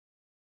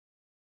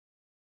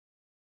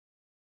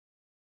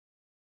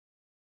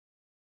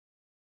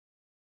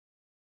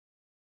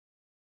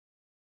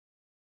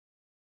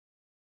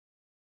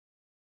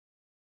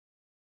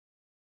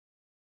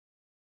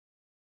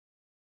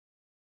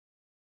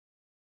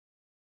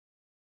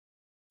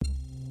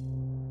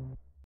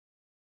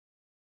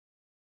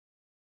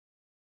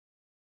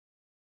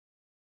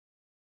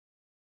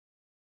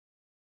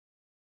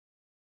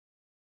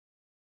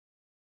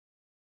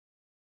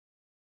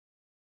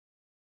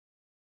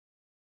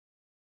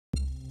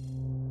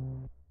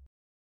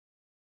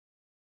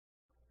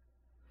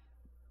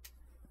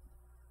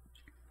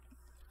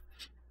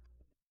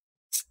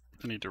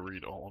I need to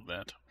read all of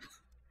that.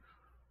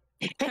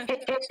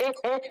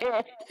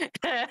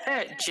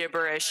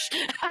 Gibberish.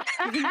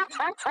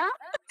 I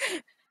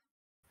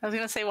was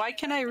gonna say, why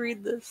can't I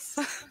read this?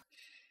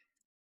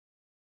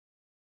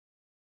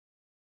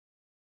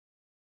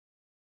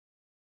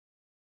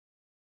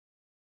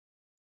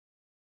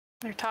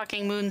 They're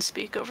talking moon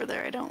speak over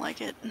there. I don't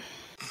like it.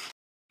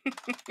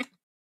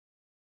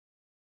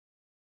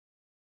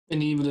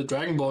 And even the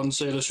Dragonborn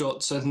said a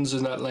short sentence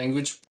in that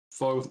language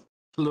for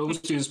close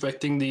to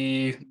inspecting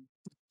the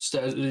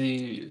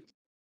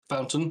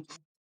fountain.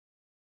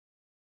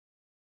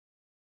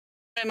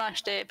 Very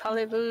much.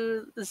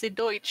 Parlez-vous the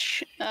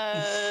Deutsch?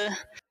 Yeah,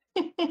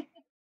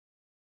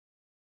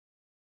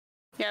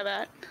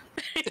 that.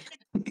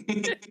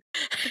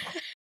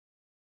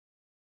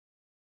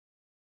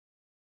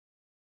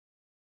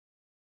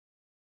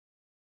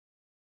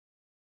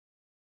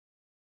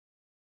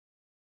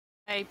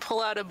 I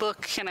pull out a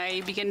book and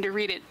I begin to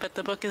read it, but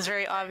the book is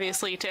very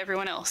obviously to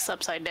everyone else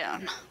upside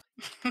down.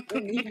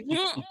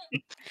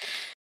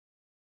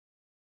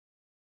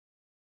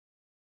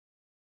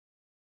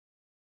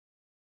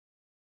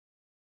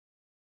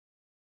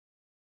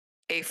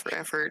 A for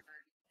effort.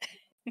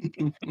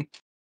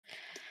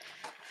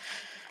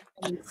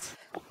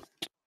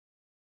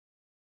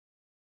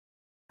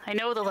 I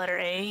know the letter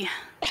A.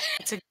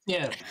 It's a...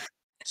 Yeah.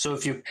 So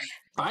if you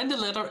find the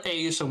letter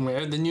A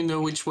somewhere, then you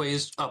know which way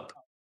is up.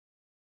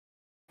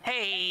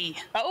 Hey!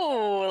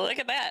 Oh, look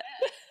at that.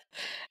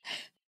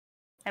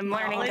 I'm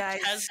learning, Knowledge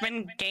guys. has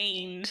been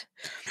gained.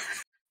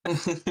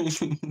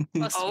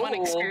 Plus one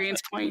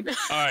experience point.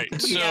 All right,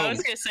 so yeah, I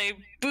was gonna say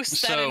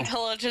boost that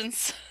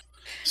intelligence.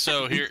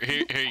 So here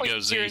you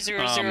go, Z.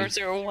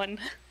 0.00001.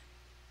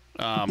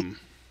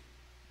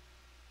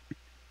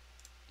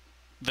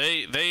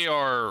 They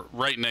are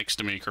right next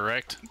to me,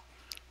 correct?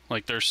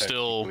 Like they're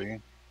still.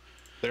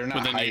 They're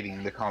not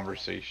hiding the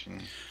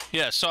conversation.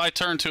 Yeah, so I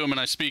turn to them and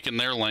I speak in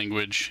their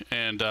language,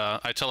 and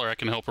I tell her I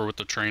can help her with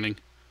the training.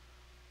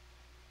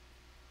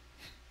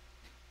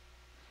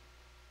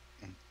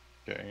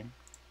 Okay.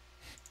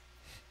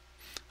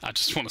 I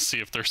just want to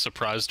see if they're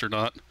surprised or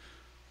not.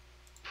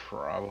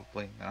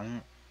 Probably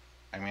not.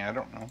 I mean, I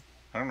don't know.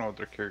 I don't know what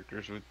their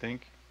characters would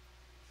think.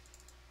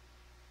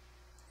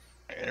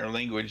 Their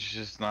language is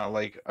just not,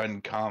 like,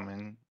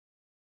 uncommon.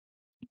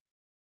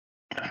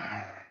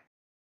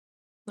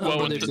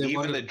 Well,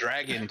 even the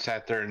dragon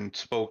sat there and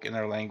spoke in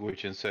their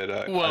language and said,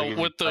 "Well,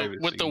 with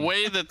the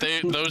way that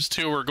those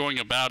two were going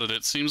about it,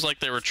 it seems like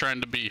they were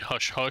trying to be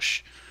hush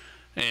hush,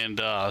 and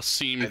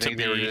seemed to be.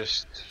 They were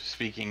just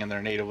speaking in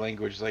their native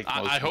language, like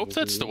I hope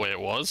that's the way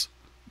it was.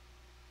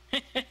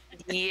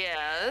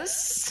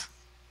 Yes.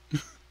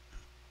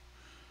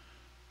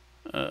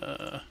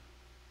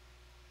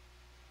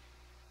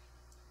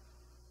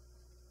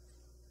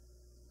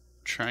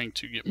 Trying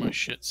to get my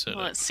shit set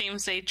Well, up. it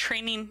seems a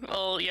training.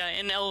 Well, yeah,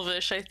 in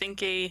Elvish, I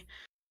think a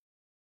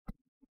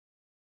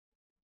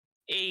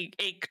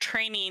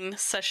training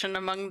session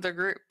among the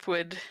group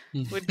would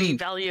be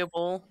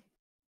valuable.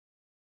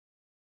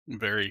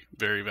 Very,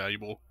 very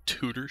valuable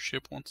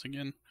tutorship once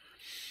again.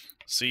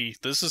 See,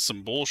 this is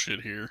some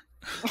bullshit here.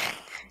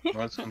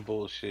 What's some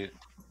bullshit?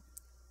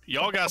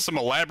 Y'all got some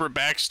elaborate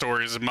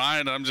backstories in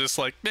mind. I'm just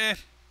like,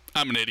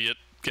 I'm an idiot.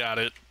 Got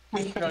it.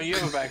 No, you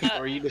have a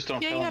backstory. You just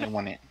don't tell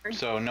anyone it,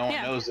 so no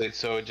one knows it.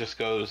 So it just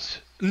goes.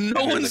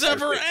 No one's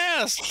ever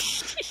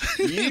asked.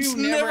 You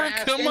never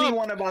asked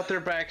anyone about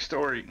their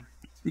backstory.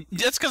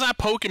 That's because I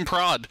poke and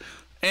prod.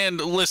 And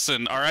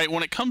listen, all right.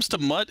 When it comes to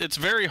Mutt, it's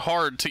very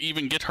hard to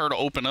even get her to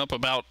open up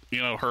about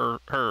her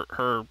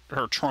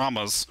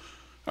traumas.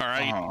 All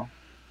right.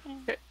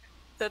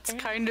 That's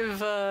kind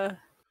of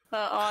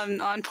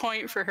on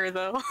point for her,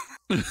 though.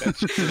 That's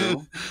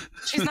true.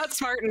 She's not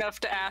smart enough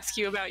to ask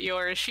you about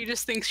yours. She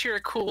just thinks you're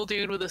a cool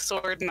dude with a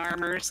sword and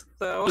armor.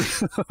 So,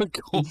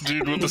 cool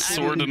dude with a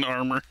sword and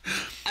armor.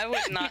 I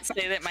would not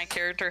say that my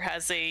character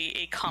has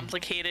a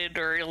complicated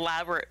or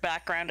elaborate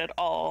background at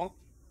all.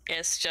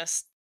 It's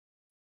just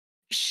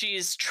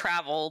she's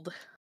traveled.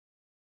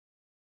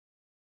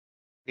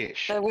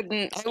 Ish. I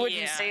wouldn't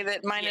say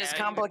that mine is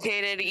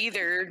complicated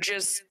either.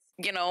 Just,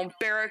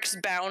 barracks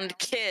bound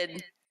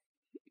kid,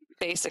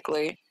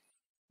 basically.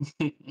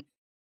 Like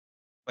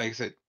I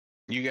said,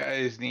 you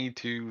guys need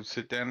to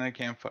sit down at a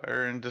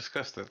campfire and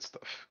discuss that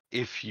stuff,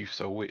 if you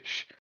so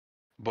wish.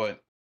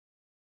 But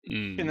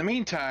in the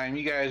meantime,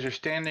 you guys are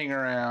standing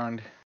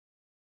around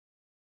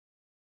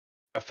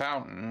a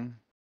fountain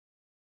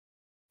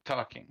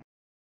talking.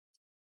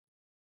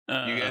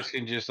 You guys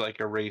can just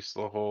erase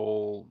the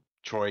whole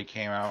Troy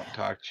came out and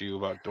talked to you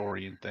about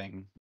Dorian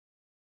thing.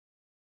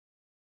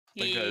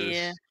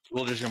 Because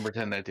we're just gonna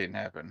pretend that didn't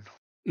happen.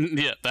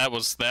 Yeah, it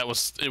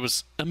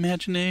was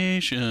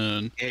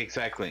imagination.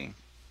 Exactly.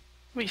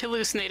 We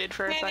hallucinated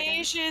for a second.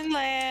 Imagination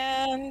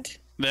land.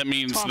 That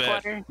means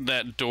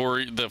that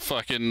Dory, the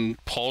fucking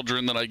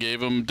pauldron that I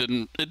gave him,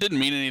 didn't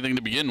mean anything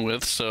to begin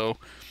with. So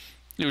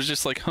it was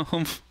just like,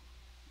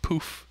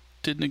 poof,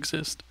 didn't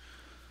exist.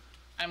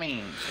 I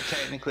mean,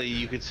 technically,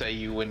 you could say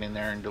you went in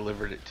there and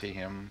delivered it to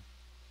him.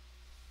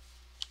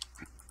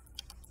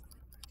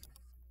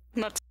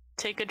 Let's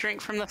take a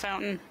drink from the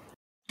fountain.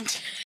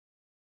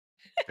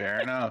 Fair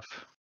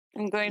enough.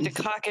 I'm going to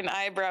cock an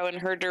eyebrow in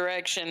her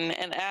direction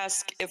and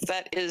ask if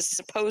that is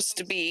supposed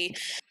to be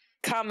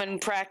common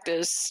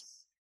practice.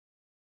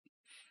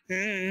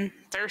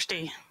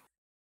 Thirsty.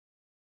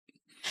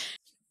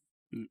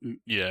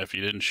 Yeah, if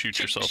you didn't shoot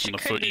yourself in the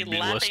foot, you'd be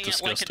less lapping it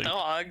disgusting. like a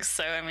dog,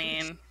 so I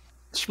mean,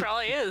 She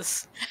probably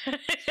is.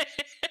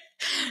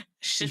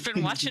 she's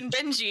been watching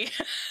Benji.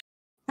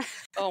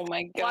 Oh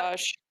my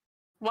gosh.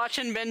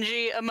 Watching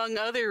Benji, among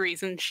other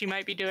reasons, she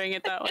might be doing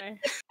it that way.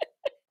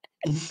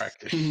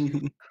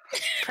 Practice.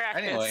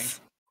 Practice. Anyway.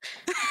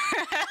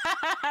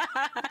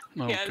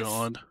 Oh Yes.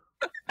 God.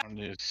 I'm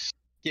just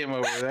skim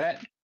over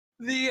that.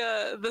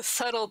 The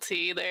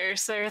subtlety there,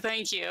 sir.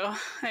 Thank you.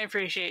 I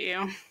appreciate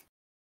you.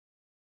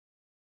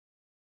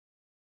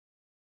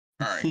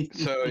 Alright,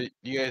 so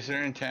you guys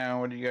are in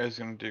town. What are you guys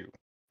gonna do?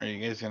 Are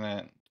you guys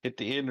gonna hit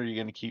the inn or are you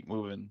gonna keep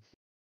moving?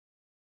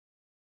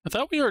 I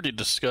thought we already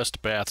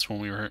discussed baths when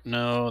we were.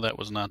 No, that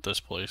was not this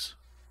place.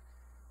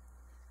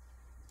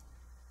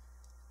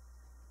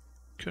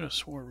 Could have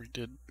swore we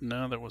did.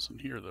 No, that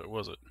wasn't here though,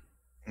 was it?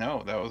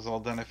 No, that was all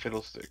done at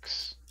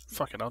Fiddlesticks.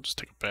 Fuck it, I'll just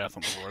take a bath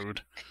on the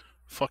road.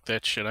 Fuck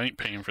that shit, I ain't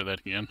paying for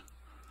that again.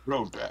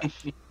 Road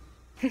bath.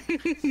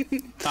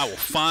 I will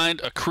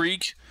find a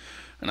creek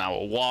and I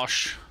will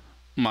wash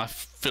my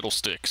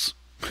fiddlesticks.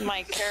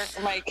 My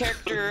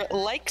character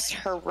likes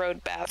her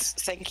road baths,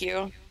 thank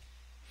you.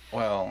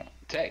 Well,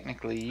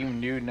 technically, you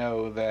do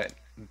know that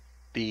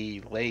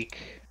the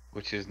lake,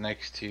 which is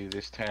next to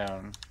this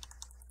town,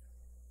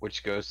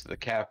 which goes to the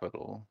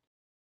capital,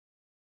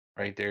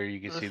 right there, you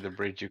can see the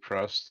bridge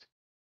across,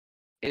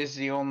 is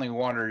the only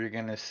water you're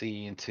gonna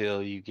see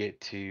until you get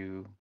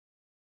to,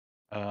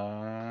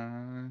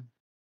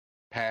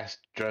 past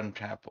Drum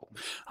Chapel.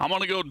 I'm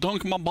gonna go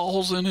dunk my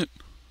balls in it.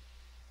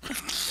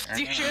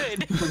 You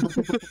should.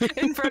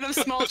 In front of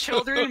small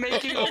children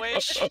making a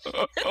wish.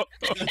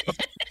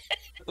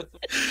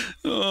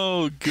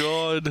 Oh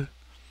God.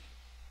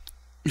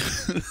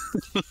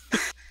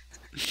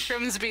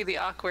 Grimsby the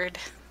awkward.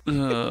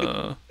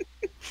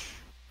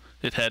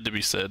 It had to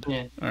be said.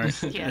 Yeah. All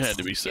right. It Yes, had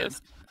to be said.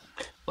 yes.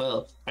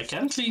 Well, I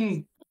can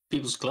clean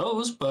people's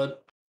clothes,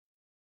 but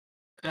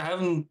I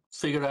haven't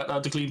figured out how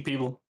to clean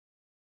people.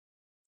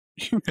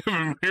 You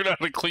haven't figured out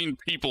how to clean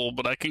people,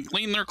 but I can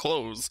clean their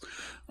clothes.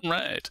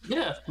 Right.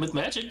 Yeah, with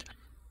magic.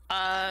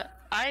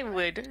 I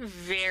would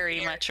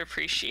very much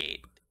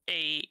appreciate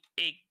a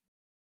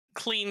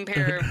clean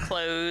pair of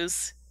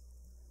clothes,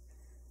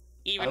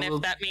 even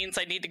if that means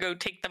I need to go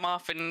take them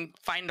off and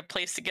find a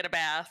place to get a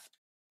bath.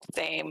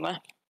 Same.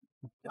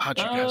 God,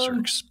 you guys are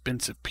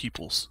expensive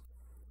peoples.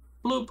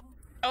 Bloop.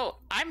 Oh,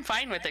 I'm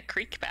fine with a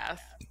creek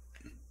bath.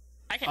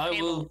 I can I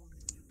handle will.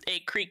 a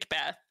creek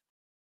bath.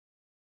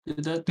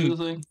 Did that do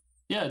the thing?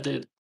 Yeah, it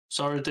did.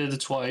 Sorry, I did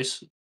it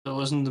twice. That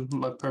wasn't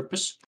my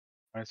purpose.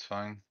 That's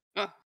fine.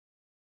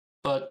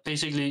 But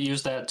basically,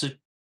 use that to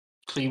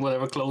clean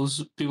whatever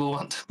clothes people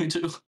want me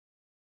to.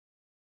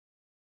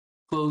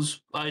 Clothes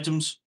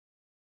items.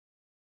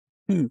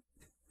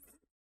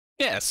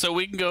 Yeah, so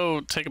we can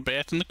go take a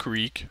bath in the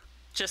creek.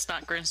 Just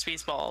not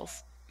Grimsby's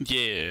balls.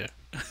 Yeah.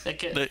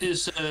 That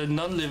is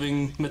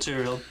non-living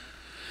material.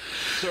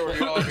 So are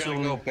you all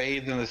gonna go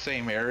bathe in the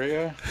same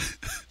area?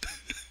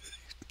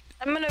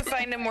 I'm gonna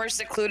find a more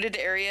secluded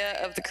area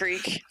of the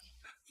creek.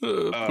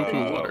 Poop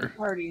and water.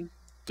 Party.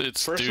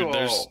 It's First dude, of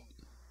there's all,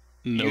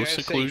 no you guys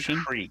say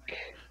seclusion. creek.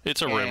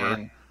 It's a river.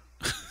 and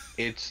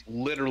It's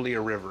literally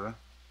a river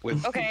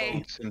with Okay.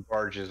 boats and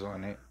barges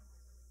on it.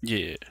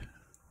 Yeah.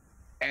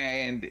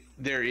 And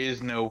there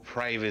is no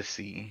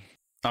privacy.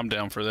 I'm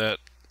down for that.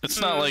 It's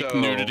not like So-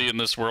 nudity in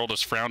this world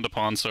is frowned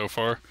upon so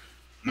far.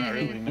 Not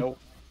really, nope.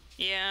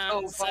 Yeah.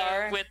 So So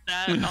far. with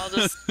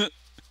that,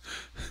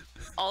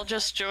 I'll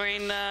just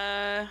join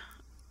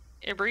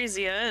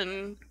Ebrizia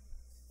and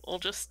we'll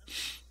just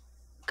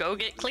go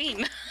get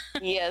clean.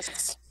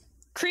 Yes.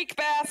 Creek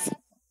bath.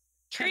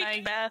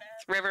 Creek bath,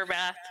 river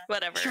bath,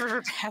 whatever.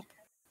 River bath.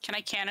 Can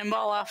I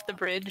cannonball off the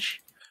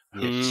bridge?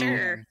 Who,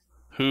 Sure.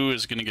 Who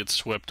is gonna get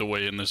swept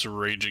away in this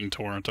raging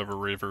torrent of a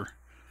river?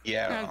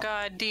 Yeah. Oh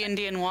God,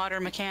 D&D and water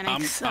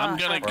mechanics. I'm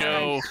gonna God.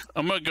 go.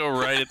 I'm gonna go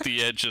right at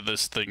the edge of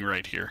this thing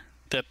right here.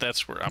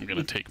 That's where I'm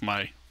gonna take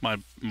my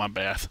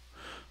bath.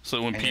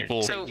 So when And you're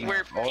people, So taking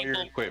where off all your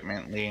people-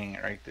 equipment, leaving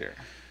it right there.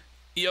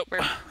 yep,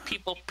 Where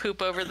people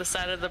poop over the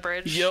side of the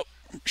bridge. yep,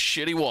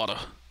 shitty water.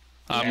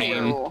 I Yeah.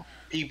 mean, Ew.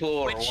 People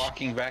are Which-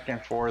 walking back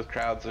and forth,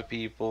 crowds of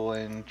people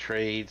and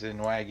trades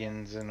and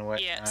wagons and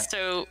whatnot. Yeah,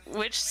 so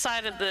which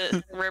side of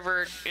the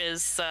river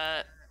is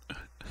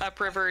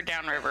upriver,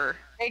 downriver?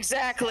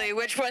 Exactly.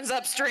 Which one's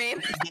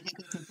upstream?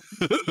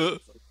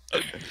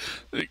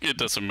 it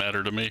doesn't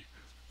matter to me.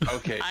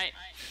 Okay. I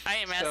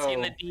am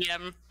asking So- the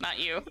DM, not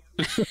you.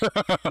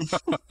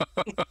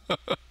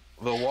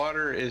 The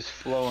water is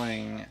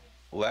flowing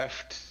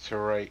left to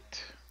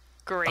right.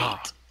 Great.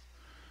 Ah.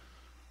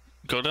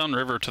 Go down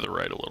river to the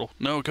right a little.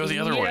 No, go the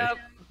other way. Yep.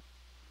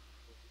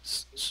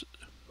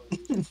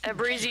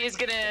 Ebrizia is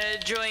gonna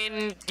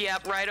join.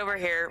 Yep, right over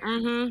here.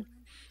 Mm-hmm.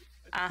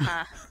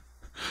 Uh-huh.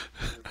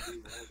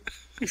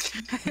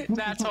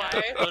 That's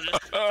why. We'll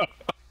just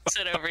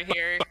sit over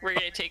here. We're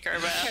gonna take our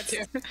bath.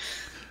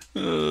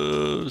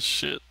 Oh,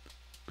 shit.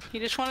 He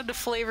just wanted to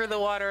flavor the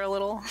water a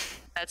little.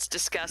 That's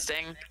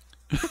disgusting.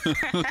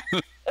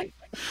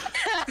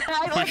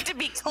 I like to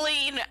be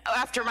clean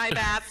after my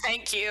bath,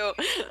 thank you.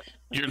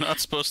 You're not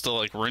supposed to,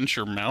 like, rinse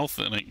your mouth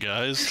in it,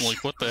 guys.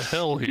 Like, what the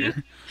hell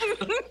here?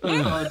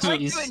 Oh,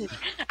 jeez.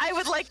 I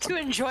would like to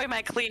enjoy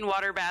my clean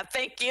water bath,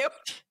 thank you.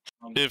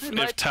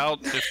 If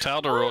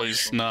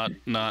Talderoy's not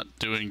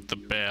doing the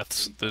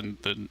baths, then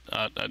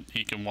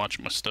he can watch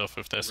my stuff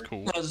if that's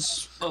cool.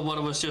 That's what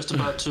I was just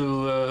about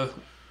to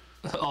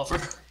offer.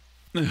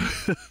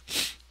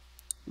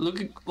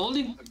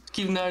 Only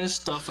keep an eye on his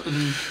stuff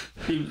and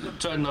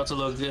try not to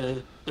look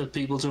at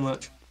people too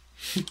much.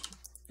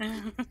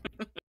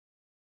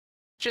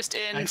 Just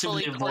in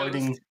Actively fully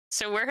avoiding. clothed.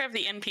 So where have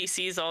the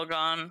NPCs all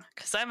gone?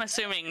 Because I'm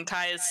assuming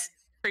Ty's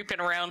creeping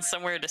around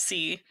somewhere to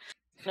see.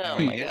 Oh I my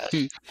mean, gosh.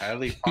 it's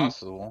highly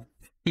possible.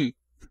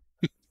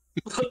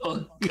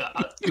 Oh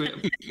god.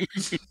 Grim.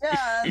 Yeah,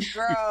 that's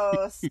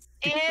gross.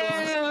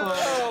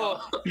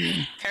 Ew.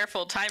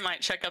 Careful, Ty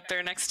might check up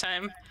there next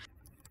time.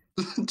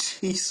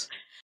 Jeez.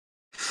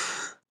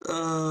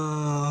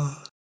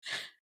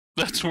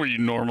 That's where you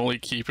normally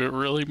keep it,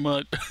 really,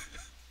 Mutt.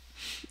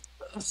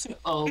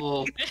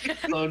 Oh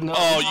no.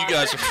 Oh, you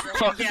guys are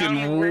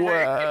fucking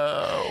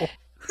wow.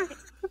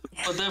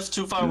 But that's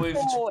too far away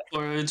for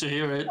her to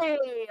hear it. Hey,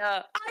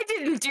 I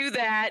didn't do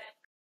that.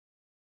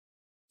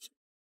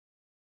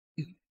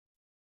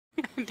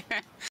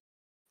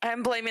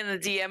 I'm blaming the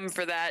DM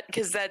for that,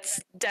 because that's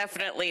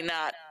definitely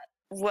not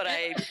what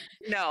I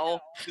know.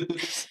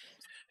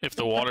 If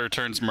the water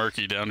turns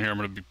murky down here, I'm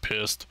gonna be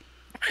pissed.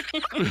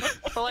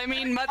 Well, I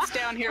mean, Mutt's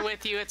down here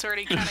with you. It's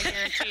already kind of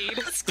guaranteed.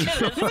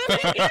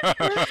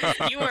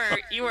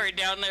 You were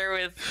down there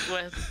with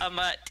a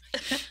Mutt.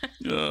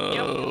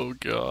 Oh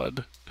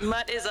god.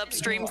 Mutt is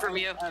upstream from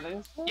you.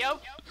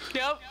 Yep.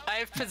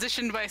 I've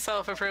positioned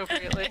myself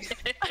appropriately.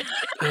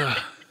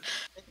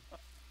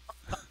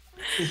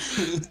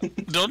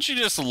 Don't you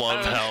just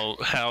love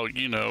how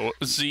you know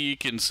Z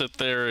can sit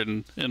there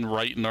and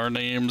write in our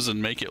names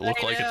and make it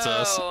look like it's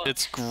us? know.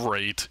 It's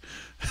great.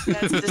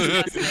 That's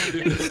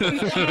disgusting.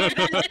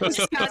 That's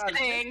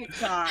disgusting.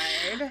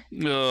 Side.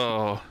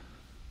 Oh,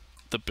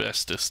 the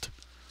bestest.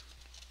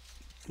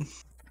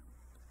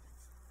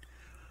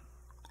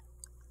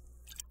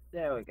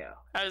 There we go.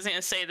 I was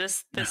gonna say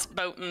this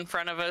boat in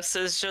front of us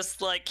is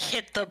just like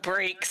hit the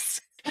brakes.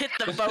 Hit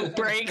the boat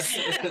brakes.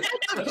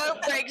 The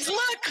boat breaks.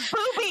 Look,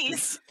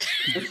 boobies.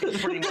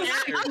 Pretty much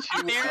there are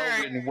two There-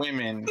 elven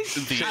women.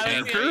 The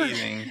I was anchor?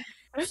 bathing.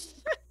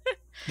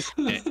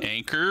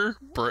 Anchor?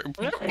 Boat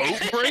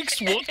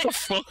brakes? What the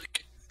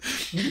fuck?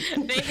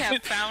 They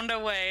have found a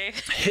way.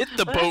 Hit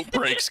the boat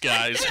brakes,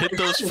 guys. Hit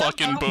those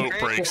fucking boat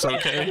brakes,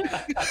 okay?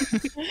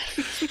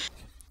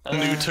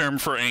 New term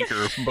for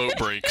anchor, boat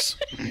brakes.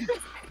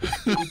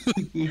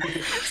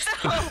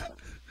 So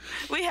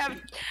we have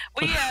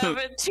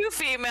 2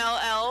 female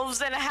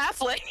elves and a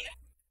halfling.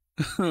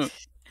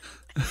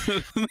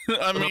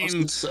 I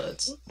mean,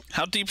 Sucks.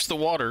 how deep's the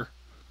water?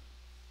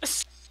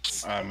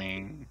 I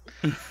mean,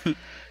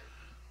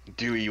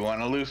 do you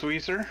want to lose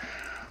Weezer?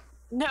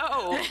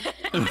 No.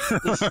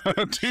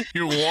 Do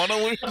you want to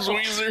lose,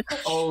 Weezer?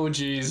 Oh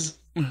jeez.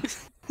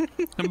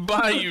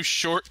 Bye, you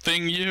short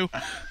thing, you.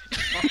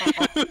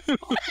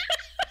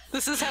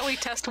 This is how we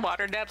test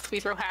water depth. We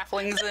throw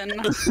halflings in.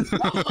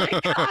 Oh my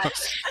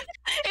gosh.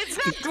 It's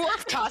not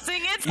dwarf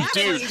tossing, it's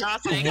halfling Dude,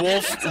 tossing.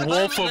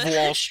 Wolf of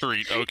Wall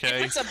Street, okay?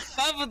 If it's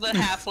above the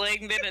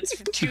halfling, then it's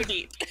too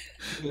deep.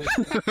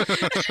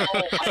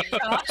 Oh my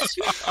gosh.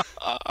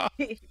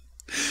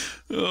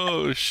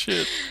 Oh,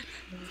 shit.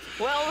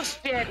 Well,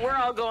 shit, we're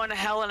all going to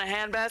hell in a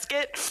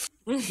handbasket.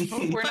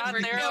 We're not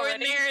We're there going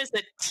already. there as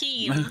a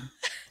team.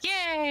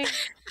 Yay!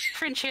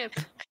 Friendship.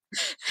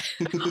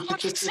 Oh,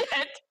 shit.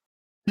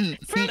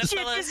 Friendship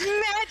fellas- is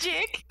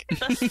magic.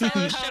 The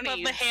fellowship of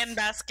Ponies. the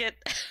handbasket.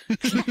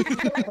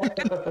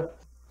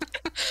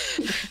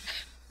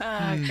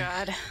 Oh,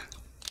 God.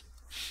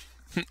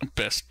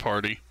 Best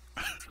party.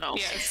 Oh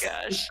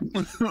Yes.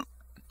 my gosh.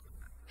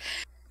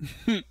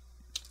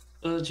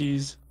 Oh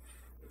jeez.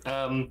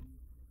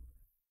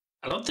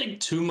 I don't think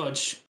too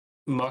much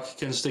muck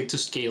can stick to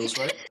scales,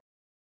 right?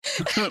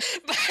 But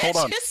Hold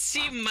I on. just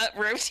see Mutt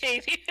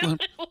rotating.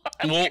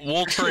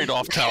 We'll trade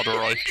off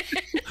Talderoy.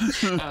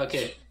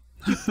 Okay.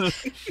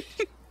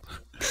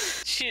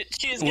 She is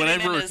giving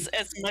Whenever- it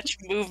as much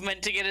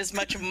movement to get as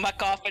much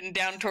muck off and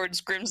down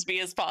towards Grimsby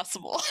as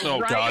possible.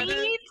 Oh, God.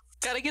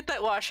 Gotta get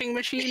that washing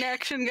machine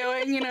action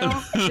going, you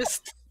know?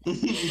 Just,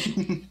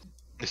 The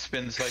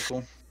spin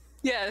cycle.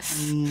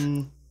 yes.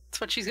 Mm,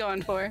 That's what she's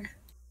going for.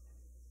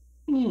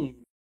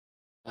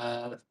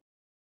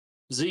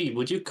 Z,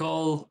 would you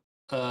call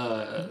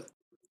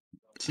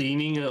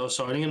cleaning or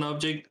sorting an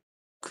object?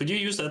 Could you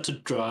use that to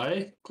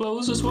dry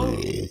clothes as well?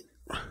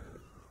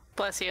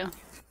 Bless you.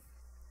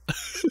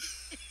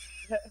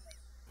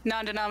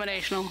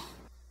 Non-denominational.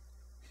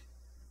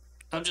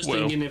 I'm just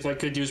thinking if I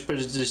could use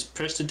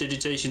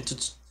prestidigitation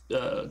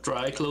to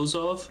dry clothes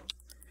off.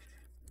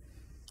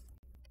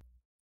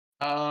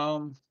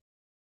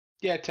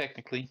 Yeah,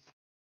 technically.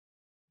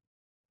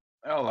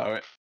 I'll allow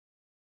it.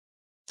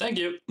 Thank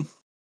you.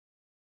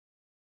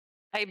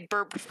 I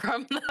burp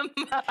from them.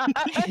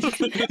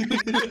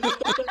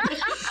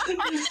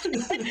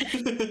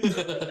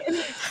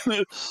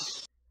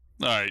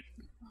 All right,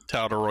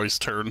 Talderoy's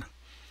turn.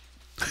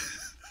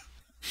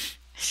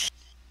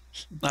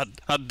 I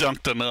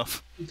dunked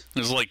enough. It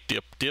was like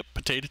dip,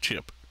 potato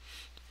chip.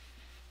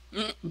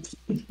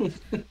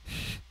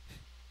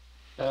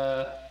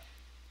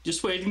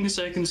 Just waiting a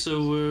second,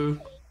 so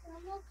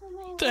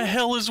The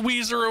hell is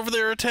Weezer over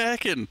there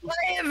attacking?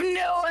 I have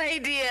no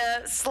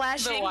idea.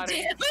 Slashing water.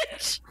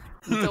 damage.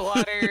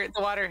 The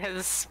water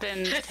has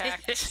been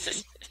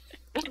attacked.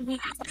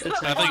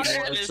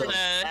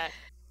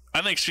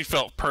 I think she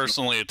felt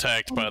personally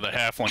attacked by the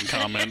halfling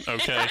comment,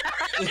 okay?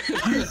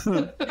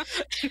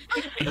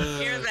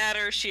 Either that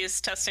or she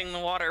is testing the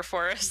water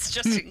for us,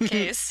 just in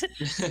case.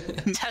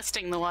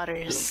 Testing the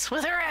waters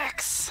with her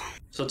axe.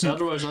 So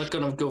Talderoy's not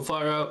gonna go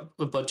far out,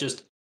 but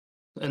just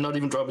and not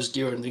even drop his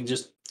gear or anything,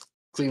 just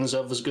clean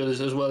himself as good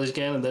as well as he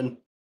can, and then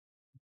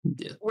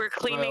We're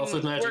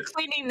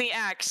cleaning the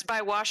axe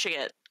by washing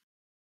it.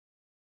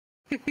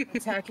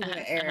 Attacking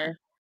the air.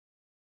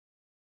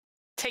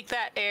 Take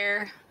that,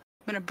 air.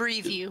 I'm gonna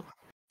breathe you.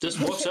 just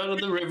walks out of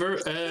the river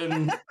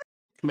and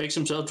makes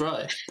himself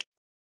dry.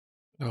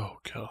 Oh,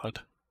 God.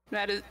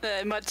 That is,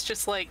 Mutt's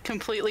just like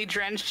completely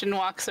drenched and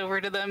walks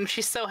over to them.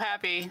 She's so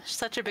happy.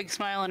 Such a big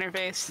smile on her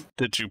face.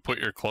 Did you put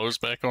your clothes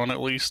back on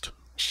at least?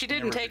 She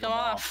didn't take them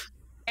off.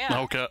 Yeah.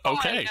 Okay. Oh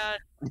Okay.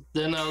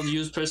 Then I'll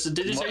use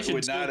prestidigitation Mutt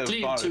would not have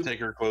thought to take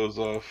her clothes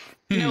off.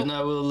 and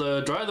I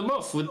will dry them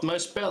off with my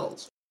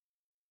spells.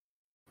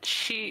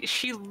 She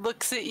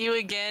looks at you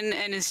again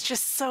and is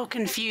just so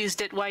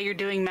confused at why you're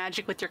doing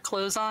magic with your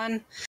clothes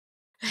on.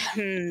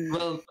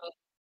 Well,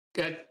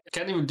 I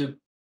can't even do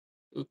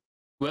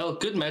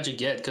good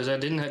magic yet because I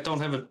don't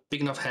have a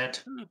big enough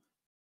hat.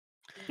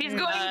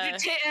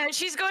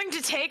 She's going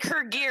to take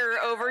her gear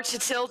over to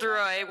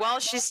Talderoy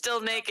while she's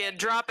still naked,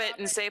 drop it,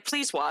 and say,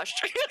 "Please wash."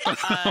 Could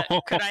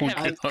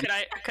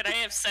I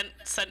have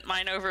sent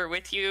mine over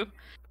with you?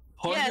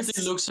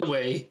 Hornady looks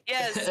away.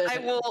 Yes, I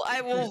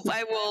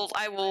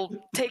will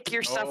take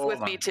your stuff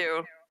with me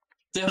too.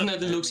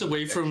 Definitely looks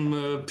away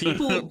from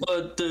people,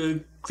 but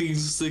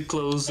cleans the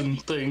clothes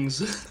and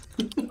things.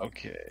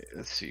 Okay,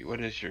 let's see.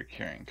 What is your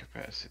carrying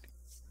capacity?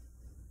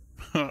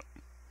 I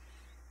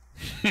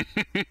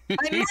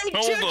made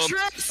two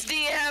trips,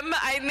 DM.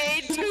 I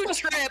made 2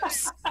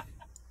 trips.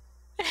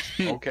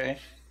 Okay,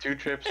 2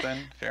 trips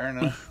then. Fair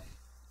enough.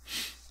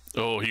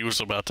 Oh, he was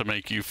about to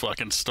make you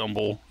fucking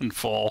stumble and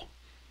fall.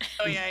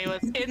 Oh yeah, he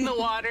was in the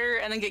water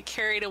and then get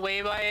carried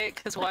away by it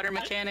because water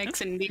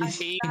mechanics and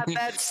DP. Not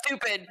that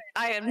stupid.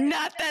 I am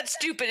not that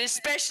stupid,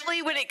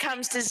 especially when it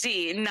comes to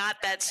Z. Not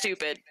that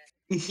stupid.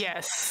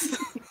 Yes.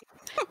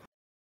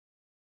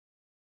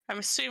 I'm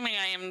assuming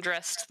I am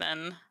dressed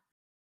then.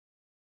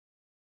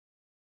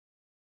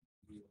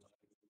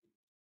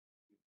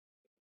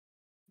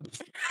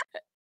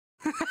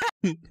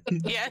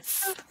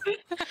 Yes.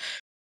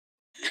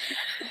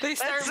 They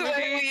start That's the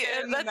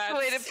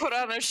way to put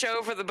on a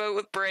show for the boat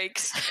with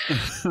breaks.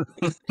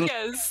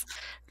 Yes.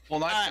 Well,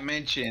 not to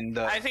mention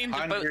the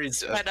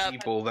hundreds of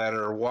people that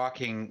are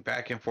walking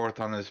back and forth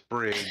on this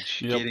bridge,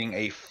 getting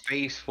a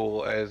face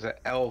full as an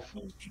elf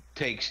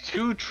takes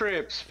 2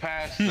 trips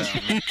past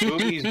them,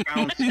 boobies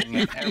bouncing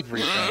and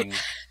everything,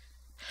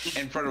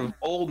 in front of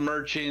old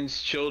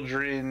merchants,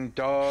 children,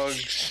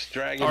 dogs,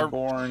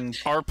 dragonborn.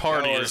 Our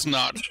party is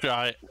not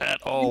shy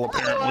at all,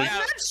 apparently. I'm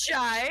not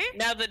shy.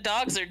 Now the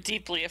dogs are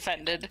deeply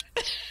offended.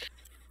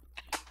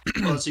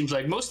 Well, it seems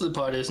like most of the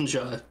party isn't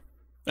shy.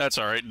 That's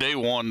alright. Day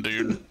 1,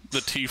 dude. The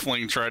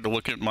tiefling tried to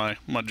look at my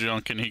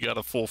junk and he got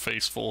a full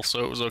face full,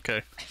 so it was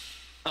okay.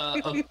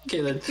 Okay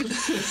then.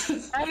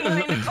 I'm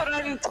going to put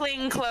on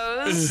clean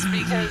clothes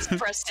because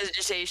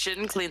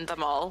prestidigitation cleaned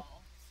them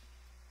all.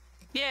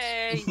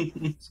 Yay.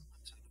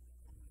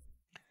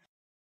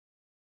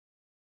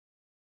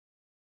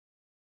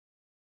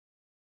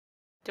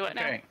 Do it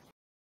now. Okay.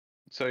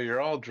 So you're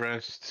all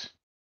dressed.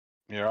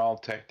 You're all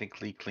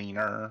technically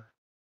cleaner.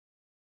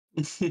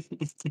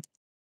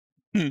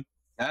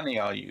 None of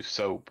y'all use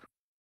soap.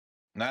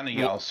 None of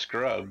y'all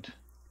scrubbed.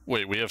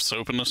 Wait, we have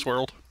soap in this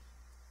world?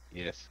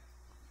 Yes.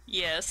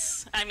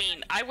 Yes. I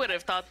mean, I would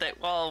have thought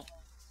that while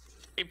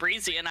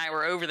Ebrizia and I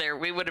were over there,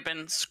 we would have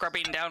been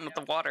scrubbing down with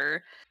the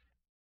water.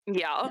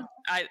 Yeah.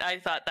 I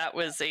thought that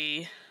was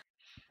a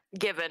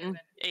given.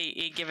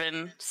 A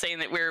given, saying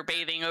that we're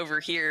bathing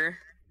over here.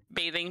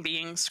 Bathing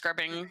being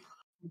scrubbing.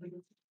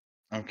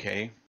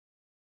 Okay.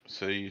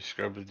 So you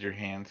scrub with your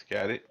hands,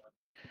 got it?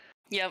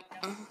 Yep.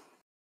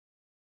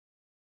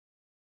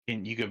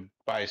 And you could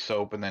buy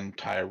soap and then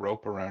tie a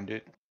rope around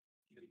it.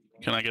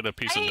 Can I get a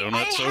piece of donut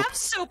I soap? have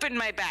soap in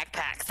my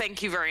backpack.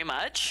 Thank you very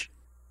much.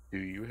 Do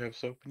you have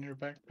soap in your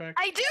backpack?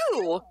 I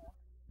do.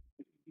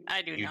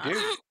 I do You not.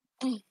 do?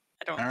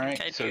 I don't All think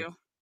right, I so do.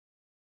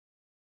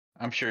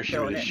 I'm sure she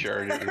would have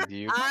shared it with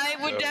you. I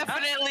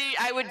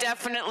would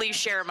definitely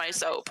share my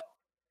soap.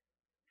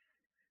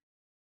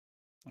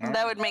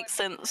 That would make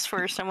sense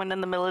for someone in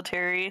the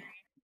military.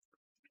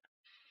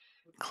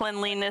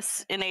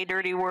 Cleanliness in a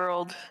dirty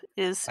world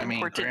is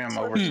important. Graham,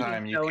 over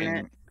time you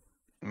can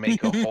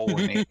make a hole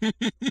in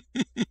it.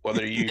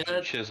 Whether you use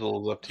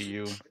chisel is up to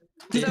you.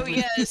 So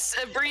yes,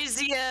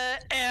 Ebrizia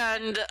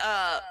and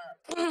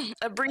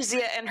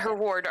her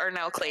ward are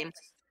now clean.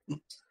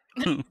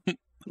 Her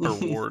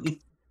ward.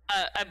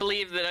 I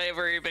believe that I've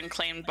already been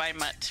claimed by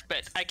Mutt,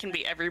 but I can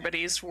be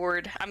everybody's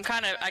ward. I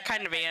kind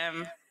of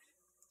am.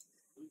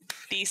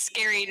 The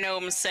scary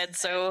gnome said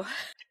so.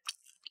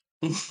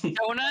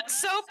 Donut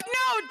soap?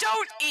 No,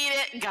 don't eat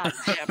it. God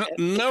damn it.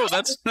 No,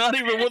 that's not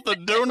even what the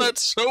donut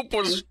soap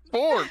was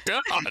for.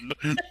 God.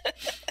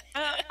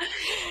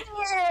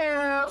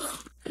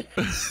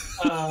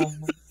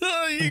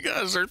 You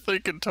guys are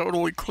thinking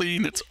totally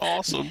clean. It's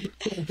awesome.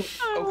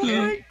 Oh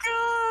my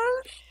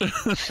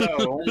god.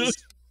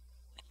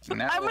 So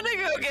now I'm gonna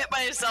go get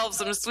myself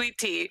some sweet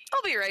tea.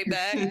 I'll be right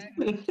back.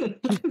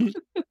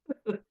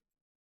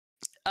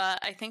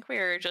 I think we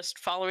are just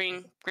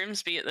following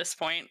Grimsby at this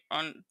point.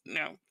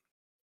 Now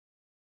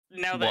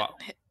that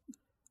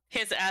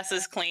his ass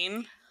is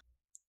clean,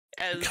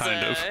 as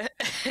kind of.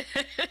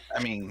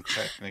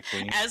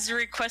 Technically, as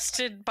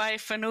requested by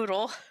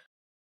Fanoodle.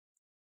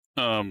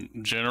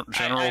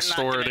 General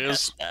store it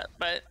is. That,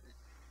 but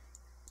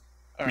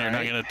you're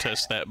not gonna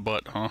test that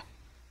butt, huh?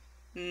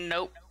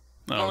 Nope.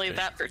 Oh, I'll leave okay.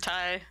 that for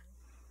Ty.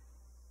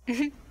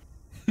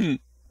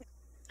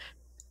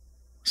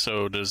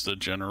 So does the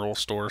general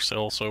store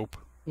sell soap?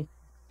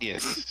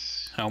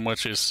 yes. How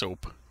much is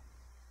soap?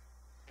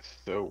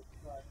 Soap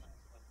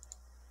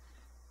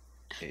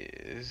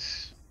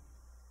is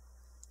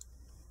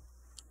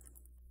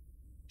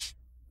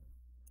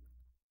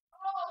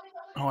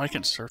Oh, I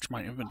can search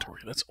my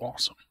inventory. That's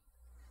awesome.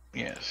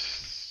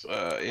 yes.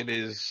 It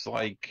is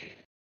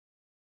like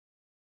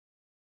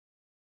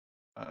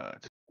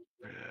It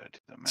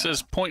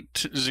says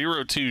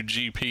 0.02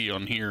 GP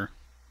on here.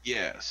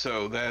 yeah.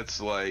 So that's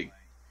like.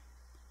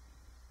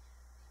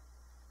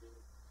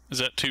 Is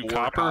that 2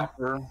 4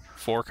 copper?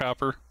 4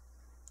 copper?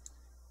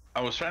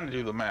 I was trying to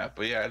do the math,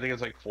 but yeah, I think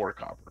it's like 4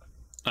 copper.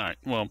 Alright,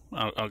 well,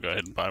 I'll go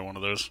ahead and buy one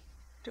of those.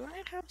 Do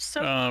I have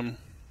soap?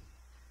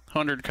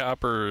 100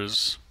 copper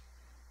is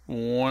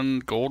 1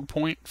 gold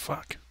point?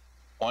 Fuck.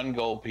 1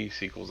 gold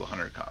piece equals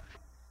 100 copper.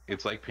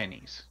 It's like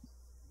pennies.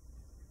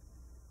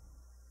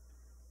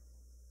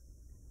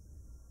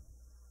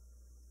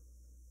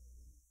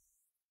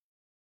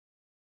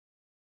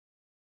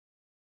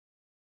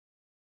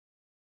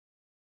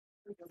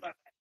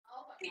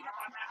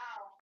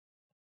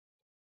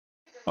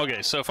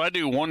 Okay, so if I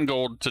do 1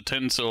 gold to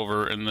 10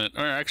 silver, and then,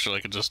 or actually, I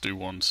could just do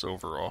 1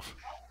 silver off.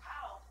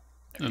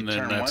 And then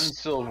Turn that's 1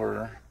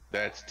 silver,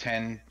 that's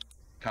 10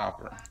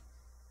 copper.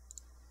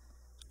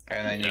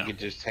 And then you could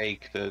just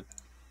take the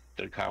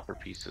copper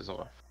pieces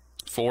off.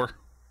 4.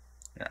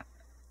 Yeah.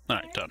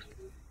 Alright, done.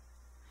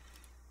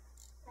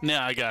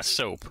 Now I got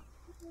soap.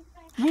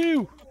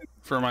 Woo!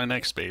 For my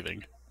next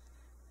bathing.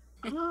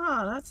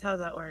 Oh, that's how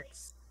that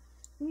works.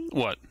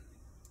 What?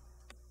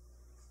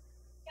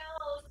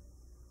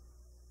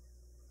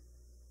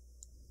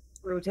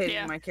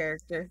 Rotating my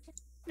character.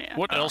 Yeah.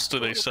 What else do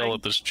they sell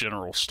at this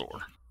general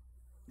store?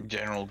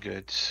 General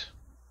goods.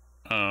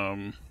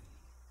 I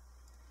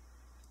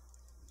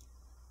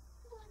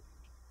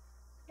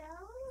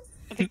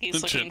think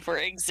he's looking for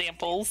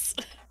examples.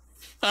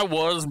 I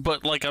was,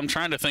 but like I'm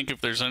trying to think if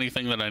there's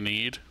anything that I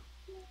need.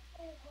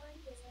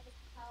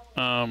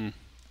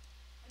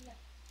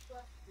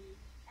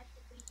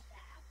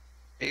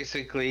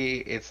 Basically,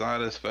 it's not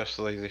a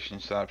specialization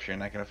shop. So you're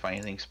not going to find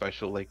anything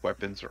special like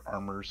weapons or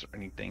armors or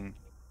anything.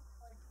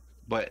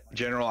 But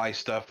generalized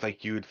stuff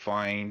like you would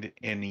find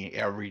in the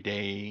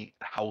everyday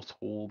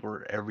household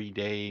or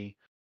everyday,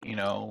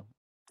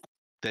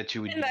 that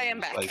you would use,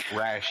 like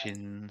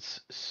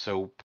rations,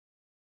 soap,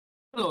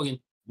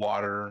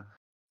 water,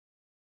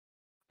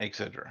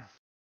 etc.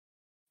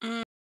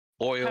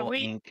 Oil,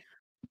 ink.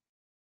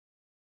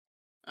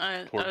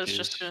 I was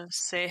just gonna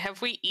say,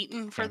 have we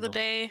eaten for the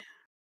day?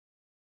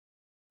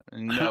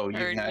 No,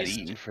 you've not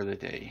eaten for the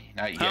day.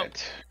 Not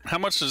yet. How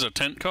much does a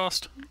tent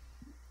cost?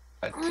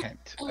 A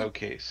tent.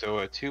 Okay, so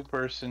a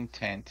 2-person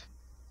tent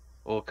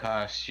will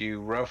cost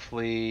you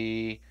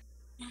roughly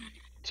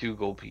 2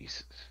 gold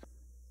pieces.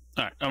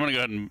 Alright, I'm gonna go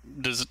ahead and...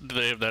 Do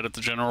they have that at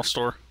the general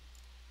store?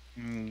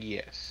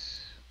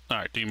 Yes.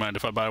 Alright, do you mind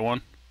if I buy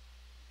one?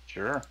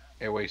 Sure.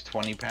 It weighs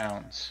 20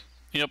 pounds.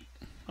 Yep,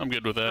 I'm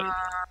good with that.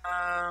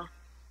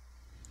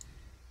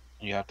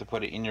 You have to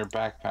put it in your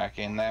backpack,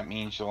 and that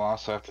means you'll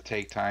also have to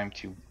take time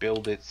to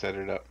build it, set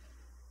it up.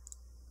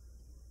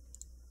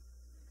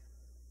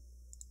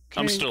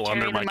 I'm still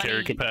under my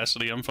carry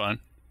capacity, I'm fine.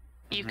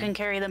 You can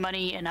carry the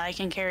money, and I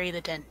can carry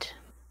the tent.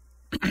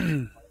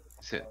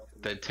 So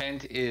the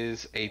tent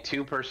is a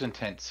 2-person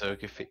tent, so it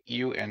could fit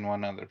you and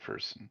 1 other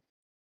person.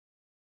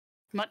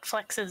 Mutt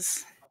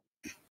flexes.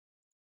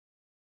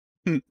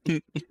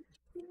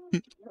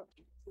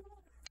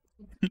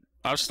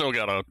 I've still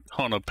got a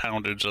ton of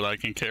poundage that I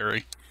can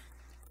carry.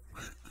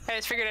 I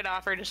just figured I'd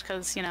offer just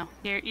because, you know,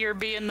 you're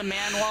being the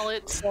man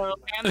wallet, so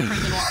and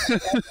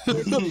the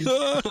prison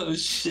wallet. Oh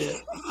shit.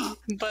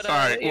 But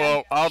Alright, yeah.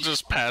 well, I'll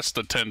just pass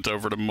the tent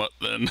over to Mutt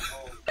then.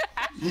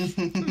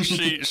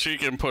 she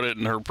can put it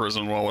in her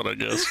prison wallet, I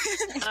guess.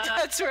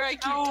 That's where I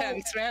keep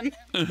tents, man.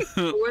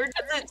 Where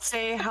does it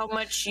say how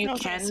much you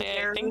can I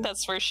carry? think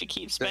that's where she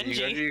keeps So you go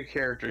to Benji. your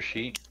character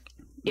sheet,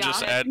 Yeah.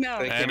 Just add,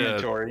 click add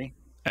inventory.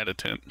 add a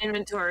tent.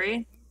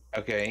 Inventory.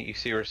 Okay, you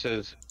see where it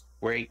says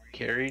weight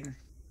carried?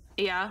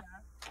 Yeah.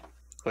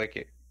 Click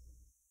it.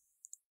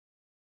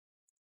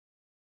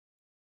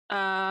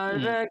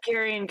 The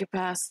carrying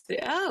capacity.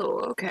 Oh,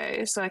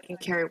 okay. So I can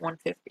carry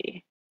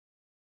 150.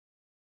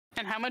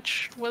 And how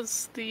much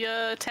was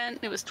the tent?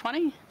 It was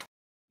 20?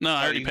 No,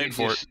 I already you paid can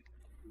for just- it.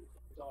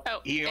 Oh,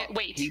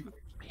 He,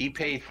 he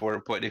paid for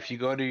it, but if you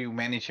go to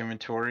manage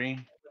inventory,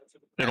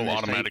 It'll and just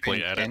automatically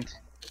type in add it. tent,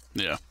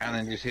 Yeah. and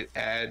then just hit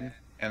add,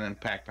 and then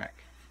pack.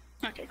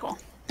 okay, cool.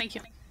 Thank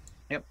you.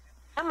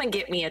 I'm gonna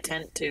get me a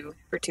tent too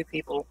for 2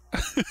 people.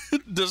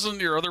 Doesn't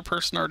your other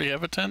person already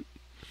have a tent?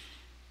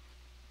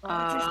 You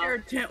share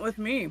a tent with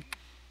me.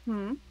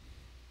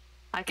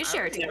 I can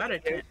share a tent. Got a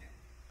tent.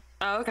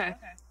 Oh, okay.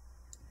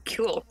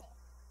 Cool.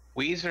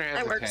 Weezer has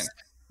That a works. tent.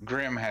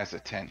 Grim has a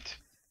tent.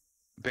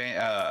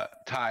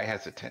 Ty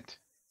has a tent.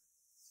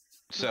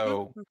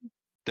 So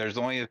there's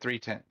only the 3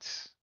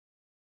 tents.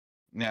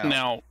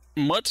 Now,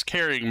 Mutt's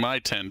carrying my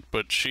tent,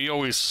 but she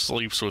always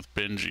sleeps with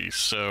Benji,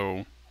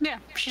 so Yeah,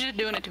 she's just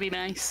doing it to be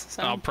nice.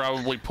 So. I'll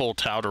probably pull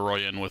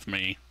Talderoy in with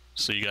me.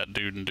 So you got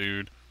dude and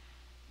dude.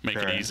 Make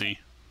Sure. it easy.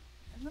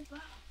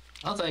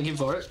 I'll thank you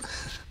for it.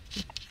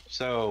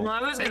 So, Well,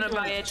 I was gonna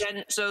buy a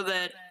tent so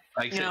that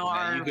like I said, know,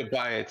 now you our- could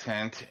buy a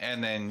tent,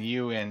 and then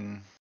you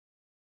and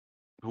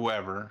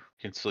whoever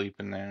can sleep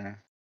in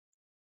there.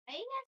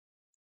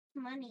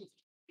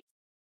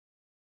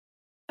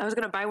 I was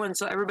gonna buy one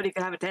so everybody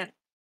could have a tent.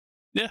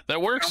 Yeah,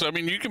 that works. I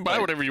mean, you can buy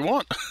whatever you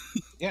want.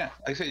 Yeah,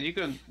 like I said, you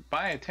could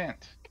buy a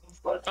tent.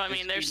 I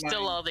mean, there's keep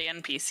still mine. all the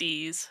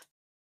NPCs.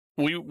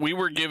 We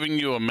were giving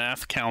you a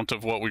math count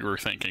of what we were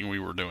thinking we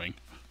were doing.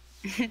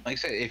 Like I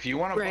said, if you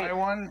want to Right. buy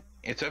one,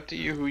 it's up to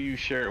you who you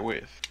share it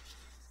with.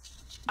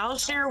 I'll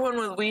share one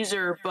with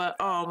Weezer, but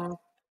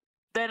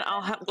then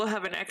we'll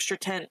have an extra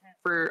tent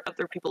for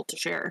other people to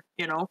share.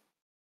 You know.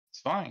 It's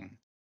fine.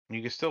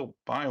 You can still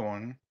buy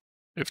one.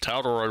 If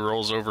Talderoy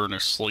rolls over in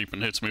his sleep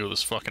and hits me with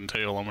his fucking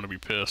tail, I'm gonna be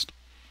pissed.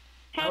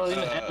 I don't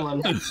even have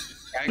one.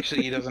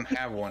 Actually, he doesn't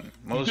have one.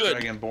 Most Good.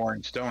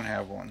 Dragonborns don't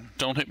have one.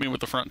 Don't hit me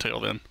with the front tail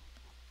then.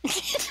 He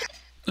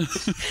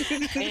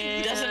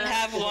doesn't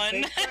have one.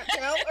 Big front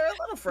tail or a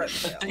little front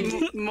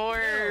tail?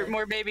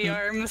 More baby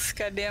arms.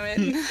 God damn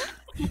it.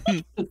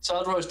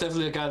 Talderoy's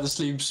definitely a guy that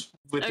sleeps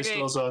with his Okay.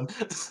 clothes on.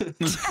 So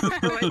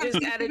I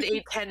just added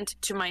a tent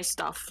to my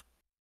stuff.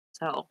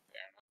 So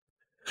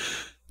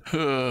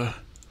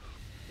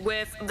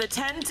with the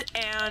tent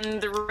and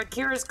the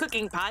Rakira's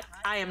cooking pot,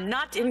 I am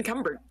not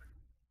encumbered.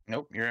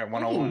 Nope, you're at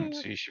 101,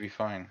 so you should be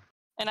fine.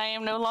 And I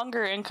am no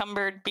longer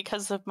encumbered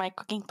because of my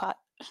cooking pot.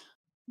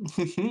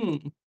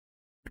 Ooh,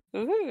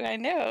 I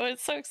know.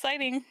 It's so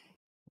exciting.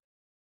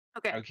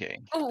 Okay. Okay,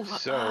 Oh,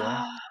 so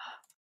I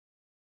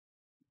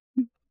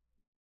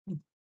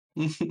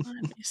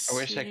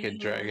wish I could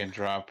drag and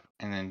drop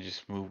and then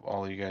just move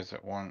all you guys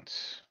at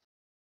once.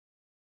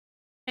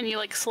 And you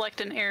like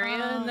select an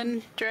area and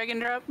then drag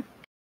and drop?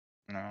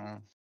 No.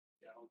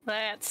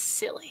 That's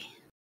silly.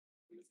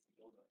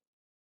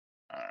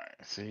 Alright,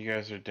 so you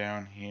guys are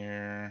down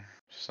here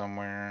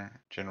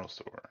somewhere. General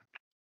store.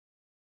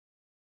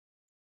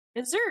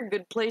 Is there a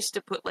good place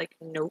to put like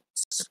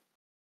notes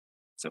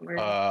somewhere?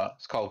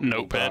 It's called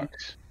Google Notepad.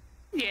 Docs.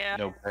 Yeah.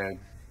 Notepad.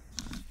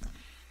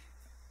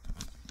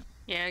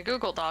 Yeah,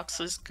 Google Docs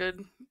is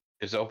good.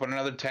 Just open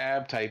another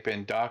tab, type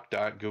in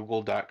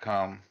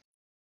doc.google.com,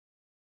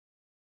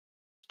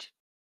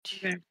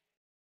 Okay.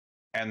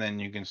 and then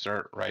you can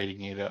start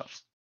writing it up.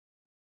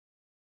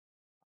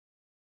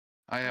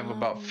 I have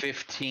about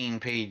 15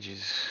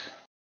 pages.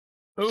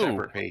 Ooh,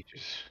 Separate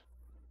pages.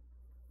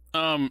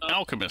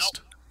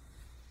 alchemist.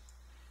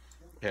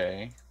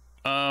 Okay.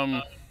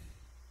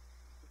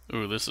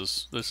 Ooh, this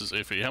is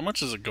iffy. How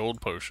much is a gold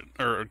potion?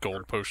 Or a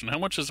gold potion? How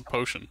much is a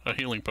potion? A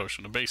healing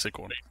potion, a basic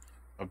one.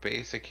 A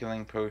basic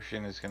healing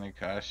potion is going to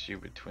cost you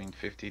between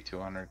 50 to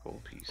 100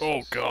 gold pieces.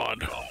 Oh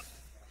god.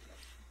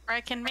 Or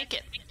I can make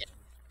it.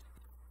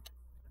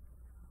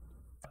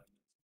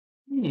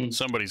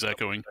 Somebody's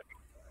echoing.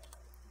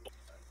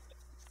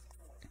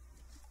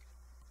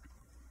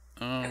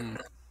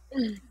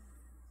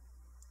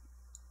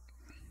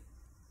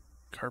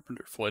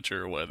 Carpenter,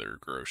 Fletcher, leather,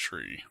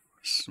 grocery,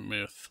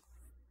 smith.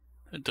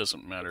 It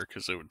doesn't matter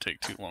because it would take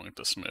too long at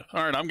the smith.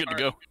 All right, I'm good to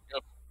go.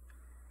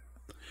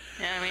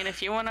 Yeah, I mean,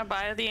 if you want to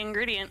buy the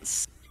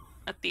ingredients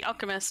at the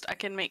alchemist, I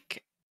can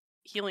make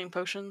healing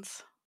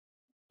potions.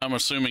 I'm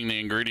assuming the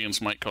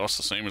ingredients might cost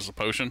the same as the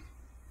potion.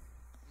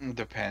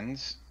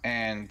 Depends,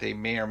 and they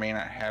may or may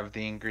not have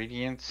the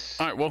ingredients.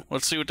 All right, well,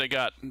 let's see what they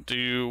got.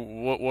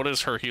 What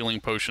does her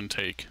healing potion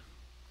take?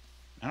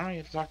 I don't know, you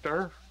have to talk to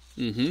her.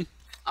 Mm-hmm.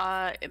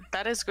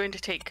 That is going to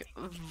take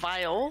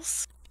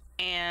vials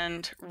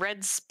and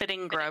red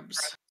spitting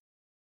grubs.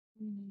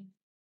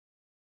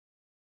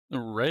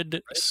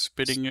 Red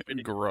spitting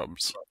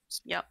grubs.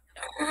 Yep.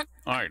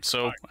 Alright,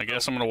 so I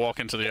guess I'm going to walk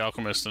into the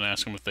alchemist and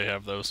ask them if they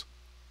have those.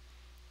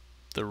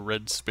 The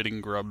red spitting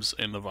grubs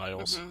in the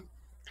vials. Mm-hmm.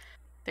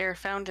 They are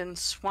found in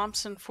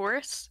swamps and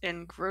forests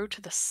and grow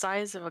to the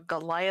size of a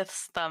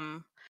Goliath's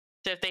thumb.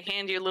 So if they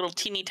hand you little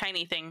teeny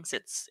tiny things,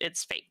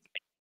 it's fake.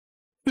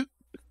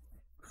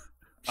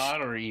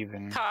 Odd or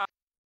even?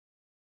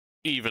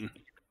 Even.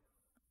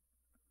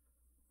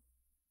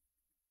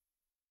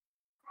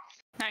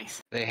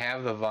 Nice. They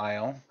have the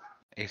vial.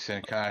 It's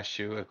going to cost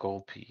you a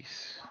gold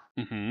piece.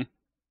 Mm-hmm.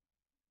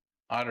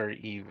 Odd or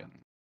even?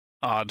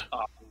 Odd.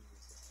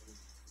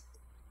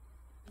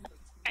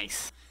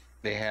 Nice.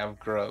 They have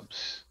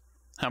grubs.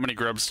 How many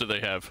grubs do they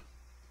have?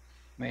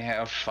 They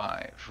have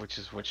 5, which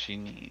is what she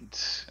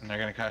needs. And they're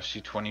going to cost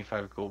you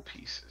 25 gold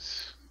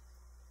pieces.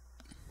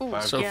 Ooh,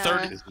 5 so gold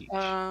 30 pieces each.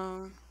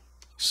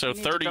 So I need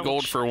to 30 double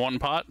gold check. for one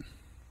pot?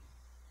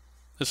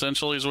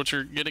 Essentially is what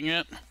you're getting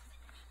at?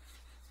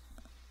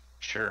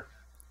 Sure.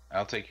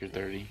 I'll take your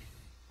 30.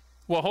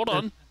 Well, hold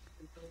on.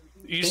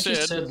 You I think said...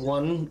 you said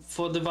 1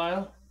 for the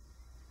vial.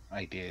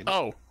 I did.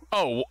 Oh,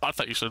 I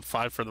thought you said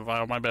 5 for the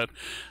vial, my bad.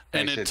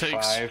 And I it said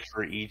takes... 5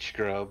 for each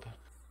grub.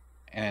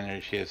 And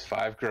then she has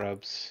 5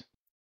 grubs.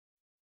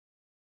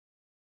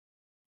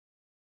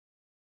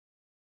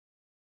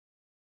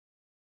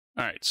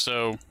 Alright,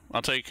 so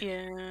I'll take...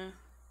 Yeah.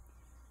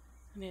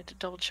 I need to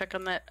double check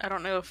on that. I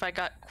don't know if I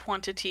got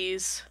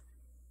quantities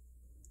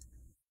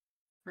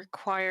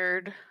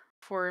required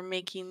for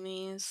making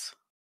these.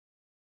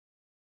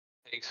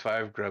 Takes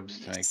 5 grubs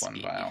to make Let's 1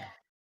 see. vial.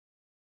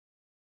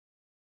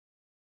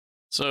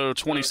 So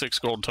 26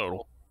 gold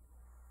total.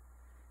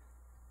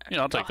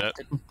 Yeah, I'll take that.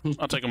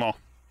 I'll take them all.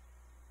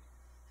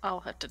 I'll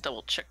have to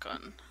double check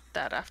on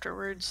that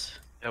afterwards.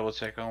 Double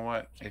check on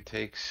what? It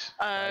takes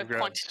 5 grubs.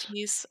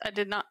 Quantities. I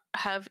did not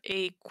have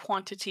a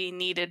quantity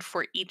needed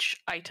for each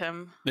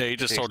item. Yeah, he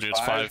just Takes told you it's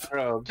 5.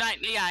 grubs.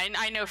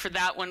 I know for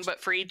that one, but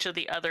for each of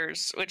the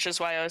others, which is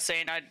why I was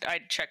saying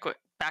I'd check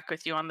back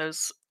with you on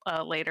those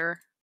later.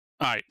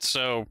 Alright,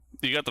 so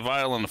you got the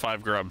vial and the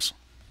 5 grubs.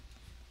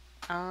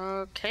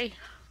 Okay.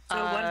 So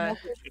what?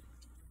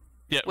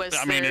 Yeah, Was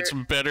I mean, there- it's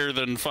better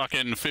than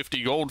fucking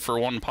 50 gold for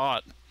one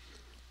pot.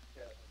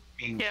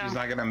 I mean, Yeah. she's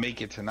not gonna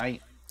make it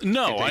tonight.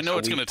 No, It I takes know a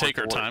it's going to week take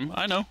her worth of work. time.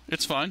 I know.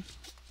 It's fine.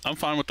 I'm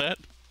fine with that.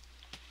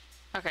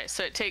 Okay,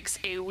 so it takes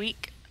a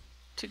week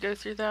to go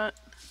through that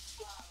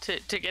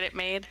to get it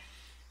made.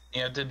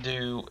 You have to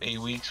do a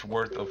week's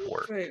worth of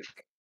work.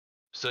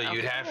 So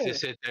you'd have to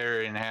sit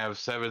there and have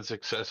 7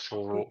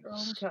 successful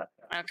rolls.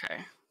 Okay.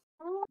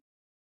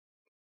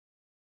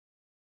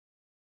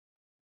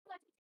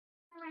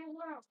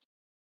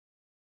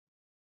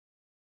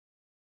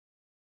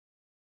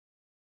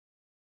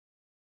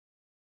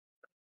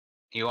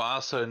 You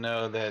also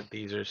know that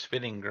these are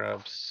spitting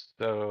grubs,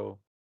 so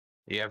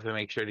you have to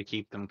make sure to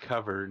keep them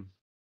covered.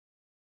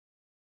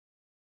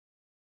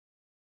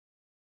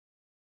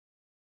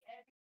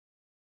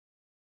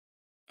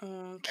 I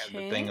have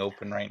the thing Okay.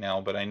 open right now,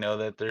 but I know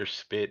that their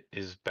spit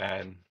is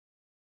bad.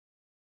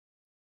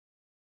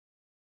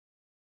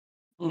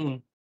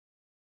 Mm.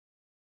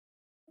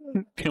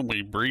 Can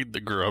we breed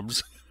the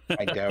grubs?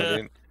 I doubt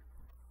it.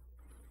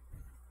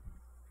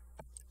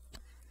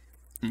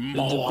 The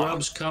More.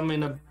 grubs come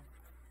in a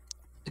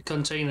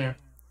container.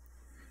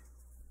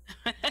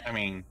 I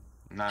mean,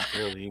 not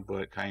really,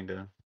 but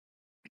kinda.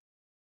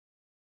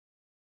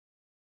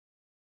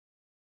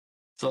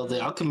 So the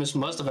alchemist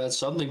must have had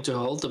something to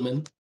hold them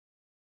in.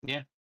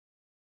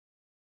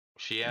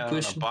 She had them in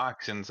a Question.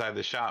 box inside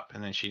the shop,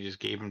 and then she just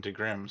gave them to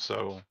Grim.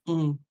 So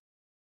Mm.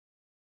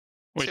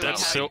 Wait, So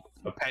that's we have-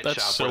 a pet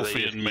That's shop where they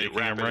Sylphian just making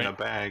wrap them, it in a right?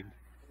 bag.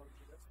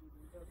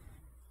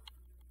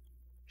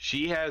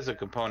 She has a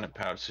component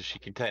pouch, so she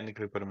can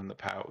technically put them in the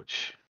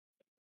pouch.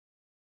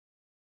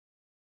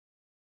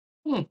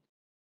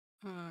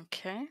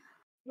 Okay.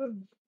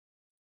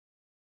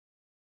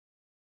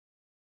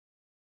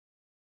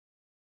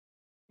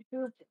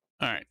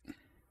 Alright.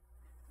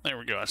 There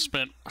we go. I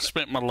spent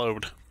my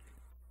load.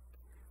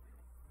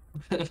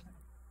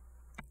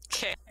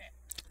 Okay.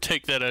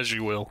 Take that as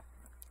you will.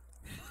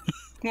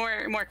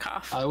 More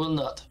cough. I will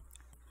not.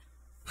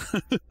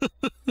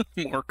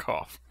 More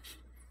cough.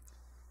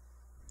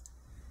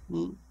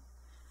 Mm.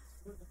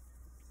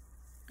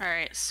 All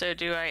right. So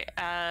do I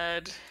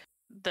add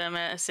them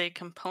as a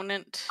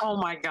component Oh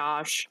my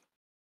gosh.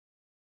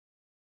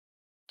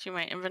 to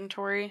my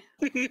inventory?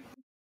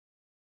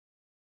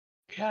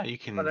 Yeah, you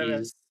can But it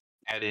is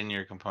add in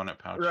your component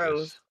pouches.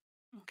 Rose.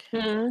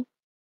 Okay. Hmm.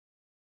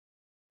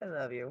 I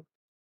love you.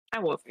 I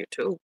love you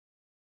too.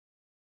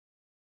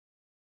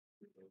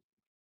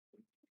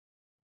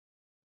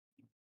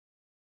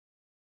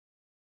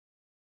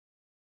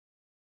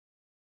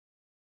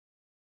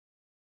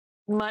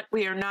 Mutt,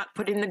 we are not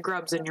putting the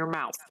grubs in your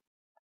mouth.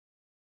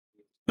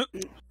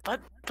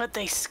 But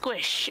they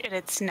squish, and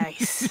it's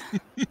nice.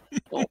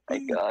 Oh my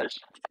gosh.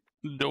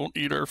 Don't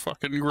eat our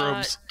fucking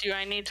grubs. Do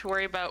I need to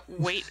worry about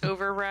weight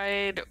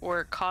override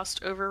or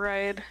cost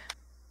override?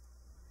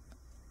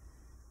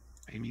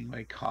 I mean,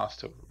 by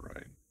cost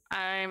override.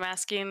 I'm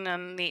asking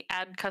on the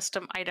add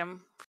custom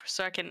item,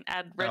 so I can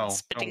add red No,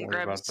 spitting don't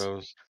worry grubs. about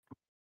those.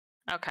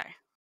 Okay.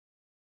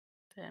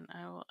 Then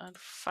I will add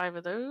 5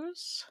 of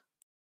those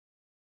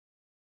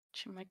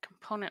to my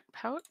component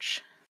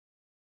pouch.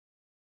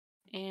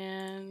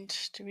 And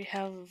do we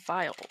have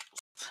vials?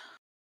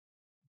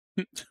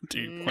 Do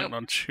you plan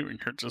on chewing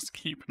or just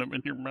keeping them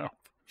in your mouth?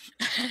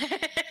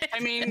 I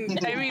mean,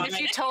 if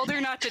you told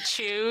her not to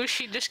chew,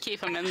 she'd just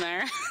keep them in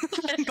there.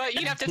 But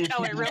you'd have to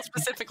tell her real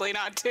specifically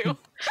not to.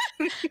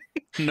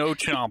 No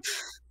chomp.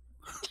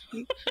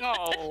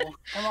 Oh,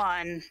 come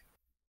on.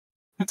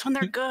 That's when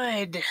they're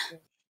good.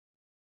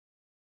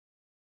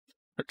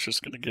 They're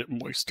just gonna get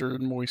moister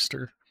and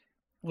moister.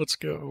 Let's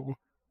go.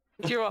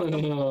 You're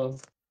welcome.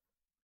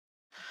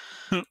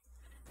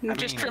 I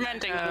Just mean,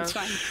 fermenting, it's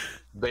fine.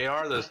 They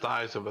are the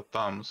size of a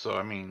thumb, so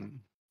I mean.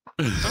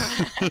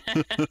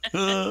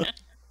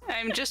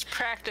 I'm just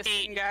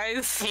practicing,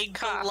 guys. A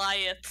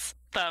Goliath's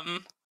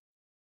thumb.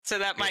 So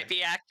that might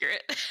be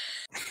accurate.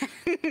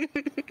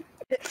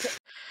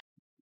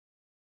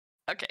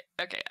 Okay,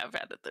 I've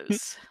added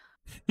those.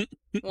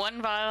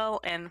 1 vial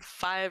and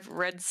 5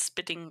 red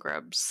spitting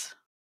grubs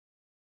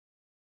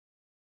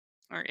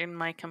are in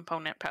my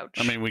component pouch.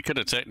 I mean, we could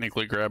have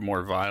technically grabbed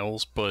more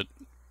vials, but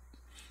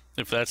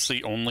if that's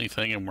the only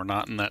thing and we're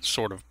not in that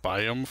sort of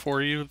biome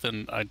for you,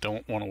 then I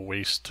don't want to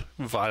waste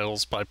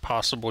vials by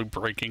possibly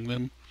breaking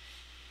them.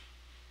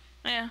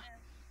 Yeah.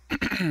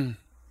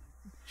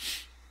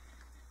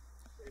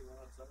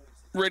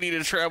 Ready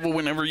to travel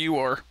whenever you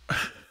are.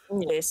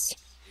 Yes.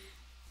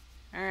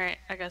 Alright,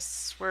 I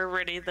guess we're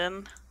ready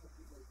then.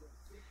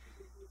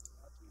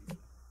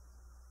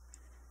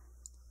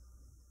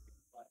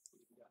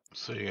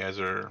 So you guys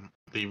are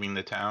leaving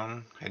the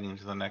town, heading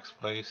to the next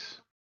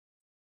place?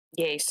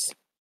 Yes.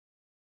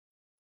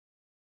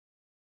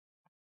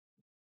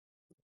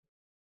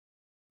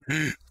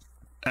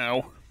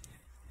 Ow.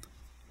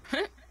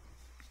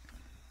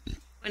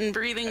 When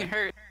breathing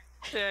hurts,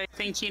 I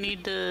think you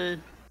need to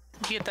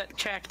get that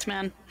checked,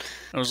 man.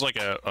 It was like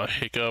a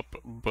hiccup,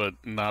 but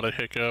not a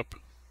hiccup.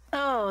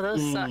 Oh,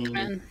 those suck,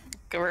 man.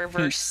 Go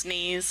reverse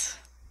sneeze.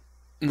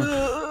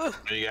 Are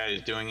you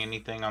guys doing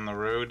anything on the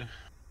road?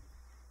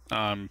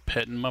 I'm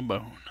petting my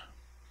bone.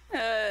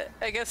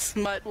 I guess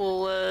Mutt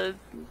will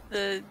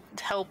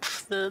help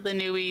the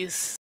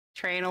newies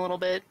train a little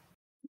bit.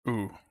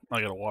 Ooh,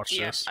 I gotta watch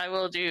Yes, this. I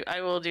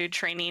will do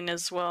training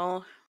as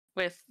well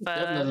with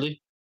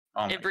Definitely.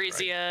 Oh my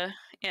Ebrizia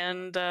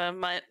and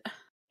Mutt.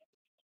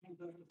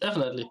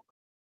 Definitely.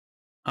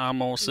 I'm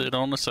gonna sit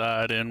on the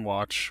side and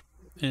watch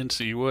and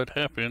see what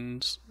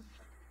happens.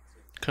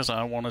 Cause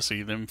I want to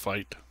see them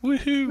fight.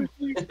 Woohoo!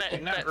 Christ.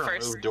 You never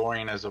removed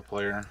Dorian as a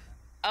player.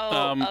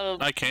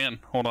 I can.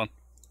 Hold on.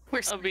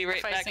 I'll be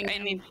right back.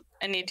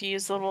 I need to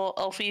use the little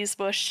Elfie's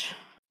bush.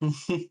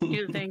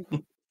 You think?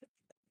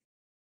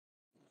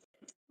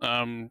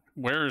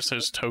 Where is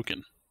his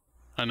token?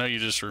 I know you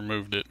just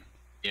removed it.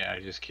 Yeah, I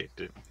just kicked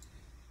it.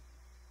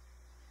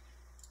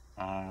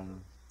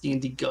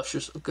 D&D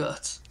gushers of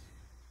guts.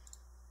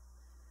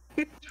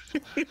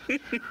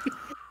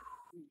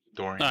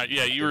 Dorian.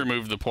 Yeah, you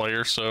removed the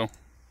player, so.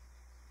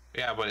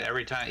 Yeah, but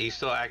every time he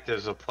still acts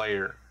as a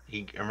player.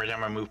 Every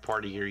time I move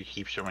party here, he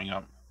keeps showing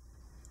up.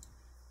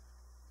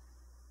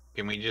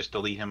 Can we just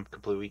delete him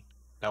completely?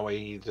 That way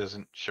he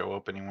doesn't show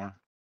up anymore.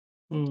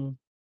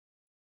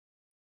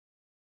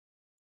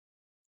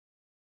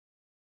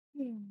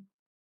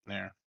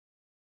 There.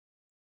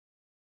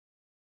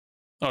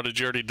 Oh, did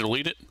you already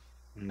delete it?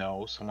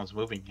 No, someone's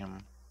moving him.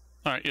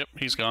 Alright, yep,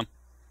 he's gone.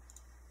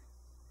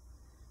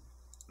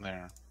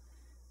 There.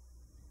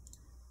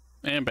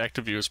 And back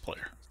to view as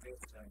player.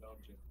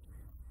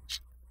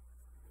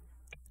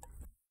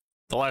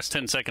 The last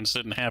 10 seconds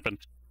didn't happen.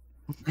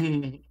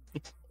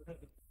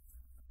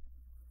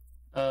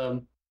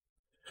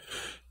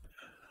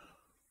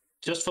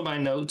 Just for my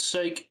notes'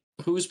 sake,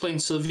 who's playing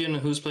Sylphian and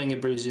who's playing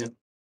Ebrizia?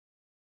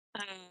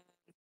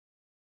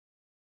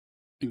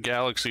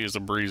 Galaxy is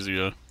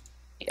Ebrizia,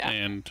 Yeah.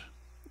 and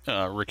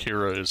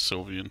Rakira is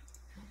Sylphian.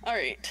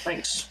 Alright.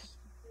 Thanks.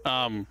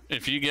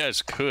 If you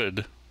guys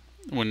could,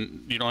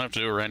 when you don't have to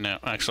do it right now.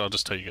 Actually, I'll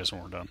just tell you guys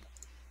when we're done.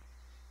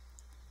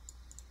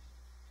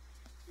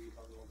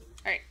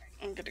 Alright,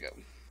 I'm good to go.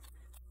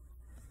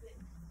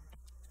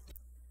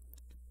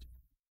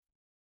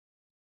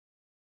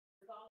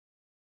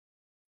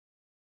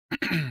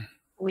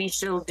 We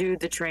shall do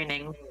the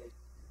training.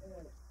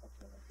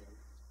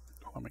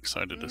 I'm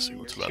excited to see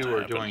what's about You to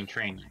are happen. doing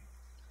training.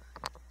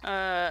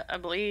 I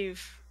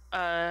believe,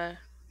 And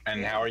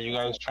how are you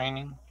guys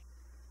training?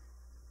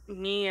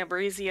 me,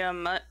 Ebrizia,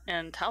 Mutt,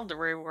 and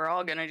Talderoy, we're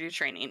all gonna do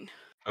training.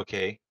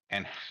 Okay,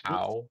 and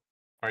how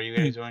are you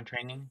guys doing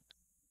training?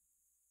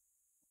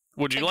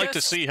 Would you I like to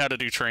guess- see how to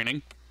do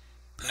training?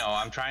 No,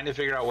 I'm trying to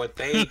figure out what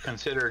they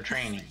consider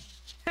training.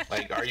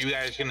 Like, are you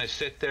guys gonna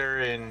sit there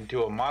and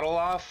do a model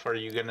off? Are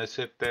you gonna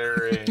sit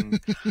there and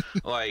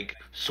like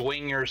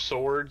swing your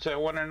swords at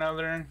one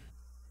another?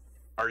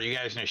 Are you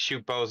guys gonna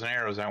shoot bows and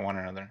arrows at one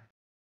another?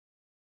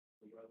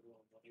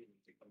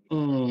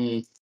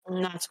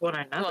 That's what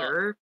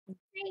another.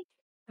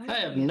 I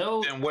have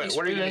no And what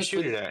are you gonna experience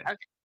shoot with, it at? I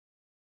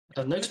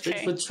have no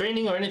experience Okay. with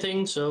training or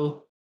anything,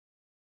 so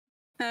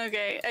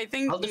Okay, I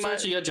think I'll defer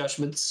to your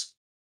judgments.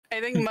 I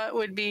think Mutt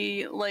would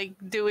be like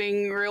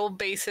doing real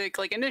basic,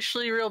 like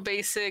initially real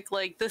basic,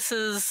 like this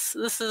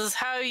is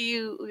how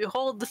you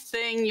hold the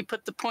thing, you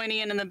put the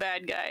pointy end in the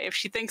bad guy. If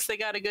she thinks they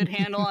got a good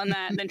handle on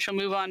that, then she'll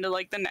move on to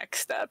like the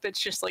next step.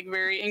 It's just like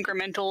very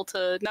incremental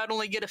to not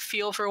only get a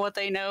feel for what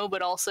they know,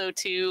 but also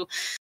to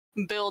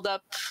build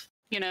up,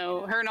 you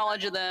know, her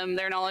knowledge of them,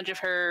 their knowledge of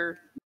her,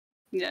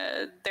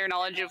 their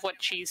knowledge of what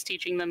she's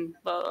teaching them,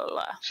 blah, blah,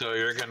 blah. So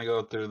you're gonna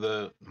go through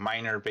the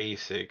minor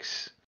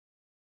basics.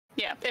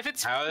 Yeah, if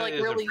it's How like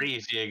is really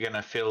Ebrizia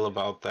gonna feel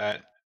about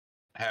that?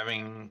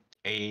 Having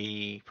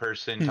a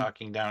person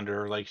talking down to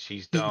her like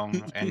she's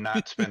dumb and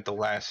not spent the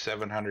last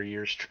 700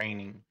 years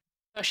training.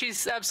 No,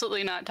 she's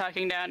absolutely not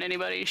talking down to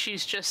anybody.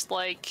 She's just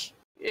like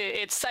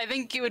it's. I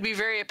think it would be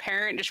very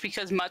apparent just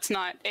because Mutt's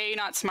not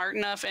not smart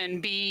enough, and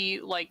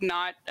B like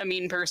not a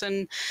mean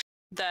person.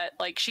 That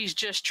like she's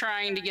just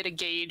trying to get a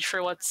gauge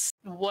for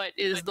what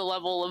is the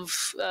level of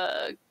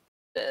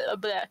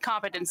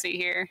competency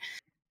here,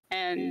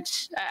 and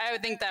I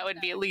would think that would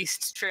be at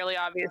least fairly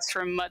obvious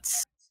from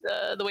Mutt's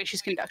the way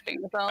she's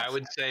conducting herself. I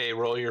would say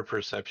roll your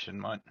perception,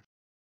 Mutt.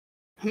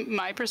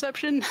 My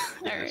perception.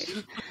 Yes.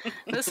 All right,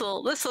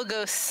 this will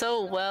go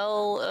so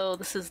well. Oh,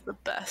 this is the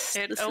best.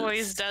 It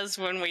always does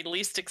when we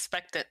least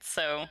expect it.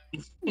 So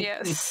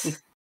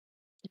yes,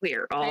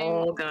 We're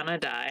all gonna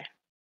die.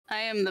 I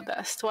am the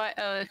best. Why?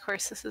 Oh, of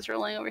course, this is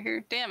rolling over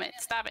here. Damn it!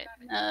 Stop it.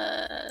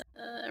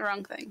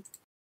 Wrong thing.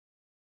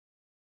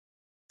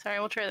 Sorry,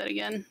 we'll try that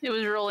again. It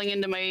was rolling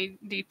into my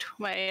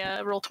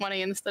roll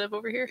 20 instead of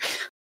over here.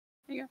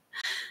 There you go.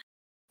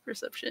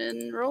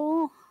 Perception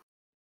roll.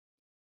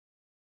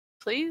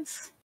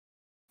 Please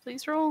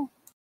roll.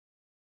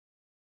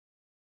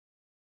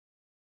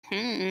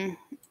 All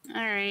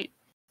right.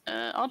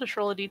 I'll just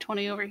roll a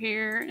d20 over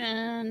here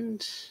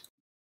and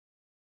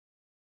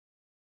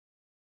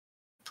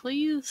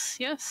please,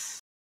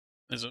 yes.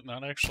 Is it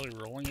not actually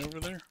rolling over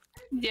there?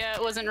 Yeah,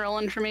 it wasn't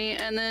rolling for me.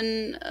 And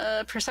then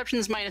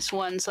perception's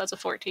 -1, so that's a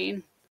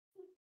 14.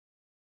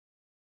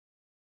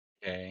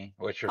 Okay.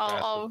 What's your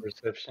I'll-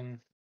 passive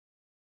perception?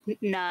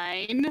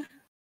 9.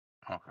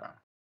 Okay.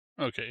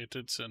 Okay, it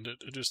did send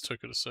it. It just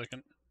took it a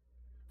second.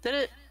 Did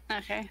it?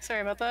 Okay,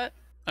 sorry about that.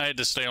 I had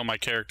to stay on my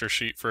character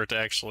sheet for it to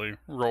actually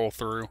roll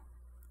through.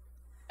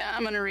 Yeah,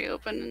 I'm gonna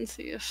reopen and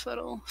see if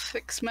that'll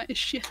fix my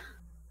issue.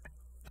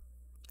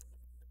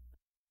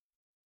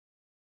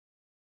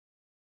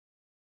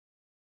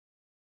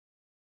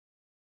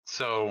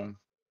 So,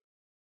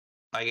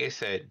 like I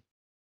said,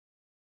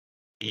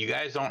 you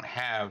guys don't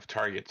have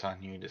targets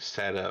on you to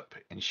set up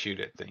and shoot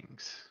at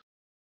things.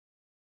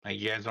 Like,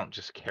 you guys don't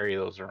just carry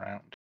those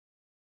around.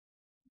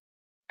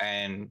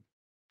 And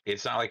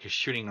it's not like a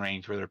shooting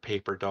range where they're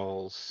paper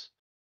dolls.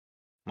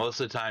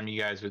 Most of the time,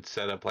 you guys would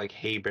set up like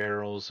hay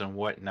barrels and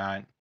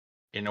whatnot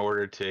in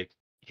order to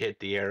hit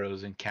the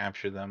arrows and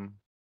capture them.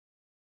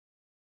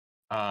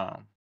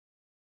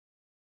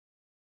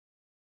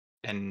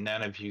 And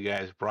none of you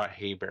guys brought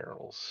hay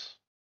barrels.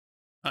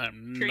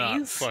 I'm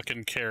not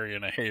fucking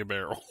carrying a hay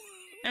barrel.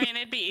 I mean,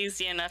 it'd be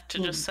easy enough to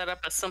just set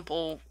up a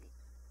simple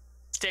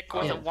stick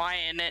with a Y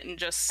in it and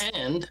just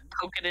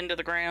poke it into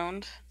the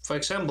ground. For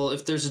example,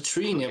 if there's a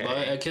tree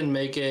nearby, I can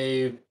make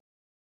a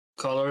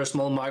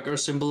small marker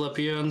symbol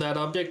appear on that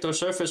object or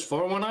surface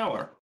for 1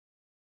 hour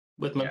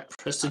with my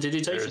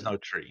prestidigitation. There's no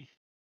tree.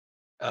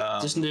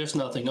 There's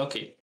nothing.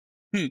 Okay.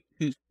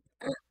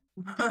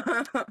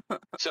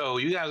 So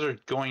you guys are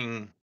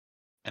going,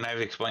 and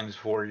I've explained this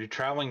before, you're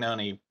traveling down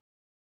a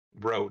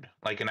road,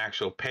 like an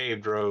actual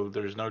paved road.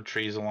 There's no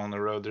trees along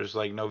the road. There's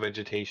like no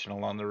vegetation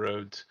along the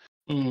roads.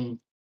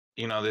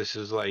 You know, this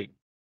is like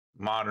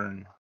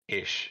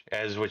modern-ish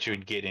as what you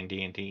would get in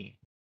D&D.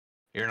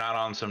 You're not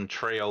on some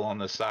trail on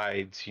the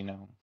sides, you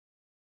know.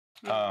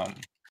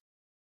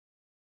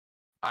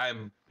 I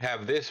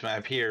have this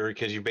map here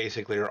because you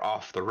basically are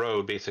off the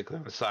road, basically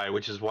on the side,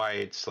 which is why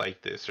it's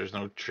like this. There's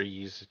no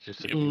trees, it's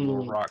just a few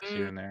little rocks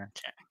here and there.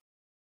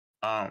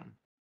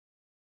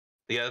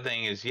 The other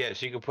thing is,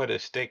 yes, you can put a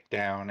stick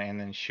down and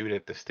then shoot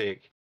at the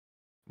stick.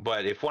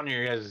 But if one of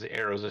your guys'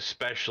 arrows,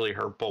 especially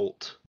her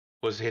bolt,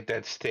 was to hit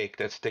that stick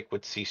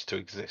would cease to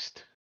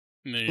exist.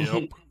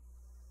 Yep.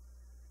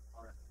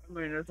 I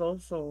mean, there's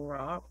also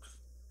rocks.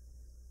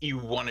 You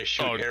want to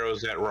shoot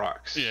arrows at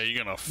rocks. Yeah,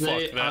 you're gonna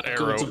fuck that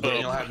arrow up.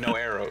 Then you'll have no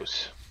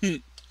arrows.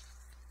 You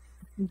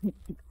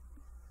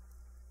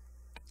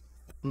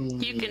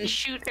can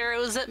shoot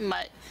arrows at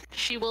Mutt.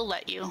 She will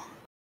let you.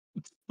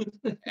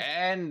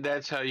 And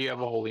that's how you have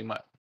a holy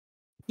Mutt.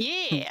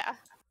 Yeah.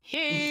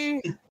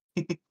 Hey.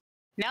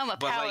 Now I'm a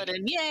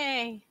paladin.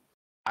 Yay.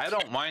 I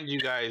don't mind you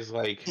guys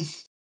like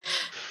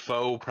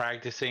faux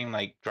practicing,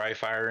 like dry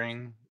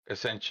firing,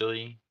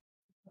 essentially.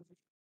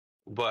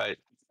 But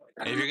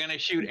if you're gonna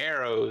shoot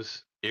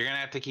arrows, you're gonna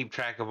have to keep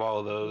track of all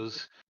of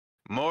those.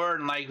 More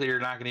than likely, you're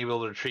not gonna be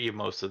able to retrieve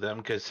most of them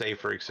because, say,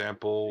 for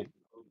example,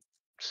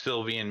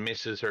 Sylphian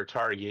misses her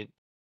target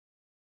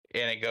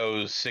and it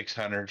goes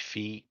 600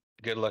 feet.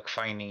 Good luck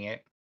finding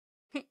it.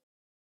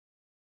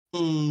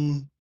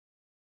 And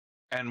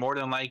more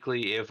than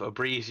likely, if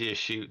Ebrizia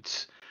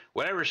shoots,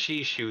 whatever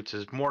she shoots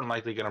is more than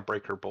likely going to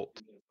break her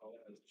bolt.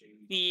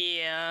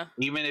 Yeah.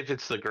 Even if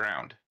it's the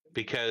ground.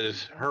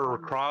 Because her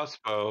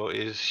crossbow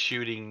is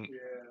shooting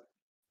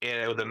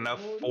it with enough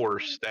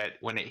force that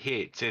when it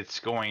hits, it's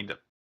going to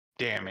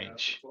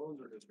damage.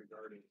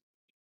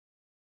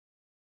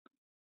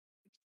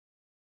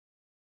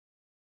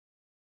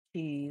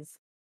 Jeez.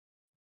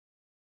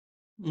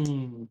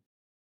 And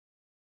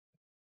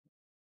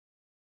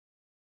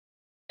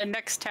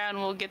next town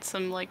we'll get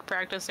some like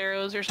practice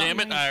arrows or something.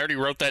 Damn it! I already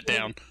wrote that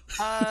down.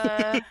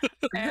 I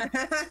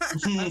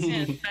was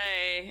gonna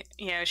say,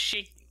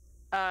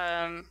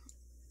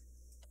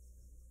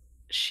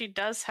 she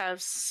does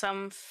have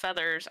some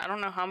feathers. I don't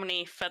know how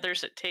many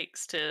feathers it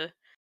takes to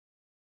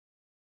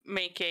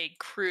make a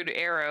crude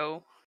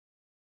arrow.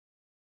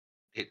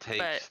 It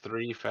takes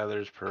 3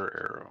 feathers per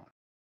arrow.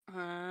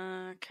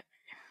 Okay.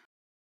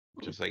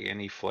 Just like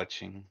any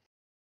fletching.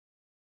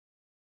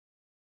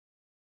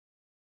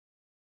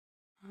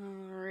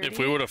 Alrighty. If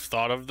we would have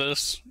thought of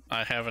this,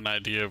 I have an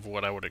idea of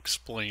what I would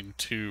explain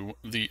to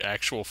the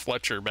actual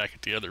Fletcher back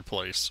at the other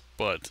place,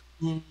 but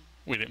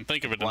we didn't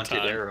think of it in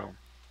time. Arrow.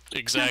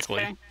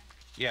 Exactly. Okay.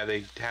 Yeah,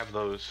 they have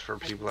those for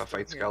people that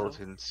fight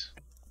skeletons.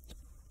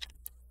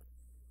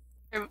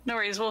 No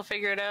worries, we'll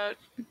figure it out.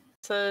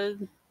 It's a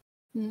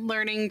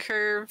learning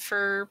curve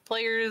for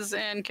players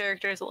and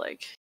characters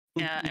alike.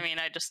 Yeah, I mean,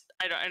 I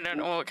don't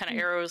know what kind of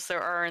arrows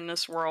there are in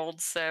this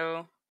world,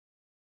 so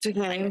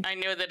I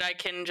know that I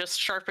can just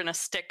sharpen a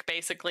stick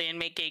basically and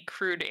make a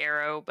crude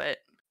arrow, but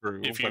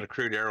a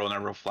crude arrow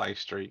never flies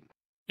straight.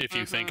 If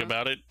you think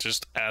about it,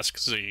 just ask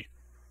Z.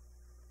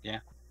 Yeah.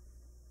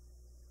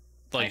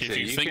 Like, if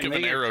you think of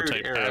an arrow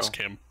type, ask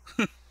him.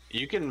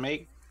 You can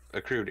make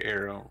a crude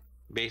arrow,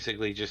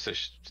 basically just a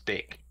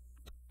stick,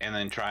 and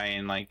then try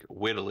and, like,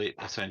 whittle it,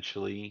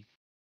 essentially,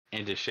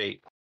 into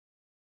shape.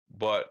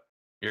 But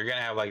you're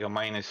gonna have, like, a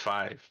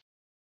 -5.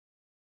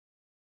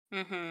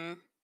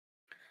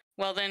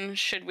 Well, then,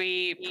 should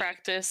we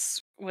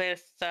practice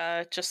with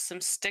just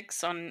some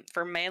sticks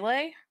for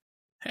melee?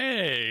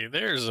 Hey,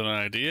 there's an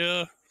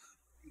idea.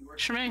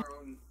 Shmee.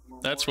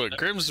 That's what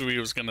Grimsby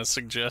was going to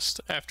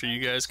suggest after you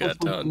guys got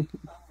done.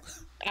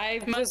 I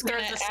was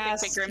going to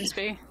ask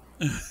Grimsby.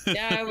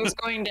 Yeah, I was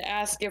going to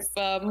ask if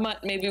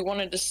Mutt maybe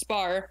wanted to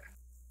spar.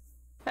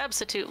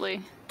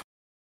 Absolutely.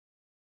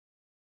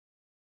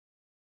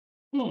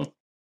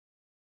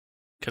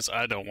 Because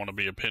I don't want to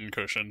be a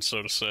pincushion,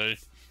 so to say.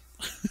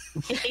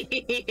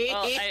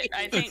 Well,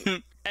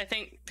 I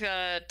think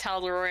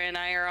Talderoy and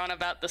I are on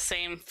about the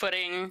same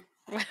footing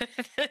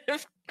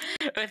with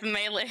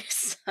melee.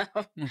 So.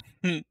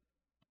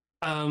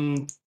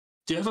 Do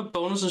you have a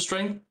bonus in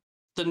strength?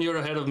 Then you're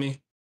ahead of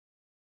me.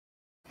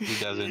 He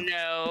doesn't.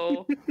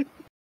 No.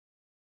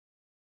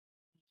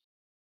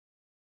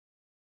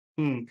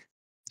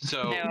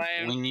 So,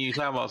 when you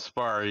talk about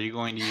spar, are you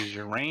going to use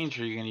your range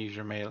or are you going to use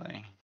your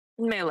melee?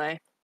 Melee.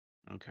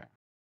 Okay.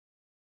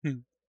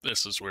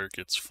 This is where it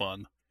gets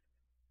fun.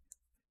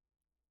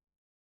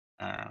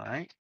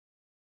 Alright.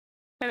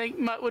 I think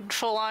Mutt would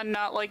full on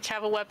not like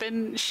have a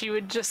weapon. She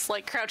would just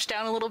like crouch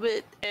down a little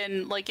bit,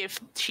 and like if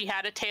she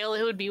had a tail,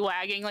 it would be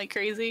wagging like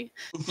crazy.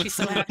 She's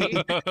so happy.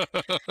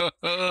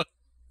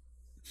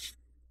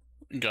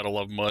 Gotta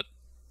love Mutt.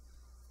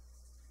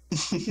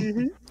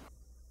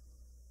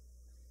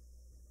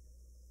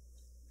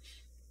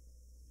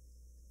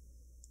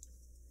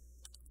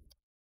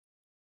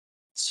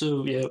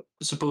 So yeah,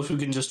 suppose we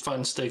can just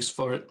find stakes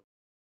for it.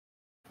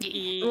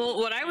 Well,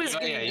 what I was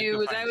going to do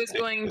was I was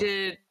going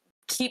to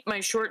keep my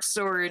short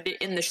sword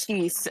in the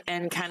sheath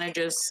and kind of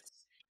just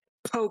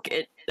poke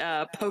it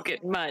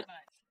Mutt.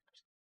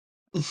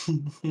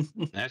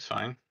 That's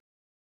fine.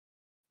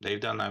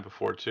 They've done that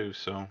before too,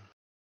 so.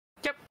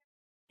 Yep.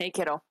 Hey,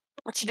 kiddo.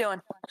 What you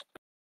doing?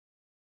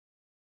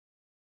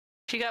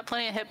 She got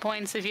plenty of hit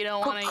points if you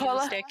don't want to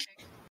use a stick.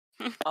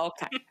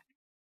 Okay.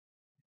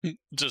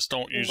 Just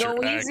don't use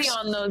your axe. Go easy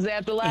on those. They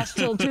have to last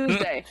till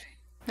Tuesday.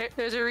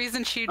 There's a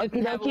reason she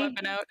didn't have a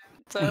weapon out,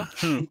 so.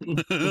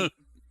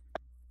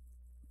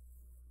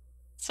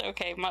 It's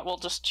okay. Mutt will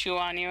just chew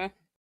on you.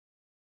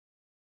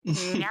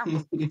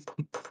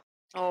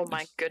 Oh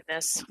my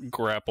goodness.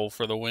 Grapple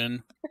for the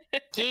win.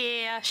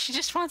 Yeah, she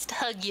just wants to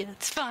hug you.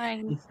 It's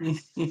fine.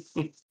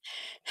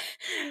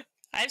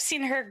 I've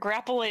seen her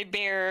grapple a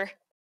bear.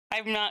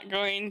 I'm not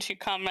going to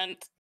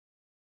comment.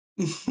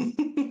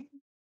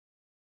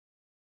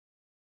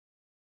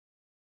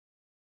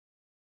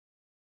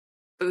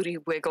 Booty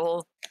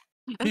wiggle.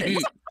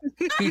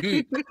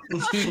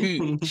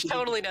 She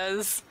totally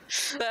does.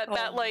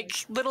 That like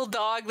little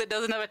dog that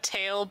doesn't have a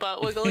tail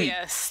but wiggle.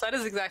 Yes, that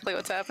is exactly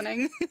what's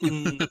happening.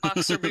 The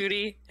boxer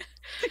booty.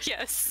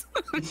 Yes.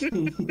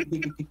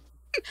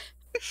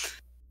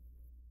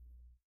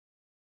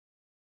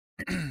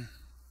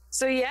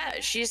 So yeah,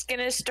 she's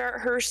gonna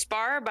start her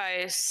spar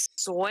by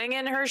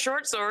swinging her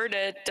short sword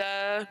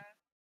at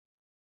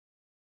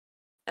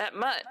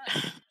Mutt.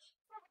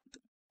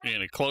 You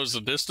gonna close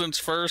the distance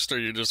first, or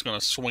you're just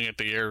gonna swing at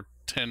the air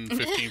 10,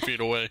 15 feet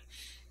away?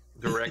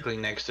 Directly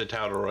next to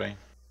Talderoy.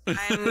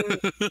 I'm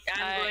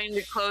going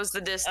to close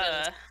the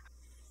distance.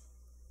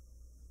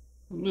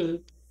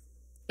 It's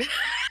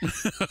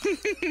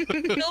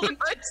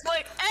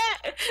like,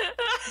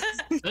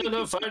 No,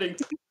 no fighting.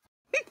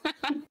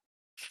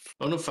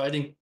 Oh, no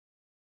fighting.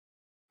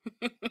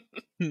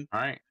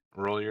 Alright,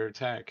 roll your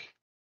attack.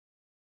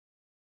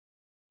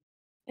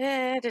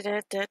 Yeah, I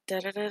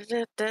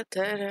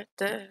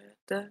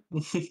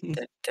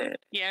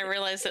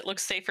realize it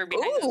looks safer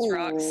behind those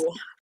rocks.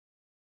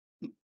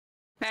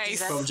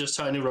 Nice. From just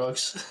tiny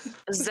rocks.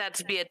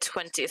 That'd be a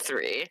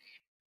 23.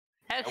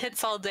 That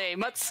hits all day.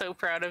 Mutt's so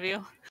proud of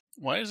you.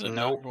 Why is it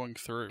not going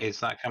through?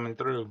 It's not coming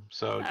through,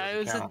 so it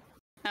doesn't count.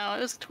 No, it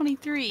was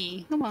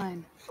 23. Come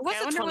on. What's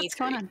I wonder what's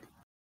going on.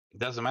 It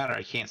doesn't matter,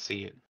 I can't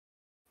see it.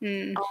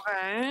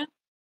 Okay.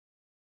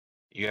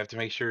 You have to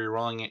make sure you're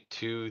rolling it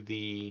to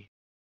the...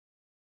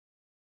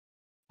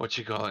 what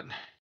you call it?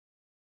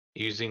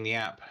 Using the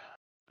app.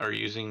 Or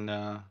using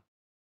the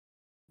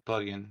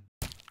plugin.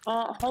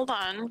 Oh, hold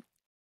on.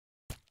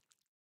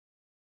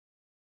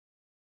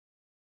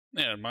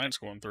 Yeah, mine's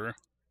going through.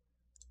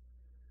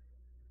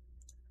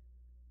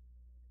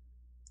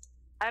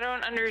 I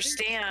don't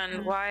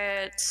understand why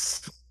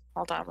it's...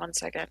 Hold on one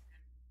second.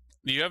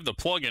 You have the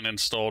plugin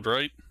installed,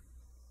 right?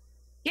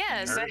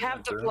 Yes, I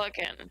have the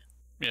plugin.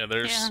 Yeah,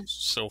 there's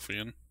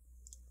Sylphian.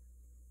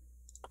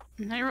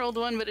 I rolled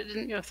one, but it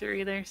didn't go through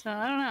either, so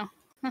I don't know.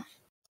 Huh.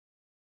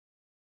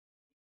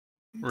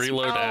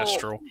 Reload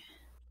Astral.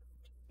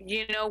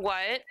 You know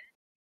what?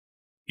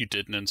 You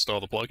didn't install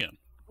the plugin.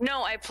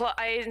 No, I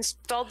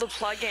installed the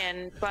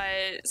plugin,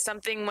 but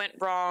something went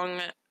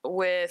wrong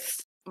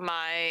with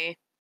my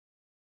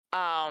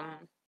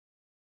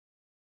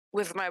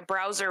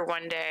browser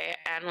one day,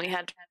 and we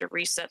had to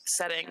reset the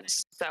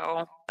settings.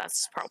 So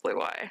that's probably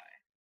why.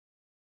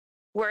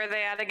 Where are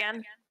they at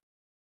again?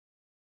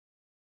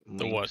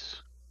 The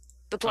what?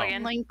 The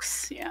plugin.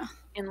 Links, yeah.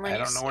 In links.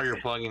 I don't know where your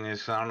plugin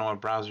is, so I don't know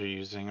what browser you're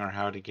using or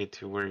how to get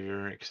to where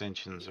your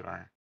extensions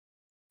are.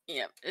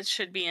 Yep, it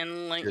should be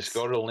in links. Just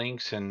go to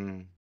links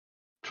and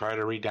try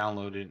to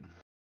re-download it.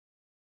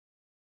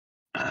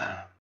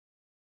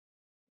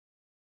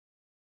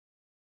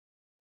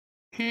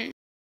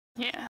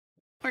 Yeah,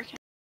 working.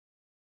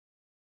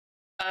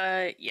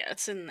 Yeah,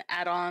 it's in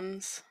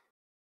add-ons.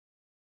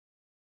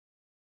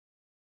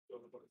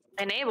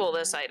 Enable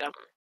this item.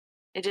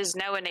 It is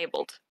now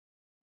enabled.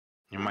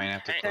 You might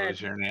have to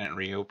close your internet and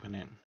reopen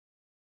it.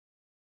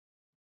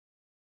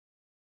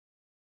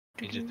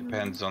 It just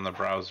depends on the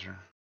browser.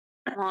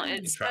 Well,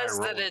 it says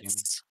that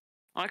it's...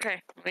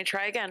 Okay, let me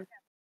try again.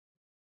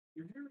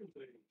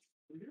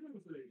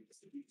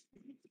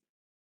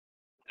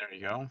 There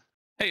you go.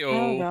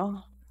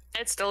 Hey-oh.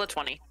 It's still a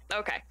 20.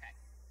 Okay.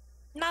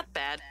 Not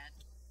bad.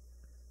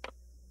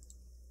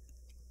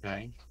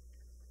 Okay.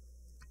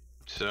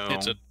 So...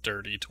 It's a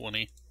dirty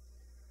 20.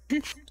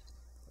 I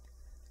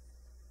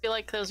feel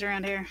like those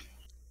around here.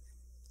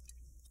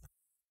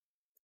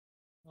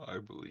 I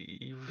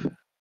believe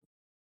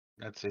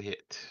that's a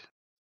hit.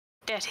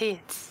 That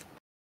hits.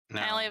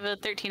 No. I only have a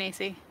 13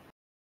 AC.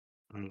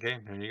 Okay,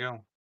 there you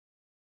go.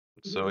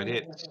 So it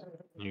hits.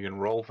 You can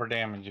roll for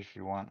damage if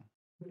you want.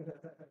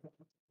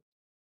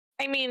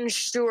 I mean,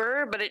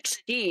 sure, but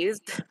it's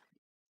sheathed.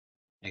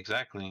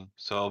 Exactly.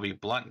 So it'll be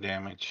blunt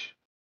damage.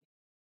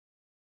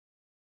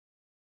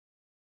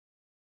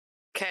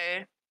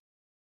 Okay.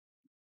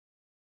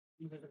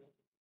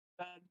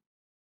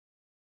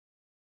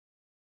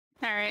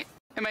 Alright.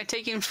 Am I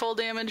taking full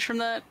damage from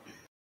that?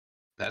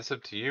 That's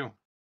up to you.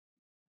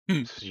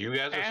 So you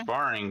guys are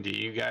sparring. Do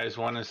you guys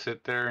want to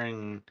sit there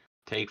and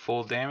take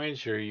full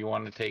damage, or you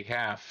want to take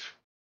half?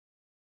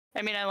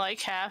 I mean, I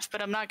like half,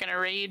 but I'm not going to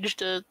rage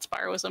to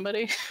spar with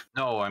somebody.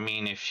 No, I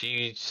mean, if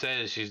she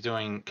says she's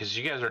doing... Because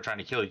you guys are trying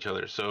to kill each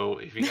other, so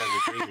if you guys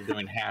agree you're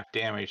doing half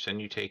damage, then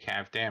you take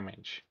half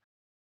damage.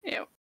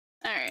 Yep.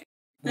 Alright.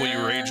 Will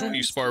you rage when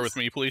you spar with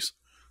me, please?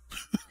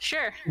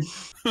 Sure.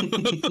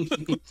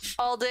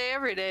 All day,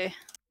 every day.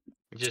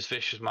 Just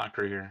vicious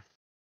mockery here.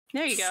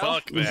 There you go.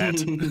 Fuck that.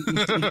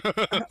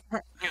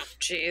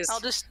 Jeez. I'll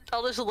just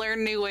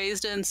learn new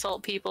ways to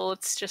insult people.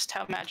 It's just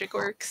how magic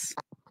works.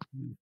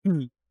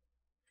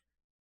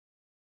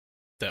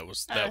 That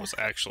was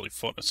actually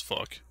fun as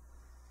fuck.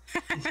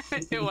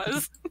 It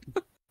was.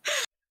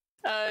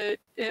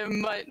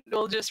 Mutt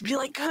will just be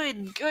like,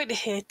 good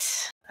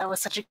hit. That was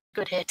such a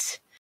good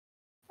hit.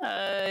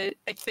 I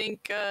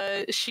think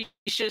she's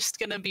just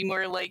gonna be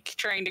more like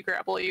trying to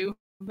grapple you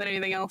than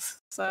anything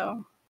else.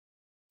 So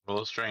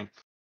Roll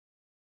strength.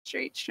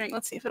 Straight strength.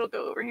 Let's see if it'll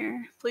go over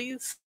here,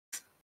 please.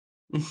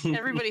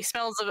 Everybody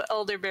smells of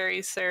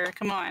elderberries, sir.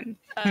 Come on.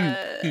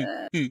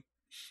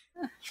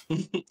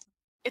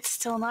 It's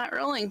still not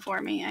rolling for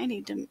me. I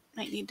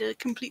might need to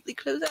completely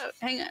close out.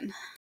 Hang on.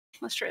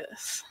 Let's try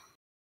this.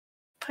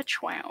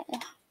 Pachow.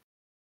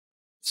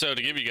 So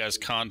to give you guys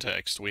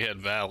context, we had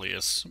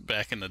Valius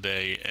back in the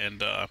day,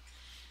 and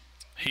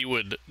he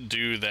would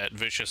do that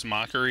vicious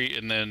mockery,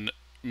 and then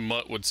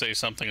Mutt would say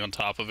something on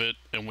top of it,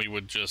 and we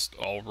would just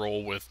all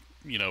roll with,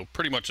 you know,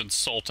 pretty much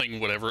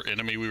insulting whatever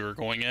enemy we were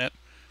going at.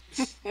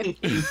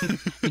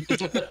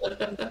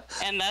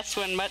 And that's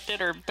when Mutt did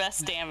her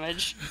best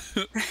damage.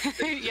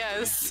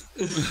 Yes.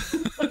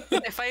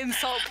 If I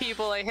insult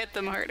people, I hit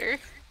them harder.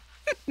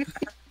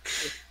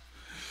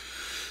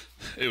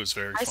 It was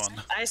very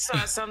fun. I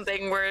saw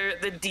something where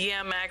the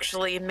DM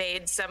actually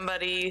made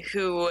somebody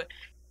who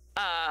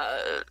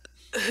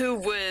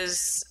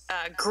was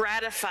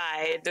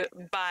gratified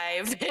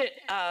by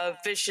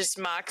vicious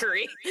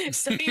mockery.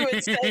 So he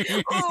would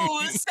say,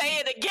 "Oh, say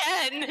it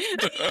again."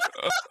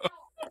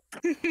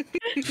 Oh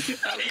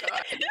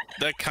god.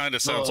 That kind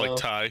of sounds like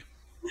Ty.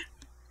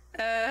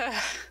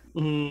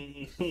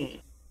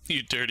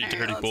 You dirty,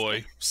 dirty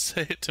boy.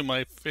 Say it to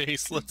my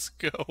face. Let's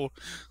go.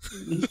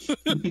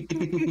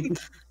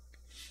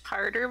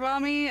 Harder,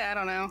 Bommy? I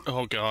don't know.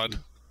 Oh, God.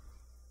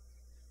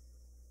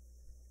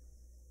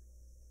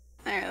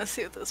 Alright, let's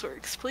see if this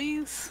works,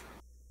 please.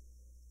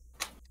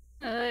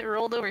 It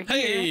rolled over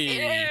Hey!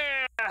 here.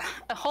 Yeah!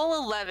 A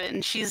whole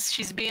 11.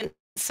 She's being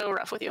so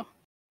rough with you.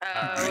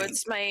 Oh,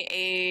 it's my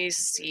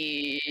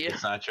AC.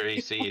 It's not your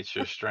AC, it's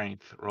your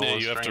strength. Roll Yeah, a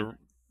you have strength. to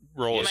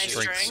roll a My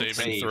strength strength?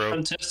 saving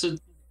throw.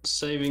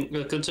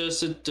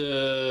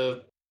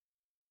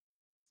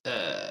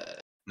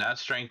 Not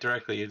strength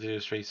directly, you do a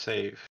straight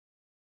save.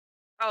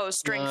 Oh,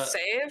 strength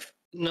save?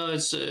 No,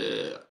 it's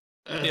Yeah,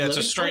 it's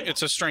a strength.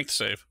 It's a strength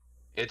save.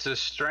 It's a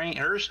strength,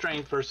 her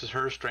strength versus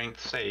her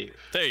strength save.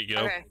 There you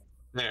go. Okay.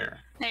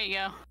 There. There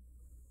you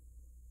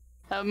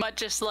go. Mutt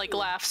just like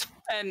laughs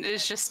and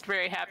is just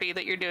very happy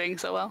that you're doing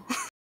so well.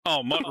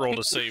 Oh, Mutt rolled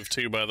a save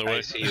too, by the way.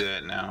 I see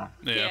that now.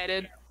 Yeah, I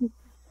did.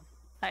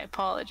 I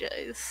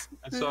apologize.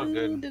 That's all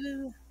good.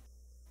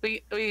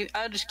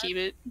 I'll just keep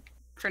it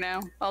for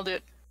now. I'll do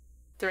it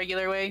the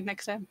regular way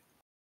next time.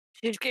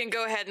 You can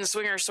go ahead and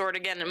swing her sword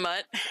again at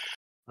Mutt.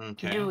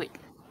 Okay. Do it.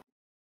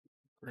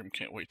 Grim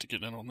can't wait to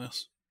get in on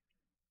this.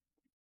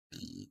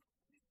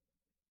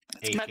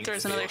 Mutt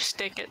throws another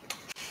stick at.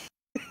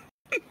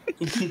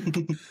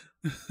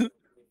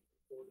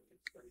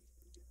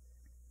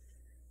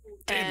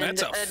 Damn, and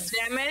that's a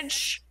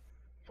damage.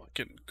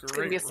 fucking It's gonna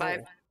great be a 5.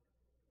 roll.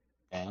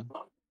 Okay.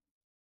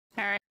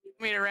 Alright,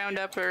 want me to round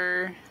up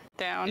or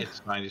down? It's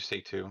fine, just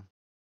take 2.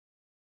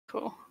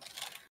 Cool.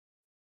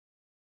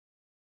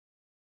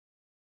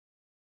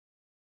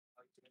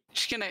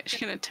 She's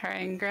gonna try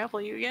and grapple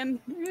you again.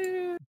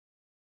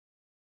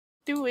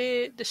 Do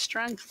it, the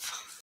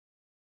strength.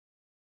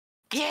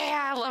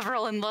 Yeah, I love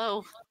rolling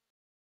low.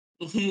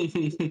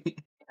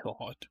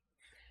 God.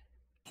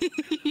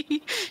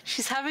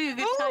 She's having a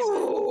good time.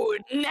 Ooh,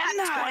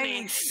 nat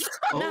 20. Nice.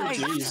 Oh, Nice.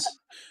 jeez.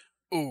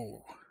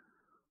 Ooh.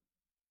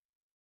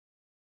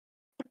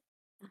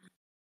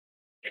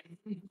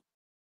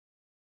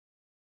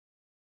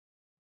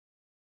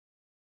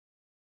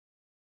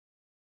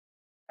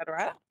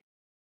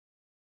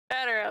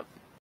 Batter up.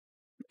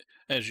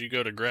 As you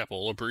go to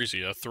grapple,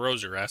 Ebrizia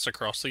throws your ass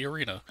across the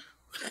arena.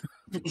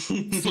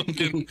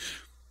 Fucking.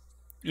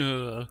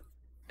 And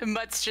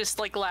Mutt's just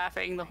like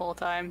laughing the whole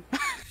time.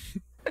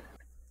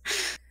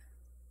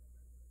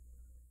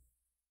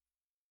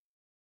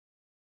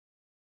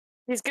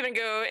 He's gonna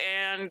go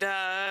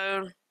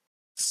and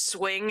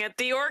swing at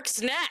the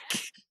orc's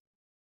neck.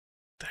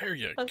 There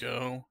you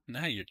go.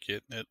 Now you're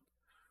getting it.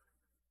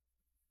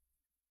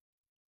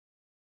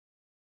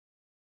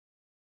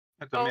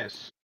 That's a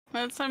miss.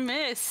 That's a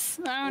miss.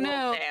 I don't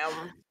know.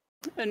 Damn.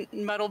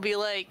 And Mutt'll be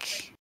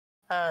like,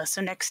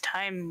 so next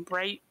time,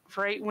 right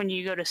when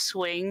you go to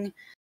swing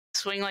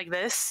like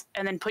this,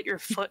 and then put your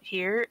foot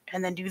here,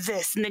 and then do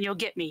this, and then you'll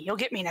get me. You'll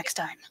get me next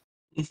time.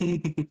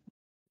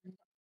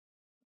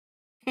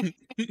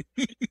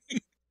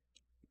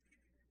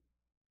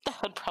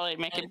 That would probably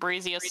make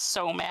Ebrizia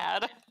so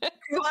mad.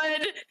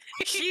 What?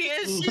 She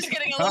is. She's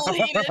getting a little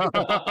heated.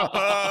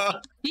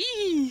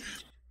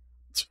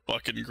 It's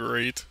fucking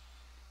great.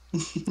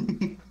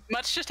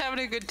 Mutt's just having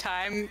a good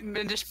time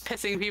and just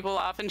pissing people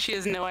off, and she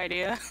has no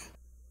idea.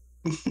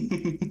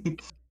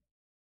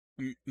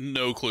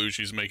 No clue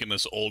she's making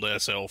this old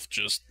ass elf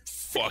just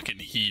fucking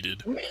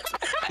heated.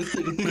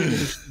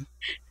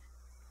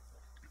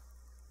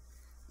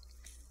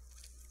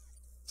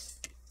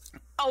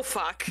 Oh,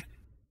 fuck.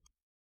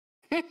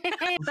 Yes.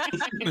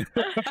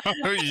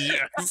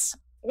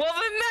 Well,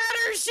 the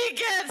madder she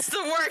gets,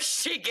 the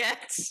worse she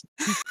gets.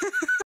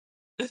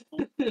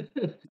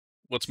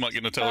 What's Mutt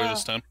gonna tell her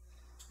this time?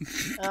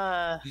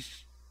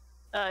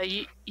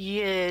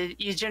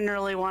 You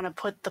generally want to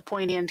put the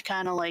pointy end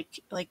kind of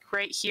like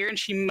right here, and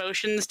she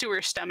motions to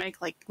her stomach,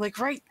 like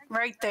right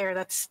there.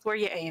 That's where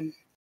you aim.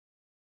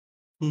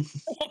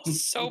 I'm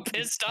so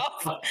pissed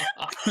off.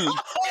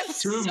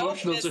 Too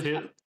emotional to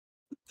hit.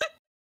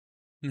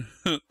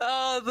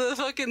 Oh, the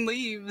fucking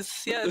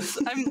leaves. Yes,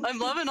 I'm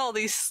loving all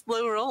these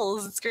slow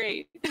rolls. It's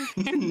great.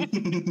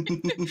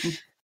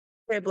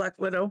 Hey, Black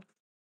Widow.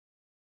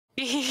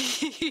 It's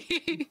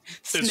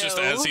just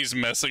as he's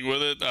messing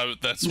with it,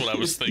 that's what I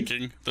was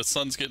thinking. The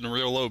sun's getting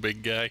real low,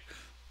 big guy.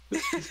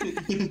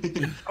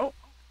 Oh.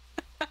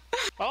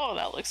 Oh,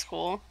 that looks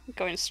cool.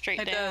 Going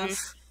straight down.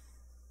 Does.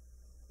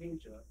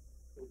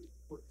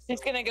 He's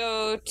gonna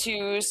go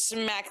to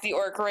smack the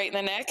orc right in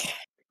the neck.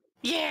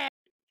 Yeah.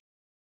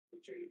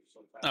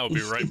 I'll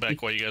be right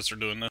back while you guys are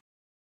doing this.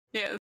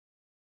 Yeah.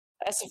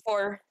 That's a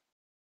 4.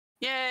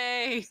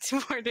 Yay!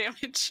 2 more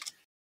damage.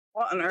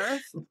 What on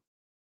earth?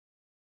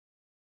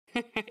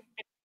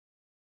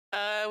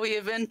 We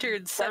have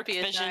entered Dark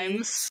sepia vision.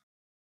 times.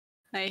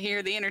 I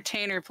hear the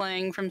entertainer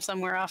playing from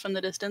somewhere off in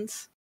the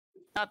distance.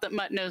 Not that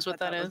Mutt knows what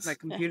that was is. my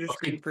computer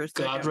screen for a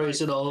second. God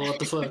raise it all, what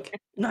the fuck?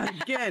 Not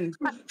again.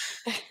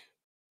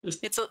 It's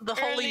the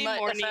holy Early Mutt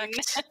morning.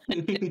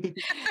 effect.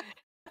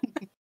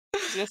 I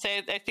was gonna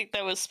say, I think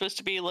that was supposed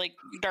to be like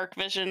dark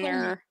vision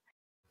or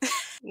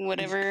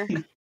whatever.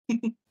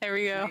 There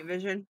we go. Night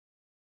vision.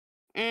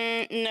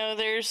 No,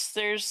 there's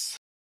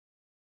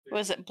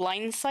was it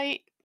blind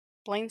sight?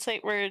 Blind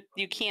sight where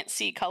you can't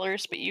see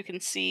colors, but you can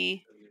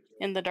see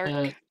in the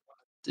dark.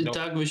 The Nope.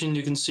 dark vision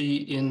you can see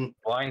in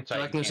Blind sight.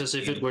 darkness as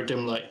if it were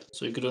dim light,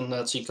 so you could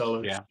not see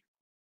colors. Yeah.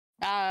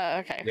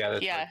 Okay. Yeah,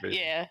 that's yeah, dark vision.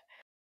 yeah.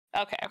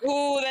 Okay.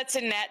 Ooh, that's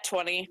a nat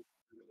 20.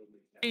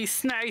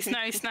 Nice, nice,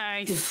 nice,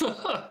 nice. So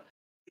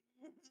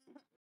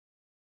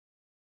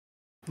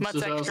Mutt's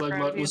sounds extra like proud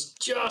Mutt of you. was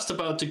just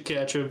about to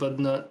catch her, but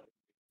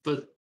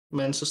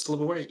managed to slip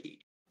away.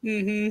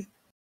 Mm-hmm.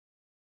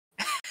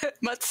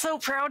 Mutt's so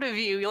proud of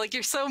you.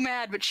 You're so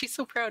mad, but she's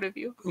so proud of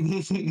you.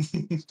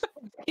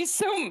 He's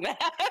so mad.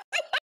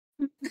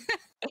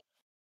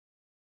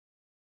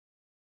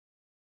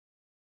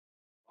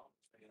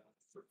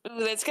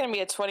 Ooh, that's gonna be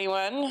a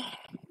 21.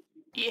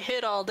 You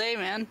hit all day,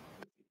 man.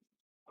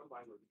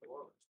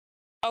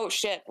 Oh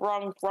shit,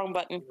 wrong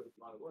button.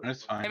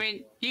 That's fine. I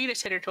mean, you can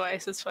just hit her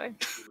twice. It's fine.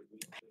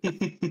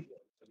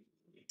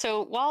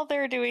 So while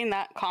they're doing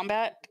that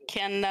combat,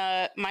 can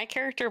my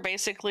character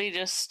basically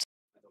just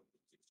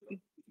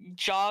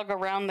jog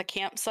around the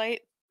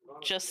campsite?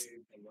 Just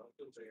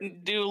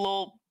do a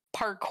little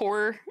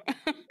parkour,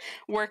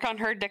 work on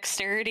her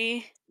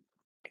dexterity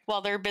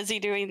while they're busy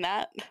doing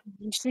that?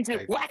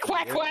 Okay. Whack,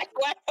 whack, whack,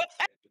 whack.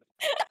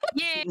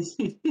 Yeah.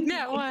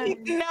 No one.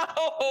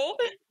 No.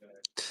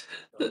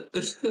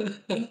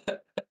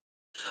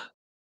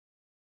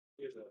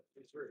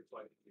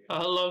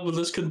 How long will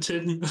this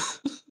continue?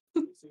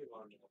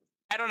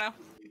 I don't know.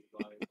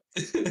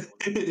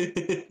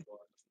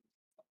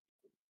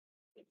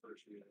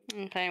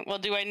 Okay. Well,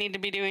 do I need to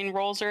be doing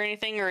rolls or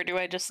anything, or do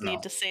I just No.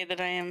 need to say that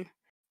I am?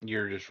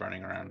 You're just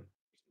running around.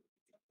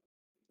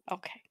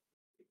 Okay.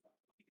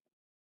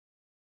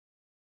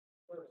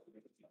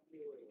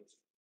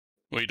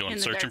 What are you doing? In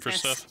the Searching for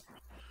darkness. stuff?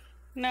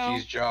 No.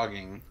 She's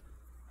jogging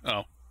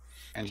Oh.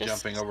 and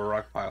Just- jumping over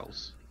rock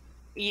piles.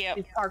 Yep.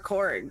 It's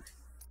parkouring.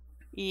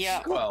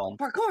 Yep. Well,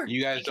 Parkour.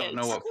 you guys don't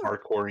know what Because-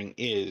 parkouring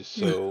is,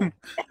 so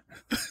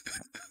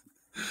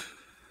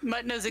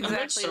Mutt knows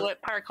exactly so. what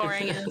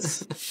parkouring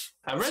is.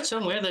 I read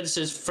somewhere that it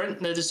says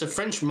that it's a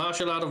French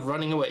martial art of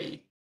running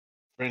away.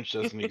 French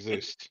doesn't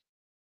exist.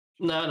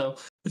 No.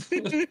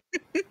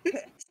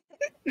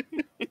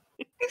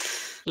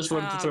 Just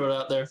wanted to throw it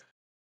out there.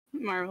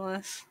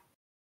 Marvelous.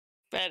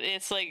 But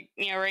it's like,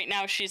 right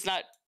now she's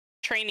not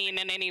training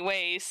in any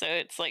way, so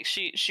it's like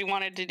she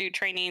wanted to do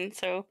training,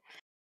 so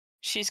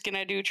she's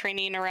gonna do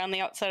training around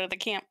the outside of the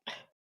camp.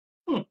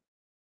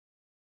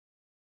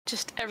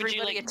 Just you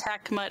everybody like-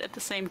 attack Mutt at the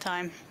same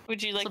time.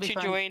 Would you like This'll be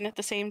to fun. join at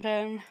the same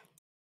time?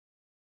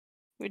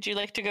 Would you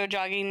like to go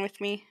jogging with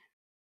me?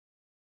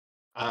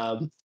 I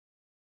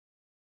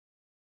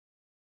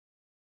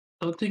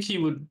don't think he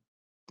would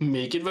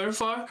make it very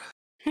far.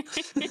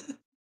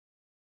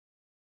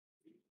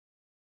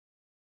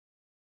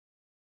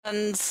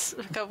 Runs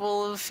a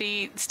couple of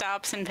feet,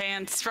 stops and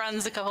pants.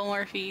 Runs a couple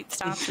more feet,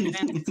 stops and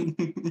pants.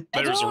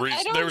 There was a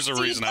reason. There was a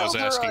reason I was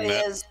asking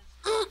that.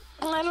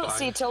 I don't Fine.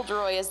 see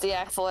Talderoy as the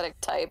athletic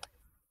type.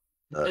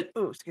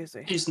 Oh, excuse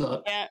me. He's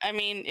not. Yeah, I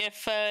mean,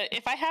 if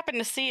I happen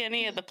to see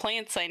any of the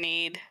plants I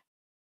need,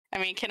 I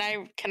mean, can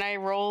I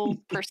roll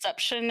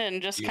perception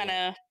and just Yeah. kind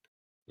of?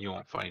 You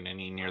won't find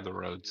any near the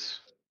roads.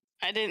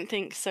 I didn't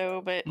think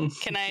so, but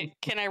can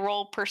I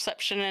roll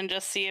perception and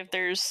just see if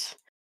there's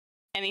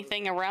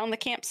anything around the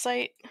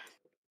campsite?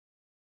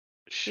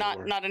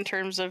 Sure. Not in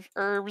terms of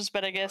herbs,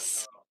 but I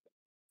guess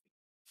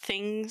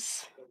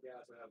things.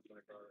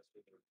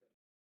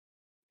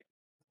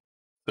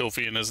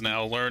 Sylphian is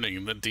now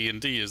learning that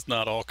D&D is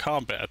not all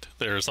combat.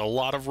 There's a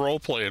lot of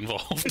roleplay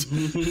involved.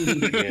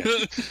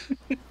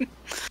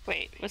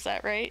 Wait, was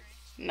that right?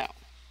 No.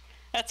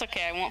 That's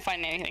okay, I won't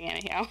find anything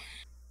anyhow.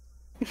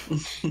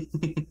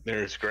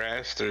 There's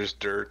grass, there's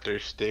dirt,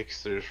 there's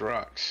sticks, there's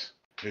rocks,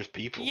 there's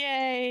people.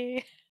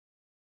 Yay!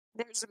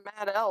 There's a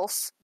mad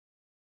elf.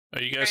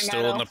 Are you guys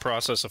still in the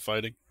process of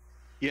fighting?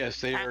 Yes,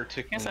 they are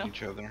tickling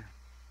each other.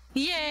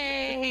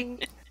 Yay!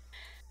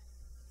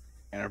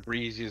 And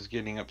Ebrizia is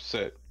getting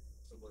upset.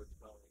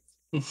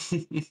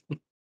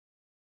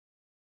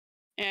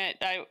 And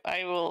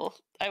I will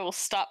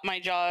stop my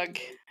jog,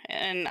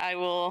 and I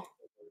will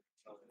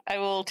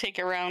take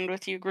a round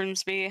with you,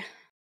 Grimsby,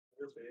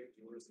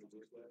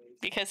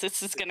 because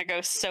this is gonna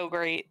go so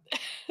great.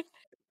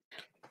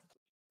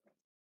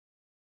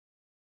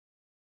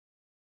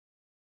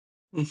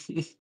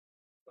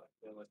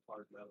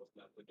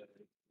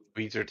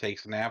 Weezer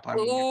takes a nap. I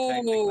mean, you're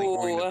technically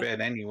going to bed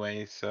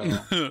anyway, so.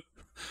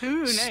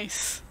 Ooh,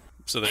 nice.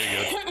 So there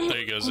you go. There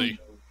you go, Z.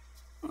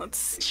 Let's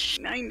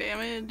see. 9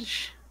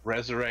 damage.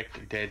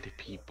 Resurrect dead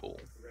people.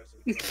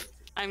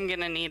 I'm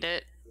gonna need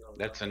it.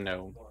 That's a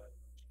no.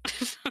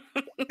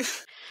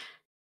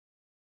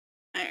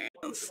 Alright,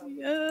 let's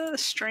see.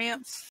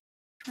 Strength.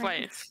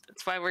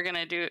 That's why we're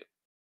gonna do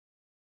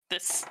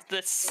this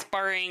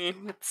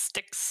sparring with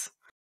sticks.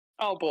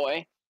 Oh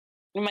boy.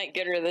 You might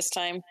get her this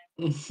time.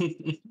 No,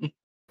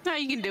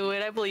 you can do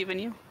it. I believe in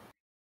you.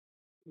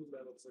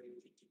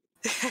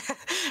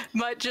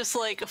 Mutt just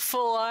like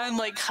full on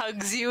like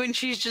hugs you, and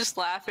she's just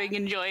laughing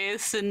and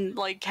joyous and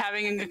like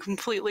having a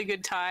completely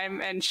good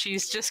time, and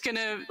she's just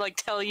gonna like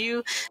tell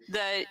you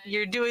that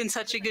you're doing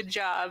such a good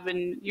job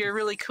and you're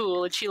really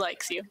cool and she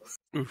likes you.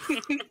 I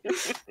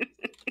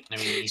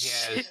mean, he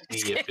has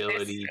the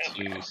ability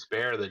to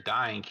spare the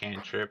dying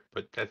cantrip,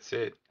 but that's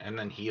it, and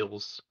then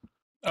heals.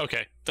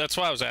 Okay, that's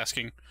why I was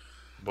asking.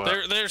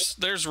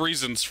 There's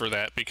reasons for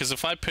that, because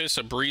if I piss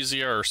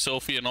Ebrizia or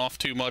Sylphian off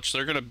too much,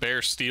 they're gonna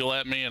bear steel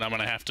at me, and I'm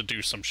gonna have to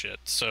do some shit.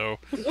 So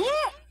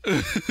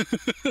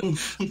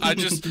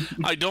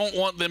I don't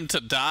want them to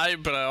die,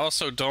 but I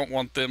also don't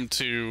want them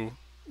to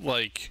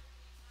like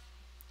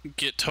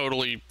get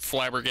totally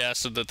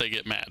flabbergasted that they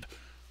get mad.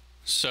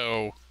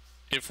 So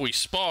if we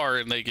spar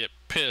and they get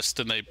pissed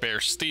and they bear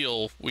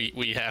steel,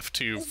 we have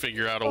to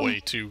figure out a way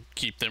to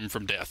keep them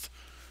from death.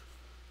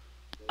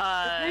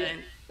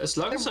 As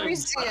long as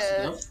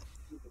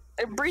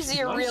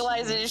Ebrizia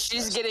realizes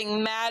she's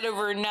getting mad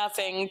over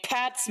nothing,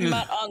 pats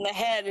Mutt on the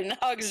head and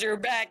hugs her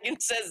back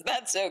and says,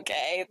 "That's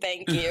okay,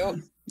 thank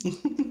you."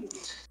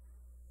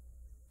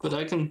 But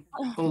I can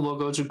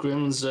walk over to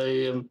Grim and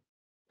say,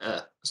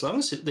 as long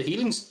as the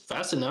healing's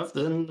fast enough,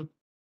 then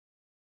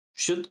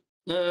should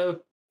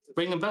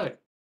bring them back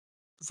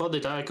before they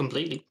die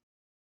completely.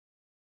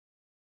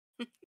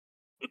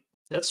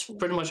 That's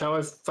pretty much how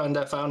I found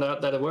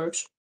out that it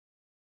works.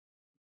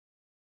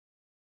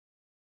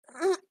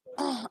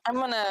 I'm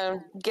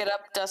gonna get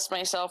up, dust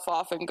myself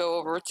off, and go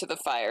over to the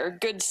fire.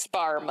 Good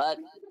spar, Mutt.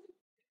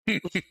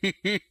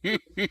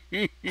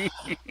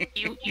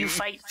 You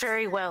fight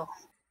very well.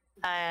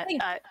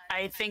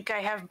 I think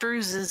I have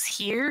bruises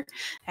here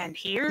and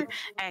here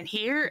and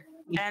here,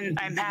 and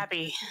I'm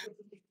happy.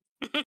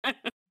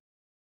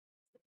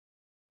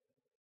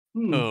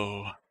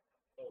 Oh,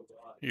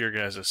 your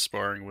guys'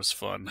 sparring was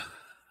fun.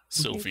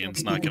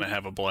 Sylphian's not gonna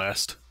have a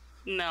blast.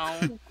 No.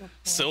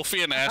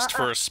 Sylphian asked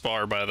for a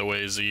spar, by the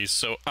way, Z,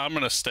 so I'm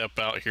gonna step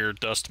out here,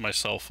 dust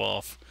myself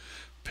off,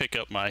 pick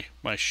up my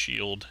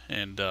shield,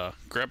 and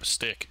grab a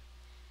stick.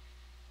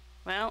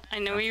 Well, I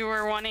know you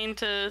were wanting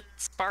to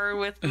spar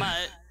with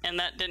Mutt, and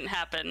that didn't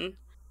happen.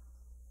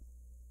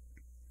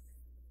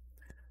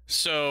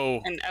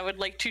 So... And I would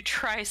like to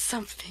try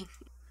something.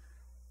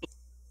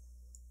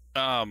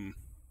 Oh,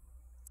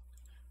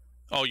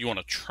 you want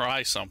to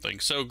try something?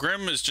 So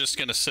Grim is just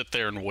gonna sit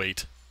there and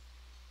wait.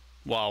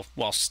 While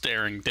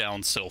staring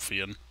down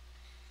Sylphian.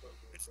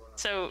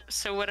 So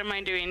what am I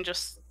doing?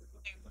 Just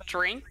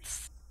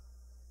strengths?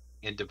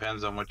 It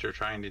depends on what you're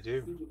trying to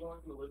do.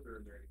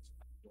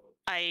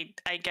 I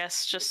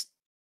guess just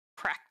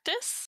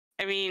practice.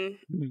 I mean,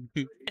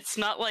 it's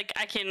not like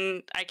I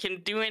can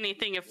do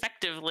anything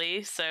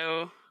effectively.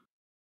 So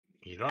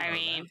you don't. I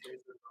mean,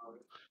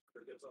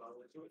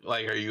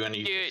 like, are you going to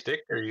use your stick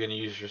or are you going to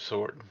use your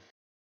sword?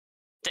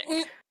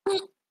 Stick.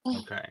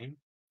 Okay.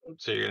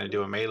 So you're going to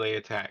do a melee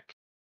attack.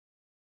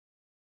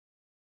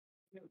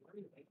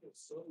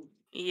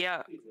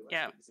 Yeah.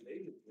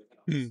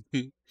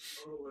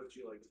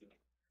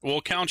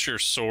 We'll count your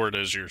sword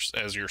as your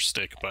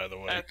stick, by the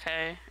way.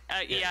 Okay.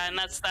 Yeah, and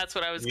that's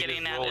what I was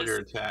getting at. Roll your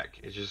attack.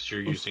 It's just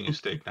you're using a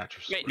stick, not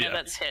your sword. Wait, no,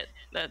 that's hit.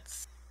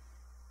 That's.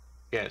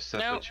 Yes,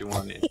 that's what you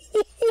wanted.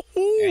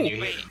 And you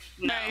hit.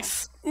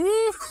 Nice.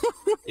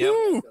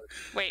 Yep.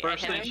 Wait.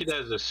 First thing she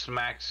does is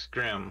smacks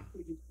Grim.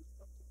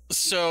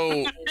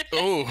 So,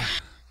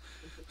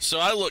 so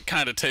I look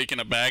kind of taken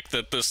aback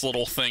that this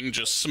little thing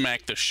just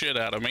smacked the shit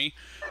out of me.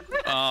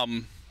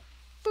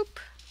 Boop.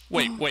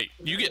 Wait,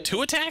 you get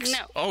 2 attacks?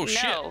 No. Oh,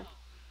 shit.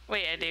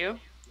 Wait, I do?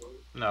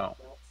 No.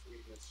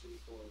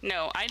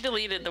 No, I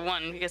deleted the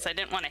one because I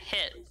didn't want to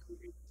hit.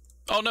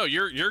 Oh, no,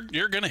 you're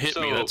gonna hit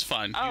me, that's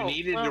fine. You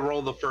needed to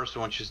roll the first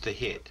one just to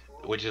hit,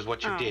 which is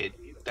what you did.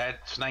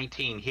 That's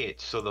 19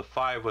 hits, so the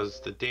 5 was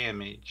the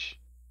damage.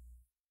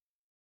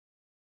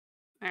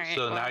 All right,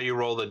 so now you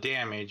roll the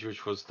damage,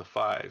 which was the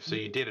 5, so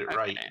you did it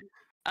right.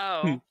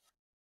 Oh.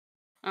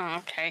 Oh,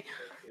 okay.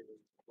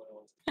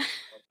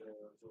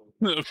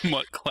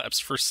 Mutt claps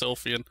for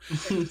Sylphian.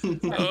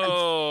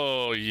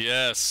 Oh,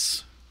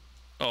 yes.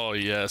 Oh,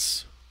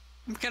 yes.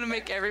 I'm gonna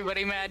make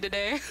everybody mad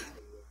today.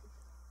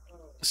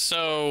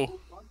 So,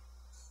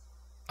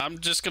 I'm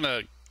just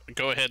gonna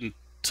go ahead and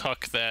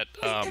tuck that,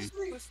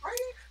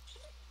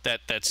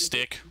 that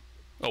stick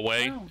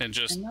away and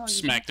just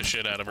smack the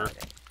shit out of her.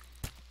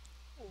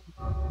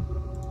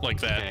 Like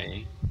that.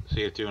 Okay, so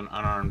you have to do an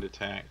unarmed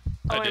attack.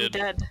 Oh, I did.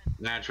 I'm dead.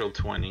 Natural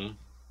 20.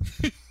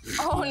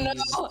 Oh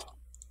no!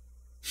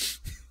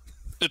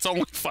 It's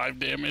only 5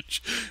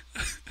 damage.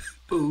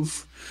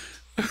 Oof.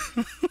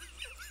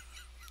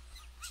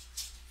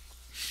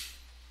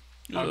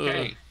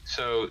 Okay,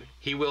 so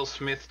he Will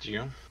Smithed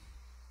you.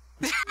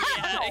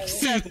 Yeah,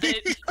 except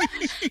that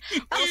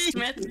Will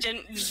Smith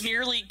didn't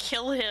nearly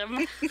kill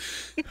him.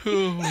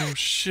 Oh,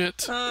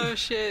 shit. Oh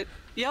shit.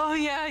 Oh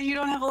yeah, you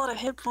don't have a lot of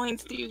hit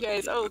points, do you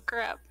guys? Oh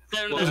crap.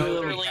 No, Well,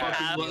 no, no, really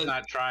bad. he's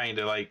not trying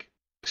to, like,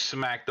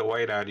 smack the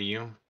white out of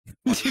you.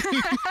 She's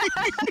kind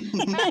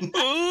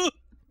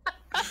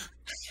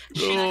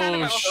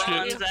of a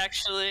bronze,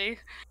 actually.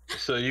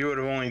 So you would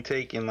have only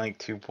taken, like,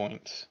 2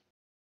 points.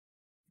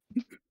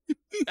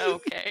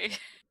 Okay.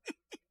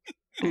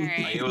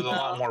 Like, it was a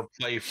lot more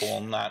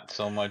playful, not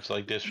so much,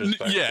 like,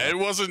 disrespectful. Yeah, it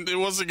wasn't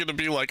gonna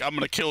be like, I'm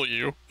gonna kill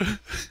you.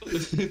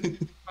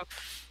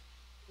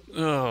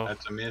 Oh.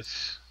 That's a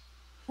miss.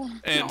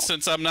 And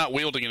since I'm not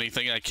wielding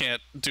anything, I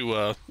can't do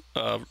a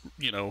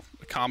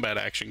combat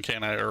action,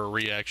 can I, or a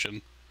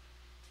reaction?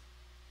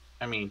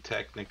 I mean,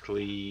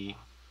 technically,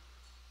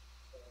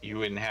 you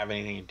wouldn't have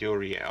anything to do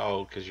with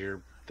because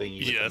your thing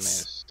you would have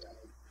missed.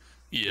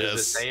 Yes.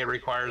 Does it say it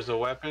requires a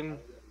weapon?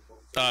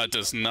 It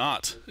does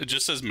not. It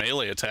just says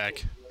melee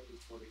attack.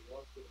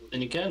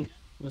 Then you can,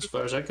 as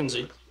far as I can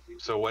see.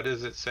 So what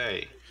does it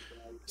say?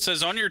 It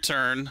says on your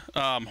turn,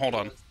 hold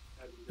on.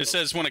 It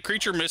says when a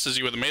creature misses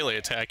you with a melee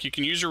attack, you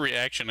can use your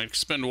reaction and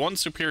expend 1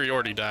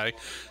 superiority die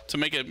to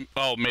make it.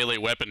 Oh, melee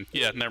weapon.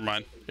 Yeah, never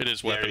mind. It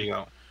is weapon. There you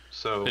go.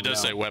 So it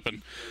does say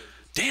weapon.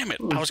 Damn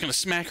it! I was gonna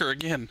smack her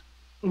again.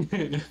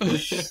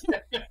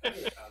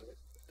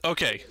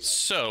 Okay,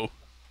 so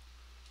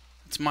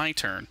it's my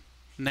turn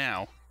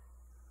now.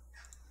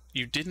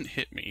 You didn't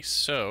hit me,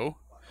 so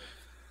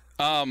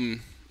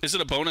is it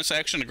a bonus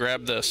action to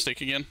grab the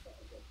stick again?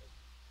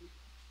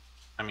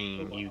 I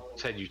mean, you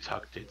said you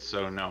tucked it,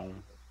 so no.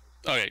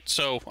 Okay,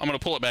 so I'm gonna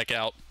pull it back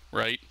out,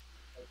 right?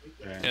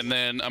 Okay. And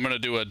then I'm gonna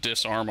do a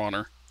disarm on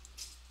her.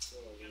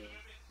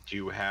 Do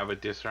you have a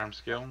disarm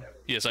skill?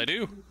 Yes, I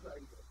do.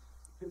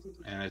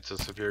 And it's a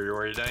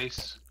superiority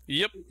dice?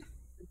 Yep.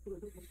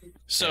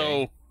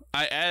 So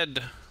I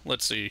add,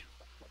 let's see.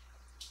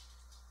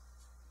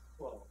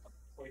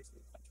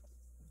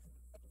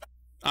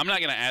 I'm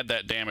not gonna add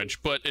that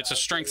damage, but it's a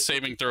strength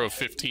saving throw of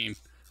 15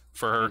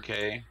 for her.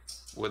 Okay.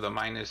 With a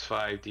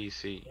 -5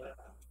 DC.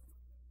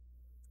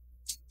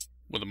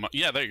 With a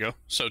yeah, there you go.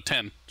 So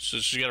 10. So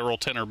she's got to roll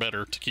 10 or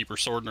better to keep her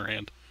sword in her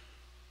hand.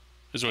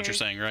 Is what you're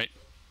saying, right?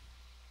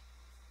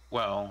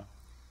 Well,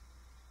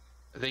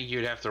 I think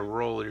you'd have to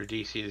roll your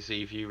DC to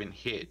see if you even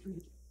hit.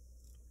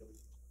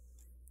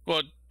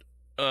 Well,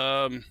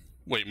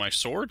 wait, my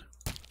sword?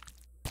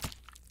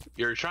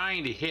 You're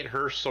trying to hit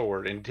her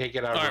sword and take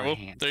it out of her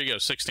hand. There you go,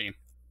 16.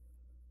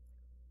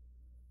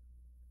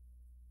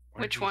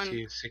 Which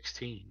one?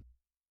 16.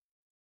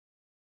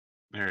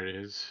 There it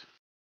is.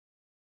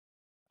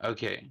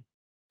 Okay,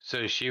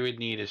 so she would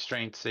need a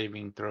strength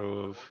saving throw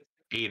of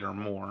 8 or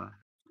more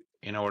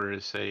in order to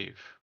save.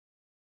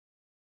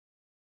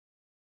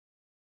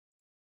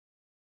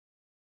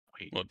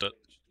 Wait. Well,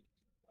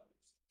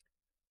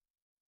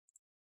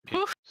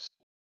 Okay.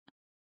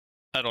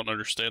 I don't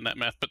understand that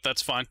math, but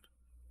that's fine.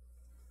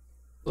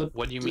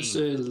 What do you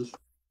mean?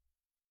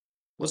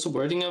 What's the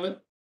wording of it?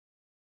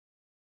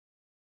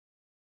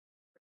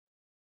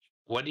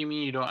 What do you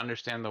mean you don't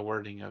understand the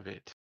wording of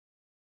it?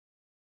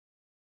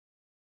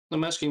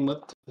 I'm asking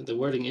what the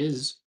wording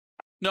is.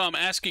 No, I'm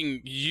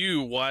asking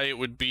you why it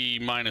would be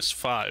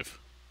 -5.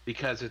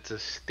 Because it's a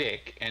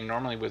stick, and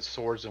normally with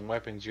swords and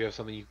weapons, you have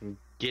something you can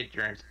get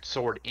your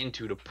sword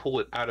into to pull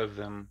it out of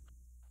them.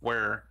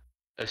 Where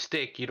a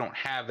stick, you don't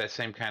have that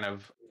same kind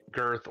of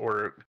girth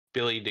or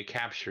ability to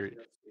capture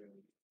it.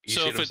 You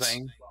So see if what I'm it's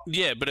saying?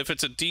 yeah, but if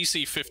it's a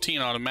DC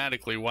 15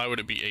 automatically, why would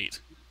it be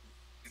 8?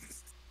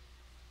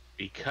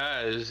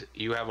 Because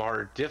you have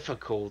our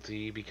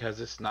difficulty, because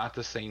it's not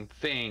the same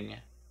thing.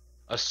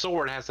 A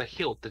sword has a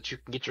hilt that you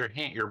can get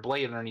your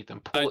blade underneath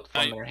and pull it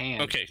from their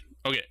hand. Okay,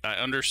 I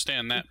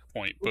understand that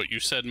point, but you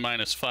said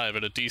 -5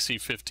 at a DC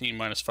 15.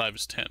 -5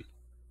 is 10.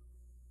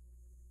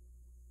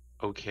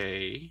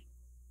 Okay.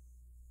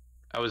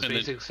 I was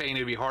basically saying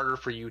it'd be harder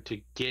for you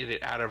to get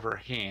it out of her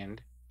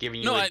hand,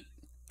 giving you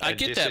I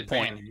get that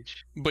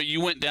point, but you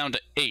went down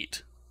to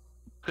 8.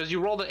 Because you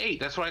rolled an 8.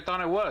 That's what I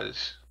thought it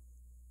was.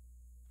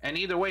 And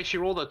either way, she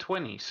rolled a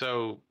 20.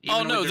 So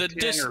oh no,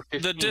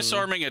 the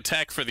disarming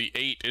attack for the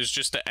 8 is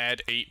just to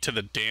add 8 to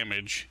the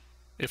damage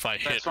if I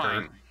hit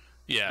her.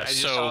 Yeah, I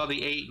just saw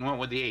the 8 and went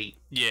with the 8.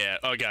 Yeah,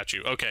 I got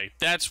you. Okay,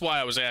 that's why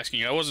I was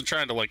asking. I wasn't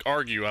trying to, like,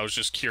 argue. I was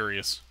just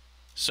curious.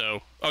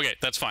 So, okay,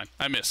 that's fine.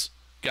 I miss.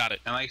 Got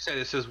it. And like I said,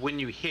 it says when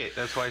you hit.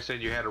 That's why I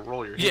said you had to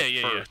roll your hit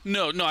Yeah.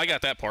 No, I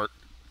got that part.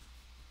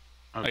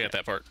 Okay. I got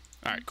that part.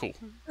 All right, cool.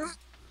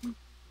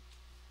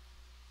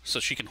 So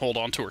she can hold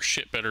on to her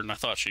shit better than I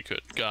thought she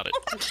could. Got it.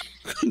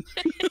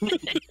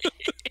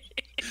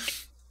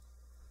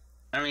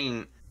 I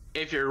mean,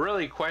 if you're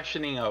really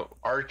questioning a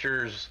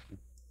archer's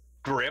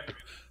grip,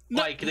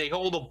 like they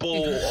hold a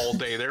bull all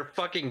day, their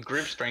fucking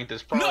grip strength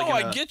is probably No,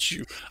 I get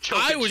you.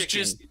 I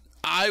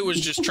was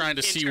just trying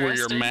to see where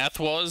your math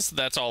was.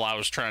 That's all I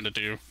was trying to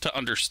do, to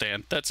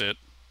understand. That's it.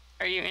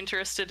 Are you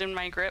interested in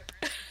my grip?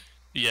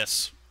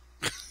 Yes.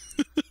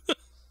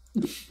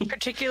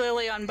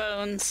 Particularly on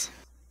bones.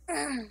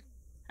 All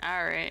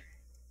right.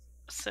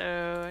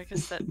 So I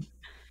guess that.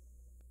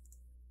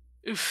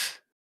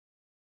 Oof.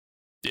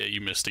 Yeah,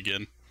 you missed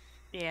again.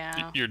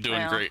 Yeah. You're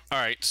doing great. All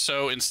right.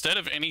 So instead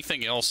of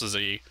anything else,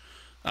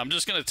 I'm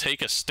just gonna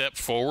take a step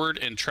forward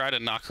and try to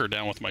knock her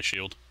down with my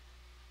shield.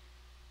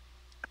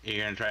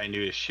 You're gonna try and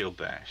do a shield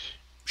bash.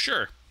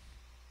 Sure.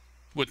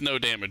 With no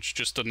damage,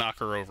 just to knock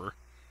her over.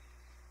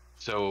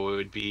 So it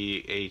would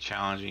be a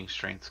challenging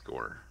strength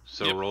score.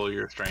 So roll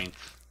your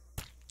strength.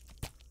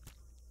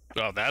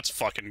 Oh, that's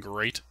fucking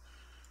great.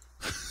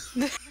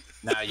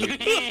 Now you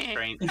can a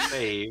strength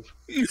save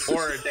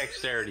or a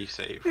dexterity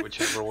save,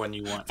 whichever one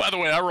you want. By the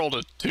way, I rolled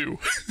a 2.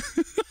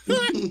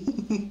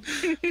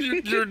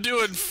 You're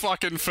doing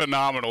fucking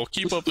phenomenal.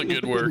 Keep up the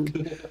good work.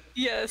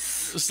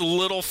 Yes. This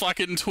little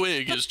fucking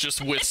twig is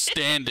just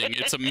withstanding.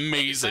 It's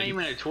amazing. It's not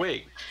even a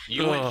twig.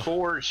 You went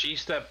forward, she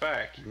stepped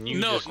back, and you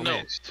just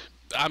missed.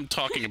 I'm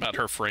talking about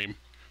her frame.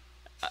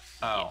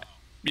 Oh.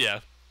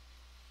 Yeah.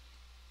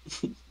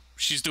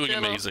 She's doing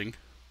amazing.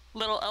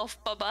 Little elf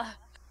Bubba.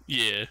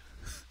 Yeah.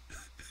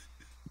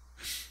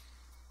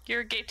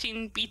 You're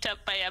getting beat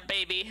up by a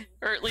baby,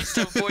 or at least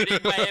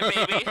avoided by a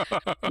baby.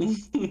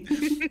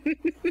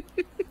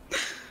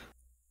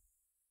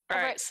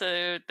 Alright,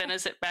 so then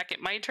is it back at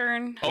my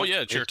turn? Oh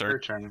yeah, it's your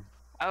turn.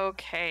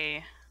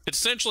 Okay. It's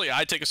essentially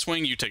I take a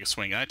swing, you take a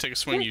swing. I take a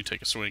swing, you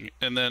take a swing.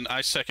 And then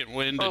I second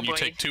wind and you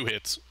take 2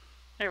 hits.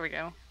 There we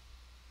go.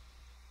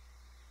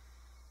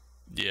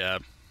 Yeah,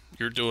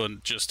 you're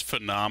doing just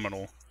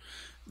phenomenal.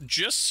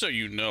 Just so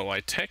you know, I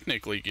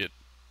technically get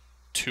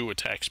 2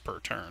 attacks per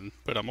turn,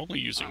 but I'm only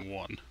using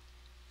 1.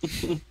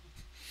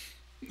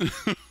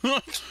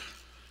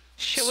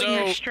 Showing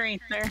your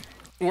strength there.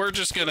 We're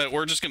just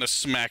gonna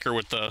smack her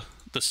with the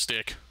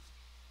stick.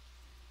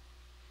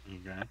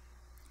 Okay.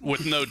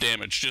 With no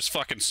damage, just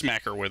fucking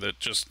smack her with it,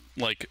 just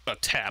like a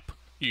tap.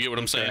 You get what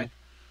I'm saying?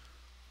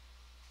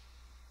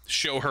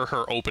 Show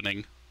her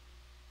opening.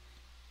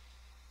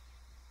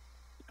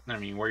 I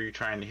mean, where are you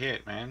trying to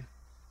hit, man?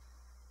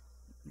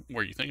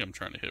 Where you think I'm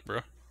trying to hit,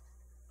 bro?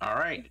 All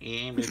right, you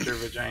aimed at your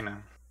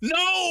vagina.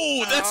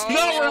 No, that's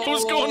not where I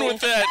was going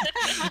with that.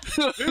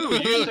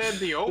 Dude, you said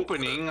the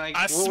opening. Like,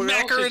 I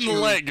smack her in the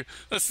leg.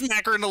 I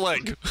smack her in the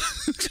leg.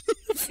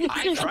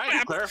 I tried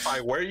to clarify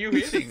where you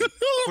hitting.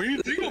 Where you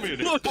think I'm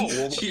hitting? Oh,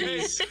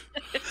 okay.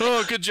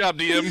 Oh, good job,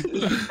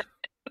 DM.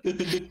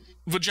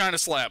 Vagina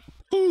slap.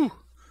 Whew.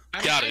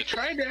 Got it. I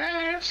tried to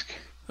ask.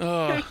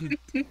 Oh,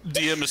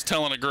 DM is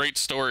telling a great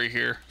story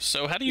here.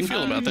 So, how do you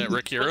feel about that,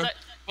 Rikira?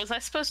 Was I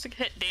supposed to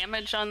hit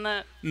damage on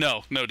that?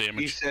 No, no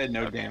damage. You said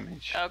no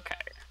damage. Okay.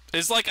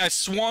 It's like I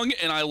swung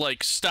and I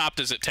like stopped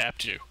as it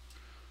tapped you.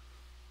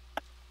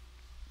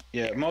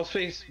 Yeah,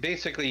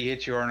 basically you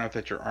hit you hard enough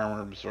that your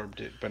armor absorbed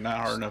it, but not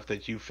hard enough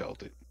that you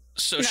felt it.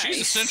 So she's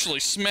essentially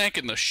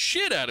smacking the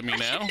shit out of me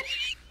now.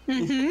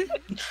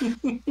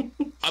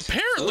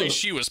 Apparently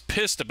she was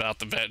pissed about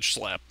the veg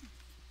slap.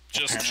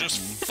 Just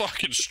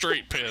fucking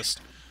straight pissed.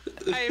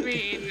 I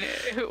mean,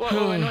 what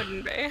woman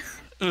wouldn't be?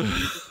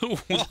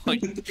 Well,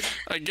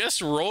 I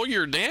guess roll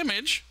your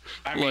damage.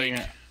 I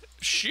mean,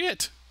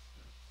 shit.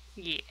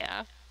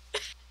 Yeah.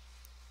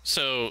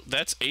 So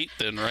that's 8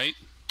 then, right?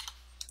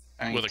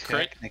 I mean, with a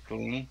crit?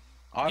 Technically.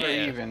 Odd or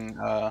even,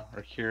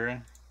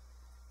 Rikira?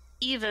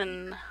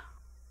 Even.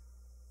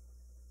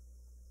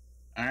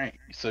 Alright,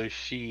 so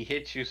she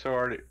hits you so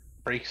hard it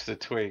breaks the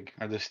twig,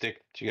 or the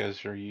stick that you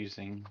guys are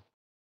using.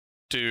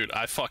 Dude,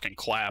 I fucking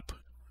clap.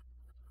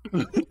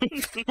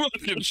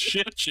 Fucking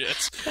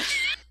shit.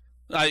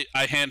 I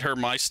hand her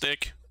my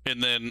stick,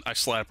 and then I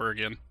slap her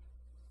again.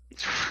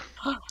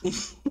 Oh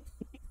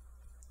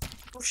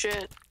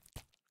shit.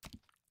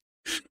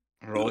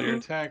 Roll your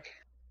attack.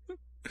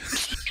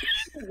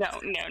 No,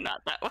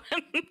 not that one.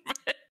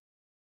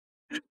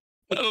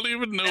 I don't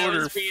even know that what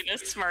was being a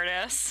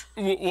smartass.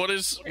 What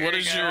is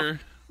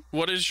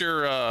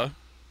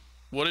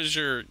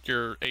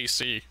your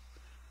AC?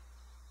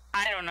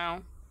 I don't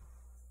know.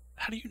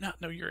 How do you not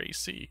know your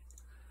AC?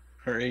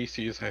 Her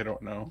AC is I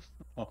don't know.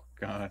 Oh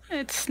god.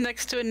 It's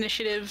next to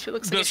initiative. It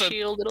looks like a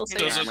shield. It'll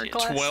say armor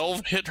class. Does a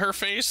 12 hit her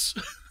face?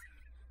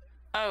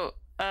 Oh,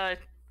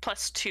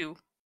 +2.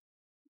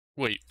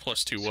 Wait,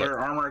 +2 So what? her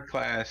armor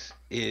class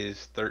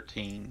is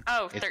 13.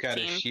 Oh, it's 13. got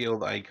a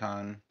shield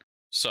icon.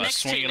 So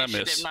Next I swing and I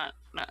initiative, miss. not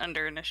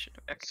under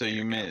initiative. Okay. So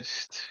you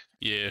missed.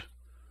 Yeah.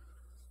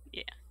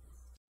 Yeah.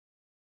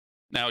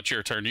 Now it's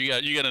your turn. You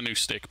got a new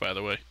stick, by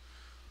the way.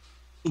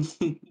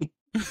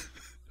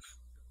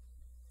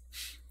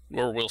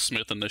 Or Will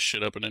Smith and this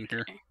shit up and in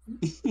here.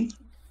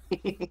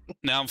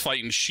 Now I'm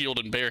fighting shield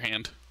and bare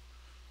hand.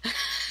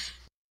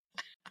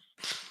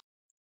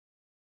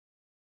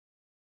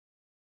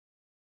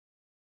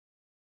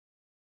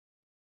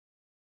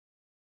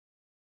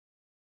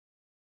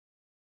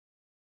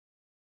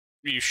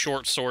 You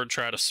short sword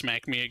try to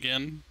smack me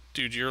again?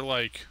 Dude, you're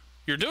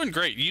doing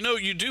great. You know,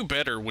 you do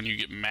better when you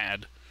get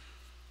mad.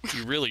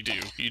 You really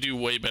do. You do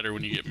way better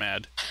when you get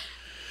mad.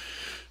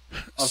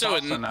 Well, it's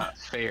also not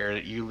fair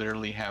that you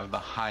literally have the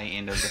high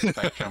end of the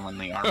spectrum on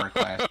the armor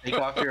class. Take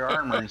off your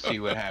armor and see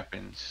what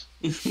happens.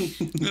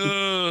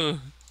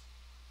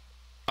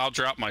 I'll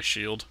drop my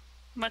shield.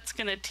 Mutt's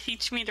gonna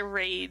teach me to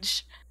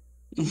rage.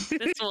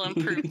 This will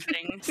improve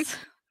things.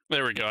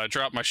 There we go. I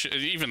dropped my shield.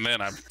 Even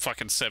then, I'm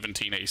fucking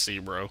 17 AC,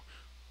 bro.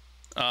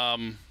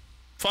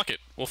 Fuck it.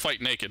 We'll fight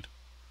naked.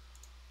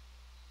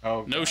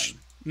 Oh, no,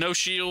 no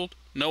shield,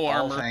 no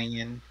Balls armor.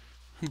 hanging.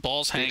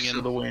 Balls hanging.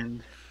 To the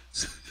wind.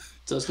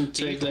 Doesn't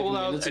take pull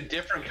like out a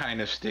different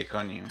kind of stick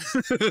on you.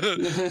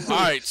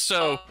 Alright,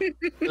 so...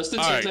 Does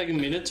it take like a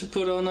minute to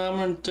put on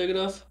armor and take it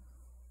off?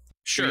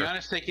 Sure. To be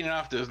honest, taking it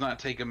off does not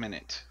take a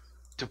minute.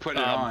 To put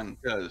it on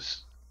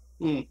does.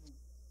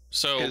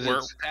 So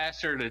it's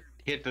faster to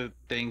hit the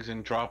things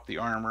and drop the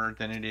armor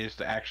than it is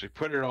to actually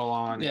put it all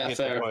on and hit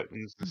the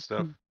buttons and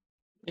stuff.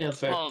 Yeah,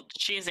 fair. Well,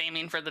 she's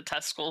aiming for the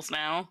testicles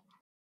now.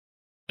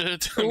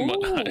 Mutt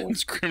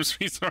hides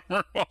Grimsby's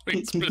armor while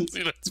he's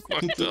busy. That's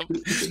fucked up.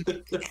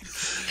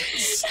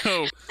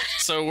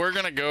 So we're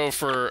gonna go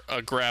for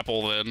a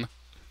grapple then.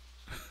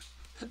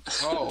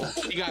 Oh,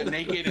 he got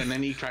naked and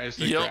then he tries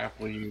to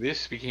grapple you.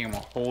 This became a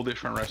whole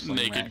different wrestling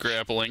Naked match.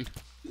 grappling.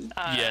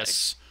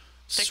 Yes.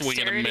 Swing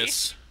and a dexterity.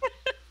 miss.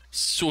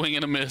 Swing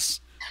and a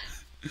miss.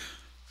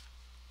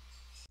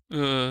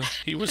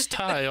 He was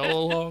Ty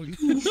all along.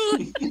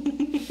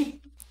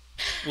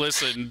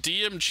 Listen,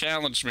 DM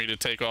challenged me to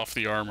take off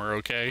the armor,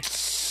 okay?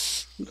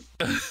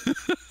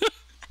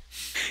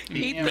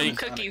 Eat some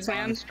cookies,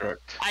 man.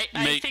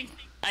 I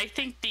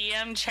think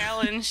DM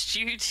challenged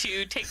you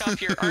to take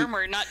off your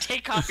armor, not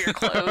take off your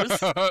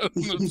clothes.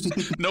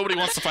 Nobody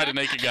wants to fight a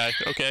naked guy,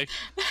 okay?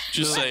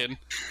 Just saying.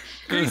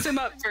 Grease him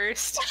up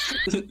first.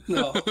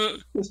 No.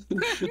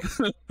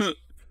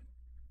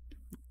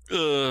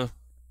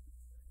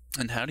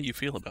 And how do you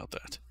feel about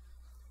that?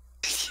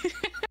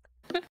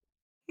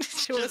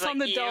 Just on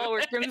the doll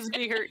where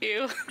Grimsby hurt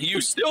you.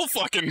 You still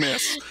fucking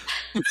miss.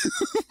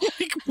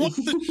 Like, what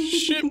the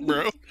shit,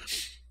 bro?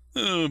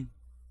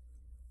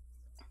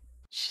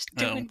 She's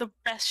doing the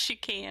best she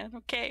can,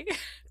 okay?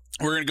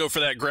 We're gonna go for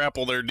that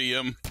grapple there,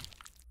 DM.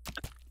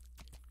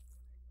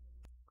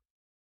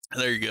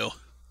 There you go.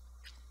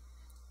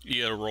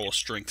 You gotta roll a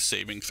strength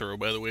saving throw,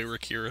 by the way,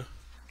 Rakira.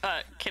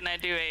 Can I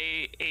do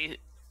a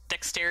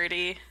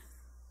dexterity?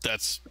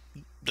 That's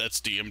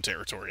DM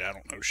territory. I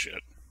don't know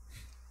shit.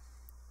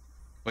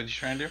 What did you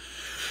try and do?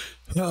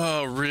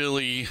 Oh,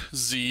 really,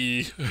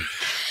 Z?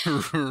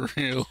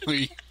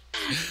 Really?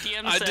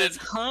 DM says,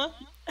 huh?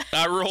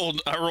 I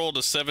rolled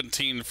a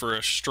 17 for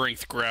a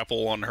strength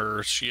grapple on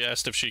her. She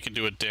asked if she can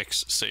do a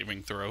dex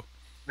saving throw.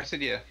 I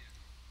said yeah.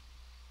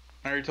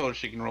 I already told her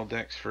she can roll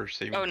dex for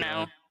saving throw. Oh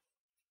no.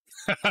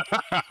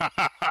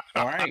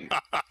 Alright.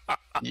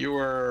 You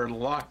are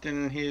locked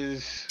in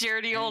his...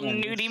 Dirty old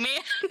nudie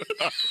man.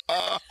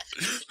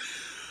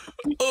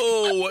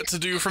 Oh, what to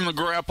do from the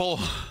grapple?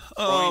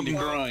 Groin to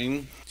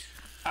groin.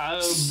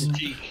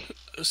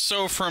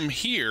 So from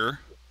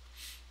here...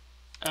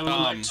 I would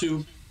like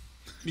to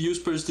use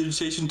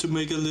prestidigitation to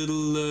make a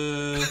little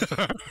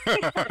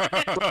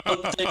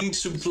thing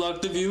to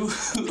block the view of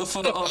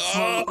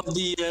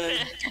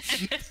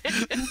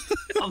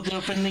the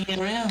opening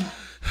area.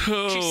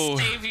 To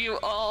save you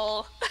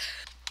all.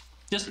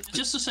 Just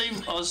to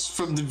save us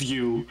from the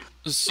view.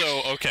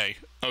 So okay.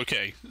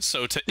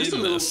 So to Just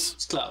end a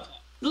this,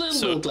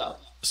 little cloud.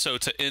 So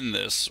to end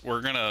this,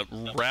 we're gonna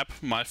wrap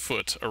my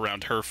foot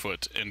around her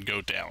foot and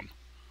go down.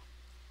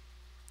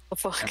 Oh,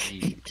 fuck. I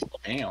mean,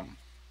 damn.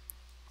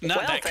 Not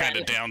Well, that kind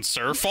then. of down,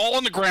 sir. Fall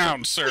on the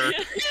ground, sir.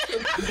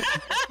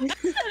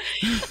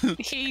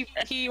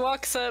 He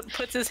walks up,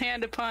 puts his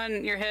hand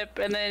upon your hip,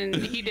 and then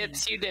he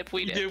dips, you dip,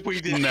 we dip. We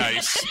did.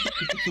 Nice.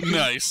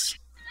 Nice.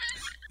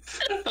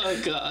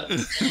 Oh god.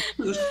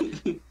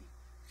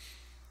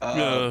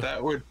 That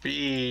would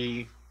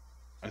be,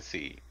 let's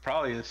see,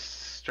 probably a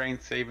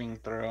strength saving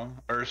throw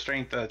or a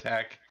strength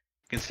attack,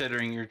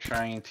 considering you're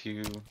trying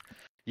to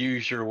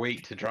use your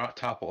weight to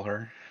topple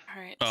her.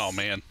 All right. Oh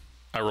man,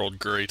 I rolled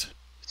great.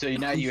 So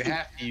now you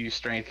have to use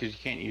strength because you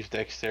can't use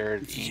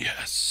dexterity.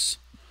 Yes.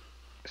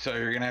 So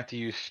you're gonna have to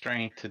use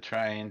strength to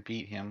try and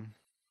beat him.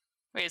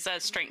 Wait, is that a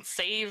strength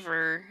save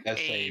or A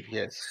save,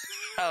 yes.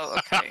 Oh,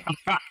 okay.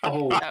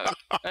 Oh. No,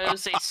 it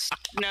was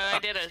no, I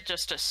did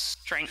just a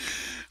strength.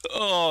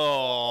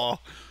 Oh.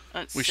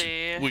 Let's We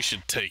see. we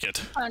should take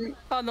it.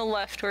 On the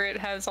left where it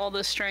has all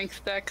the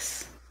strength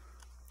decks.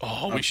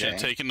 Oh, we should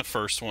have taken the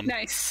first one.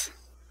 Nice.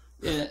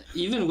 Yeah,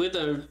 even with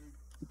a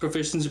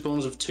proficiency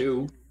bonus of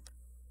 2.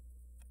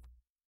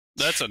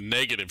 That's a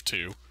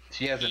 -2.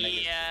 She has a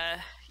negative.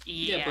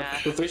 Yeah.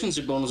 But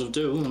proficiency bonus of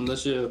 2,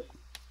 unless you're not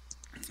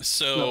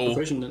So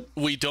proficient.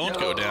 we don't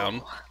go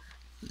down.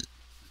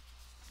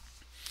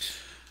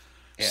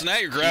 Yeah. So now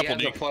you're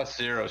grappled. She has a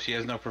 +0. She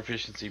has no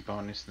proficiency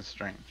bonus in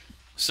strength.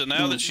 So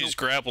now that she's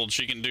grappled,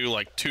 she can do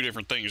like 2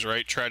 different things,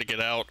 right? Try to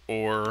get out,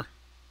 or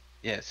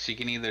Yes, she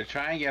can either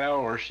try and get out,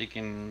 or she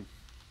can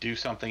do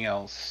something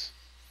else.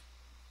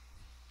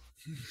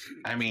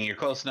 I mean, you're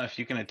close enough.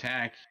 You can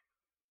attack.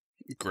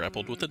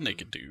 grappled with a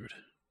naked dude.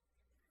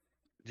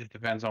 It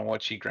depends on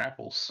what she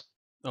grapples.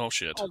 Oh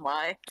shit! Oh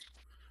my.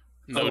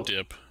 No Oh.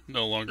 dip.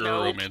 No longer a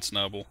Nope. romance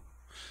novel.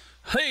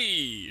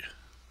 Hey,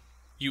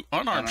 you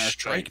unarmed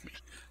strike me.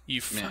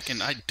 You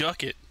fucking. I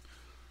duck it.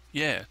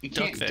 Yeah, You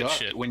duck can't that duck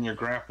shit. when you're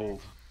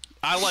grappled.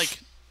 I like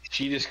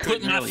She just put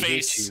couldn't my really hit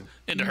face you.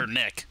 into her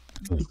neck.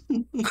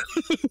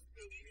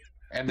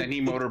 And then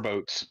he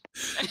motorboats.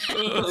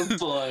 Oh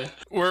boy.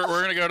 We're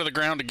gonna go to the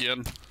ground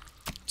again.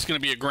 It's gonna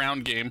be a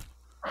ground game.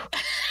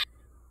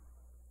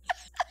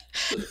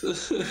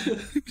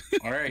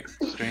 All right,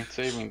 strength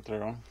saving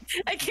throw.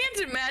 I can't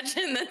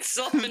imagine that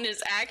Sylphian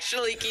is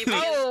actually keeping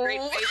a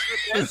straight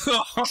face with this.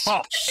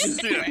 Oh shit!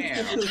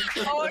 Damn.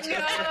 Oh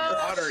no!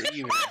 Odd or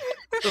even?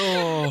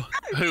 Oh,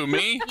 who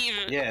me?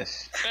 Even.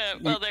 Yes.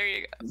 Well, there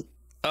you go.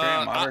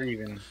 Graham, odd or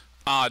even?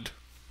 Odd.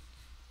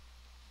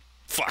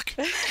 Fuck.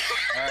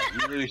 Alright,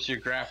 you lose your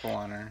grapple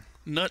on her.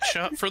 Nut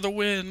shot for the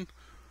win.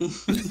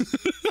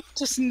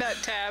 Just nut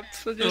tap.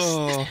 So just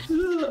Oh.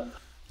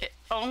 It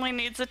only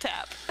needs a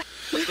tap.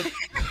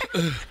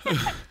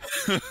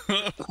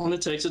 Only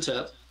takes a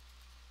tap.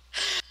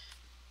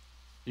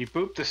 You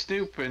boop the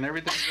snoop and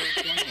everything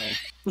goes one way.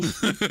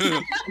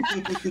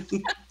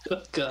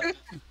 Oh, God.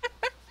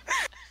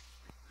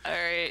 All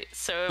right.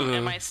 So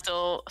am I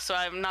still? So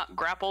I'm not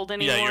grappled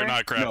anymore. Yeah, you're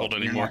not grappled No,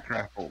 you're anymore. not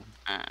grappled.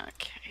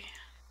 Okay.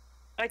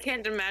 I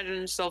can't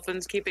imagine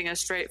Sylphian's keeping a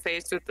straight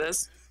face with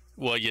this.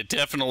 Well, you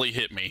definitely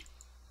hit me.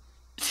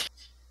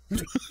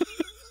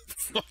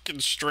 Fucking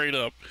straight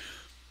up.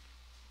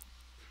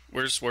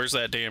 Where's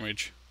that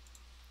damage?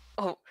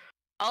 Oh,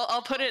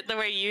 I'll put it the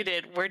way you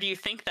did. Where do you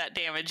think that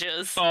damage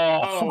is?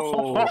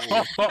 Oh.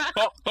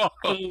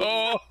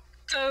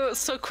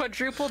 so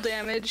quadruple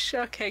damage.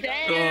 Okay.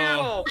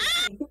 Damn!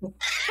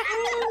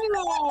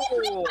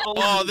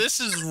 Oh, this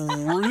is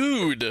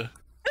rude.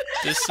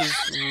 This is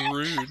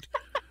rude.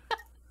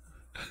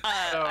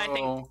 I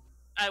think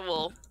I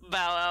will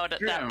bow out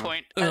at that Grim.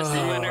 point as the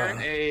winner.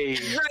 Hey,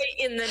 Right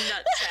in the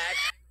nutsack.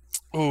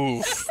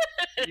 Oof.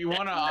 you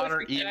want to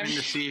honor even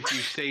to see if you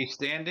stay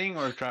standing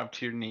or drop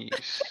to your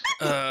knees.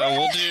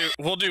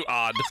 We'll do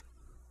odd.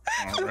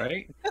 All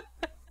right.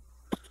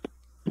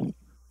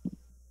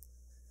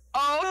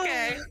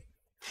 Okay.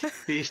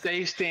 He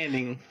stays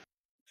standing.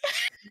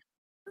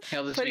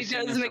 He'll just But be he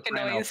singing does make a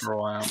soprano noise. for a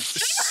while.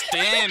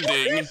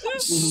 Standing,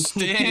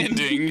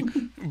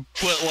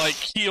 but like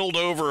keeled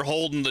over,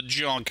 holding the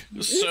junk.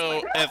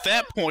 So at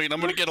that point, I'm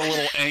gonna get a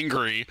little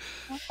angry,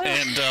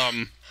 and I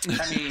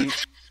mean,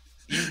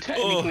 you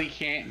technically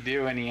can't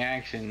do any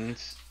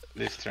actions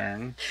this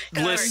turn.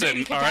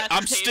 listen. All right,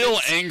 I'm still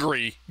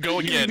angry. Go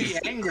You can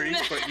again. be angry,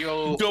 but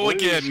you'll Go lose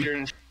again. Your...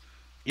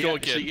 Yeah, Go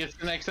again. She gets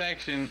the next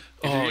action.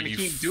 If Oh, you're gonna you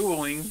keep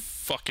dueling.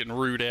 Fucking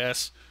rude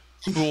ass.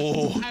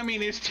 Oh, I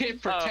mean, it's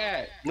tit for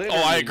tat. oh,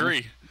 Literally. I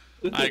agree.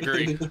 I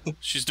agree.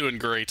 She's doing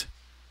great.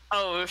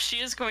 Oh, she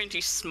is going to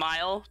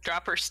smile,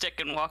 drop her stick,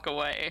 and walk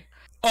away.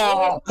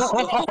 Oh,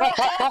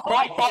 Oh,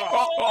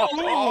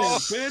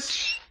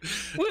 bitch!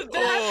 With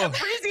that,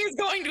 Ebrizia is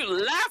going to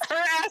laugh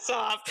her ass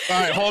off.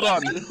 All right, hold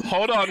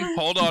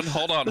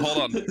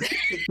on.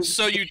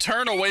 So you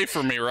turn away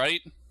from me, right?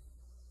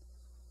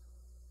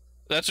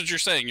 That's what you're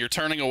saying. You're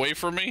turning away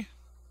from me?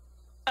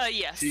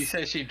 Yes. She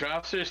says she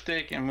drops her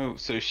stick and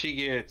moves, so she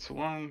gets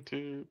 1,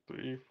 2,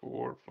 3,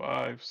 4,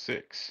 5,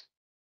 6.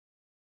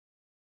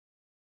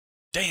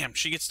 Damn,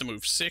 she gets to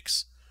move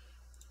 6.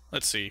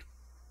 Let's see.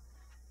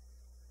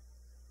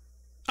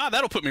 Ah,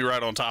 that'll put me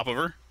right on top of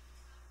her.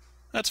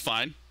 That's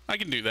fine. I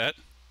can do that.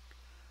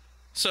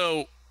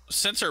 So,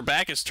 since her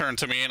back is turned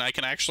to me and I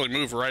can actually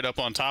move right up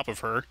on top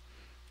of her,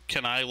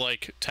 can I,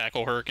 like,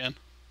 tackle her again?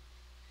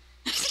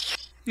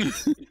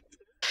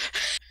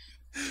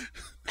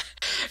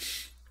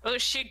 Oh,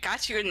 she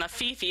got you in the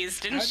fifis,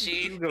 How didn't did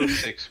she? you go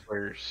 6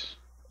 squares?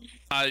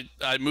 I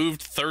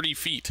moved 30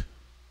 feet.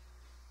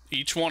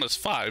 Each one is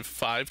 5.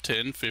 5,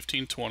 10,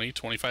 15, 20,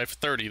 25,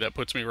 30. That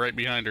puts me right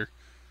behind her.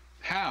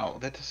 How?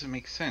 That doesn't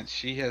make sense.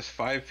 She has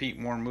 5 feet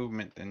more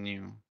movement than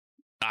you.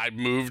 I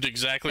moved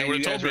exactly And what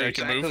you it told guys me are I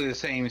could exactly move. the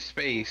same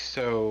space,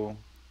 so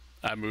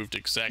I moved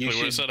exactly you what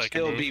I should said I could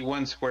still move. be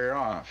 1 square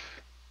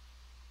off.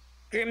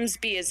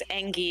 Grimsby is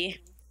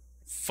angry.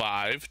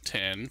 5,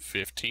 10,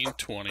 15,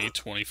 20,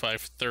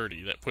 25,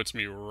 30. That puts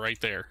me right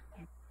there.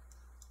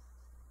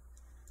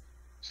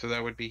 So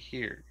that would be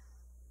here.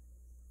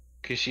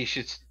 Because she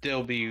should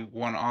still be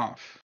one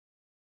off.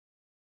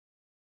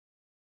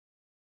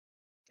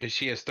 Because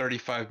she has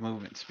 35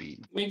 movement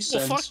speed. Makes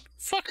Well, sense.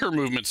 fuck her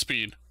movement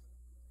speed.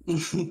 I'm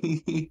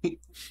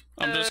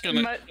just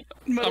gonna.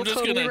 Mutt will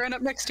totally run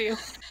up next to you.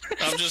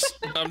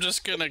 I'm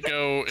just gonna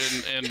go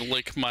and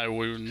lick my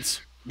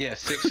wounds. Yeah,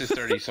 6 is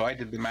 30, so I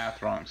did the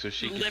math wrong. So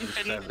she Limp gets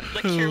and 7.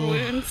 lick your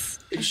wounds.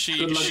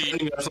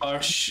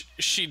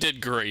 She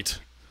did great.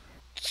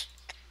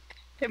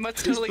 Hey,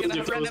 Mutt's totally put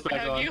gonna your run clothes up back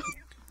behind on. you.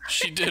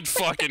 She did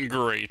fucking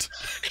great.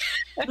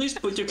 Please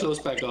put your clothes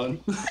back on.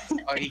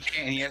 Oh, he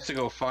can't. He has to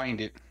go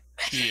find it.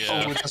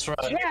 Yeah. Oh, that's right.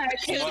 Yeah,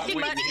 because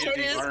Mutt hid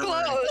his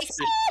clothes.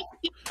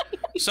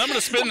 So I'm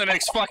gonna spend the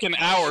next fucking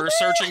hour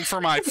searching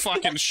for my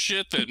fucking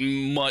shit that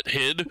Mutt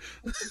hid.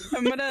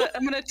 I'm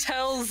gonna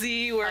tell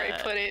Z where I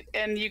put it,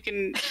 and you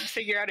can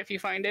figure out if you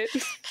find it.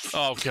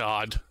 Oh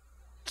God.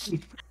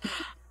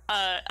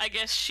 I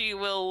guess she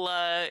will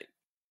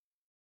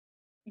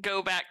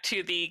go back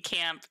to the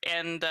camp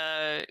and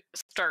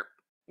start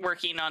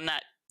working on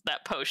that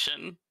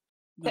potion.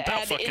 To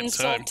About add fucking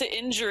insult time. to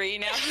injury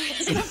now.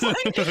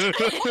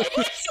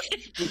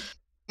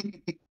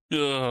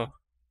 Ugh.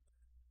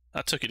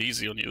 I took it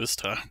easy on you this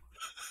time.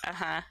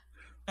 Uh-huh.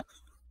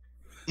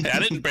 Hey, I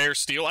didn't bear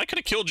steal. I could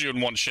have killed you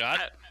in one shot.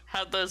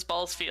 How'd those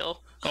balls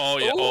feel? Oh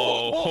yeah.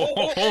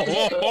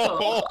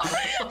 Oh.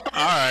 All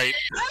right.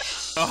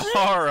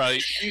 All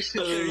right. You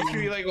should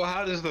be like, well,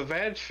 how does the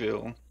vag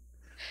feel?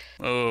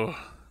 Oh.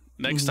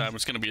 Next time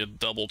it's gonna be a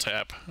double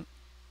tap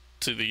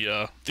to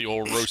the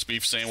old roast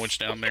beef sandwich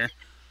down there.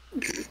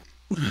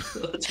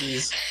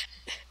 Jeez.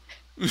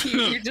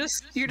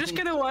 You're just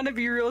gonna want to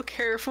be real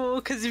careful,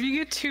 because if you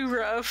get too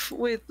rough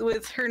with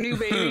her new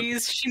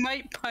babies, she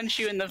might punch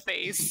you in the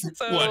face.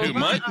 So, What? Who,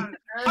 Mutt?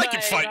 I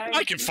can fight.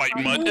 I can fight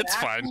Mutt. It's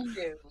fine.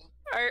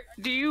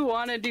 do you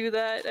want to do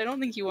that? I don't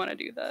think you want to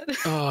do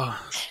that.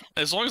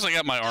 As long as I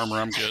got my armor,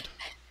 I'm good.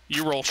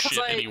 You roll shit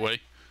like- anyway.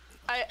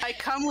 I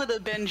come with a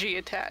Benji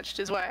attached,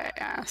 is why I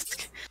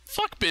ask.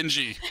 Fuck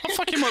Benji. I'll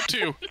fuck him up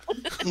too.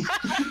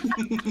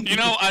 You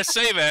know, I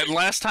say that, and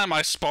last time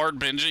I sparred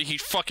Benji, he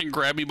fucking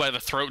grabbed me by the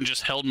throat and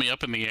just held me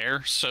up in the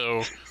air,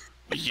 so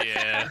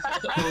yeah.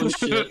 Oh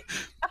shit.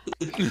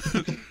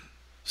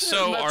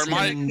 So Mutt's are gonna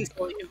my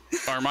console you.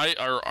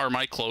 are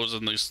my clothes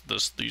in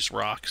these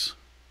rocks?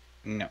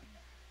 No.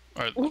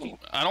 I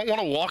don't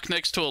want to walk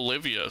next to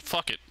Olivia.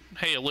 Fuck it.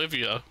 Hey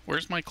Olivia,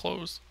 where's my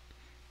clothes?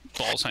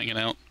 Balls hanging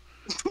out.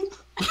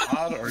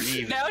 Odd or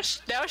even?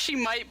 Now she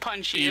might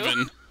punch you.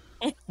 Even.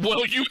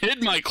 Well, you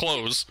hid my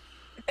clothes.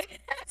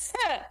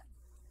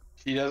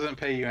 She doesn't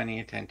pay you any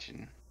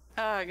attention.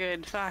 Oh,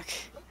 good. Fuck.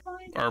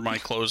 Are my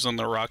clothes in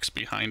the rocks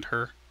behind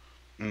her?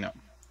 No.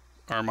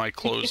 Are my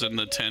clothes in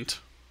the tent?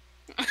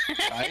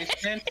 I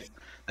tent?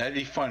 That'd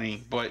be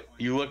funny, but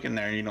you look in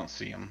there and you don't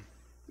see them.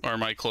 Are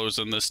my clothes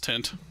in this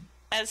tent?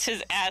 As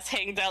his ass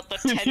hangs out the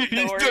tent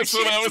door. That's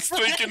what I was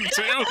thinking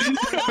too.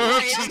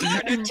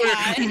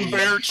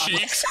 Bare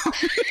cheeks.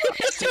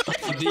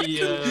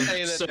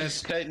 Hey,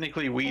 that's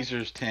technically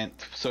Weezer's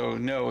tent, so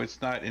no,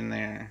 it's not in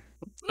there.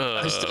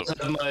 I still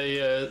have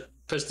my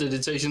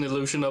prestidigitation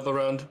illusion up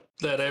around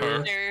that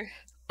area.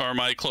 Are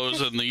my clothes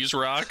in these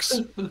rocks?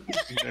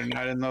 They're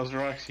not in those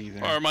rocks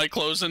either. Are my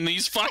clothes in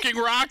these fucking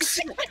rocks?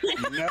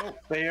 No,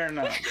 they are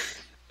not.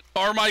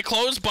 Are my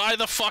clothes by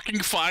the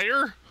fucking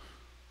fire?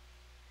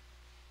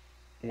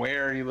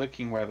 Where are you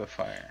looking by the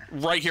fire?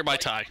 Right here by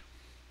Ty.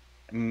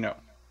 No.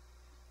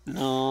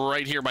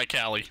 Right here by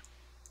Callie.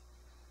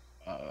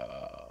 I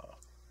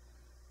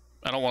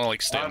don't want to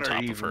like stay on Odd or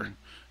top of her.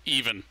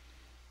 even?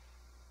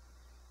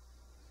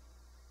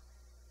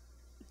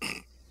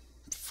 Even.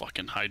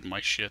 Fucking hide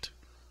my shit.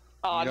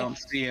 You don't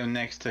see him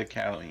next to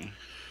Callie.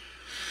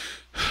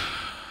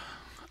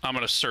 I'm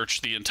gonna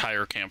search the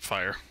entire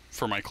campfire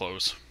for my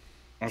clothes.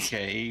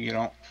 Okay, you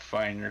don't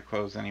find your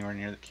clothes anywhere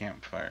near the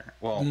campfire.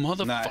 Well,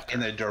 Motherfucker. not in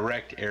the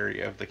direct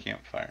area of the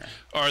campfire.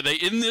 Are they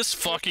in this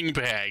fucking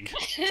bag?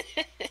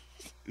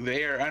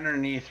 They are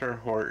underneath her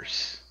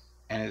horse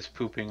and is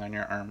pooping on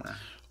your armor.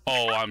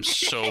 Oh, I'm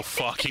so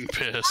fucking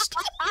pissed.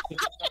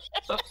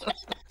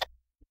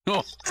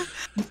 Oh.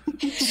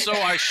 So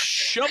I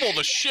shovel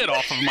the shit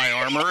off of my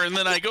armor, and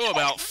then I go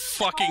about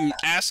fucking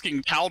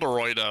asking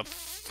Talderoy to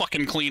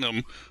fucking clean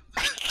them.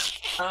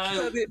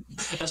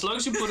 As long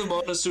as you put them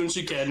on as soon as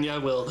you can, yeah, I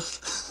will.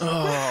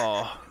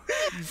 Oh,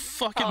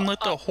 fucking let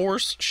the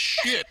horse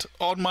shit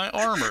on my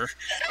armor.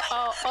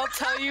 I'll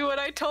tell you what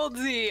I told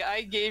Z.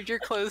 I gave your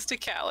clothes to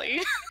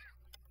Callie.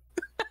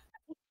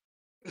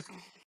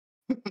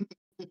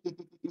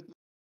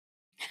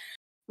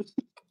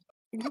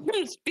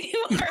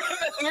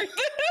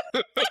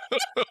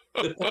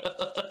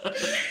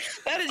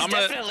 That is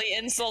definitely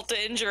insult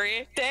to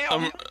injury.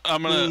 Damn.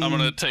 I'm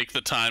gonna take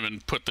the time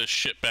and put this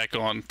shit back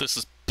on. This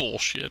is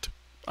bullshit.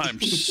 I'm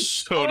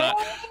so not.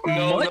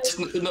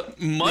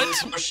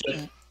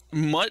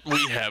 Mutt,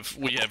 we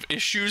have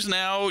issues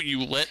now.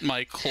 You let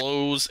my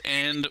clothes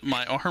and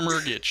my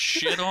armor get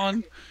shit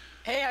on.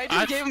 Hey, I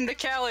just gave them to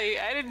Callie.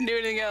 I didn't do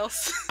anything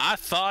else. I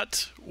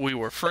thought we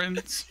were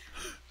friends.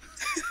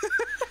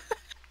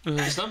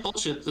 It's not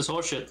bullshit. It's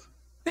horseshit.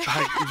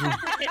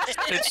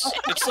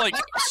 It's like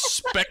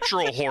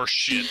spectral horse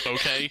shit,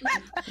 okay?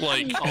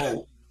 Like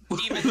demon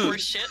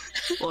horse shit.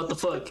 What the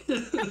fuck?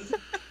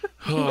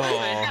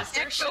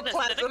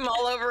 Ectoplasm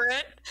all over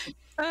it.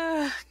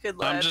 Good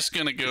lad. I'm just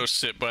gonna go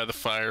sit by the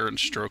fire and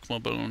stroke my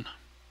bone.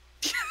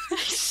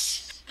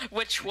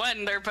 Which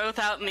one? They're both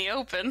out in the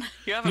open.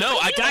 You haven't No,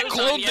 I got clothes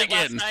on clothed yet,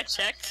 again. last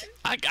I checked.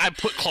 I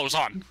put clothes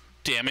on.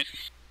 Damn it.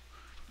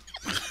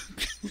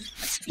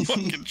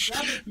 Fucking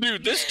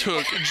dude, this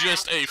took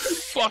just a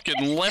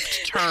fucking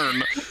left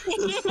turn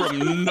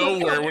from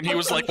nowhere when he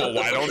was like, well,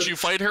 why don't you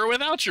fight her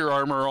without your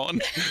armor on?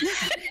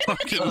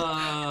 Fucking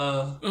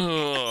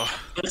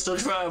It's a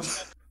trap.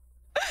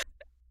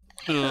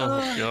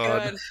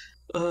 Oh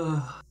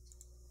god.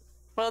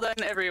 Well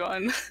done,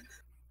 everyone.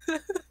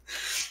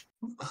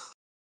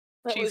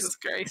 Jesus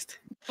Christ.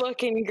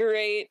 Fucking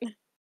great.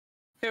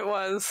 It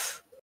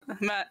was.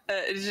 Matt,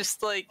 it's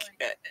just like,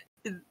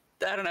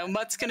 I don't know,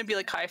 Mutt's gonna be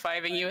like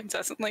high-fiving you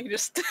incessantly.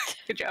 Just,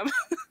 good job.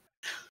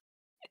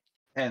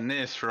 And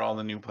this, for all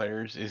the new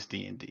players, is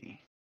D&D.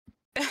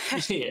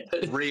 Yeah.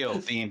 Real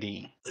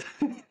D&D.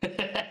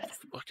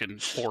 Fucking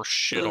horse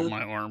shit on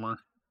my armor.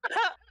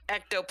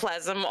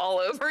 Ectoplasm all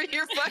over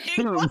your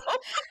fucking clothes.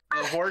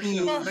 The horse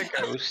is the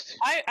ghost.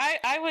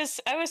 I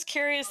was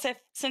curious if,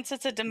 since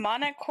it's a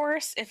demonic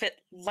horse, if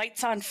it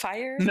lights on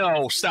fire.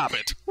 No, stop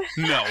it.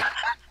 No.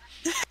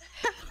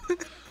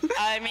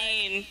 I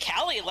mean,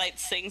 Callie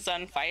lights things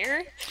on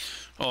fire.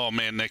 Oh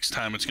man, next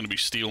time it's gonna be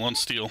steel on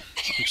steel.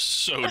 I'm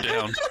so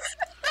down.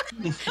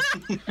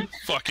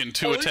 Fucking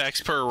 2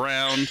 attacks per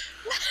round.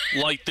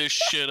 Light this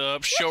shit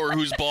up. Show her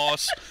who's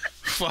boss.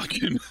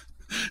 Fucking.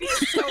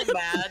 He's so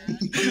mad.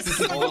 He's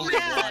so Pulls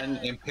mad. one,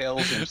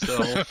 impales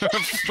himself.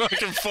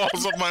 Fucking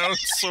falls on my own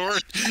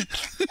sword.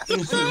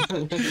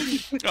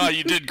 Oh,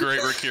 you did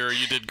great, Rakira.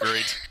 You did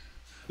great.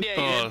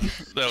 Yeah, you did.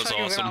 That was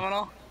Fucking awesome.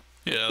 phenomenal.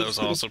 Yeah, that was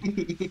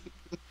awesome.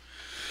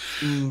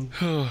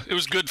 It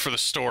was good for the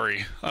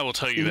story. I will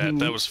tell you that.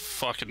 That was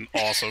fucking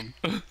awesome.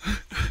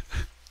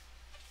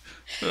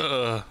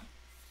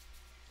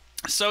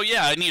 So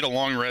yeah, I need a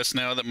long rest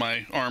now that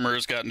my armor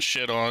has gotten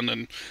shit on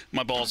and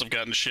my balls have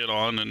gotten shit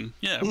on, and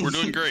yeah, we're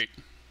doing great.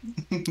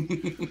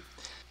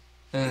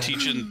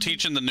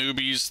 Teaching the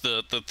newbies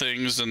the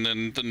things, and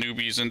then the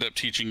newbies end up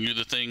teaching you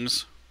the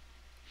things.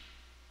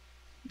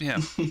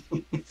 Yeah.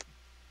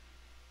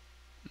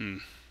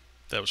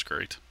 That was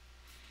great.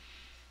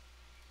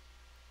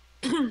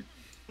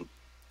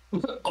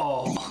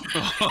 Oh.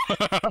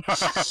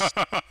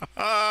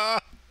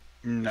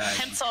 Nice.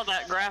 Hence all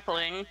that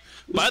grappling.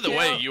 By the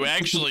way, you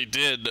actually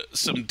did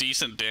some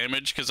decent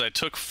damage, because I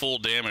took full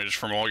damage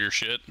from all your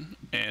shit,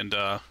 and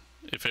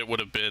if it would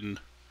have been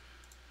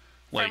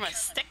like From a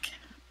stick?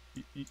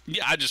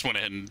 yeah, I just went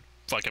ahead and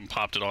fucking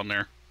popped it on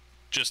there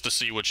just to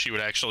see what she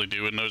would actually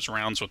do in those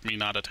rounds with me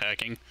not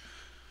attacking.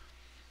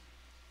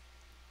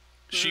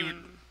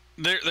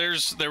 There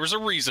was a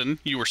reason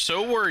you were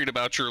so worried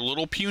about your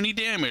little puny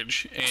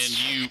damage,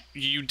 and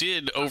you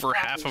did over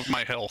half of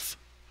my health.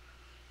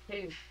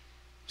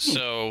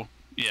 So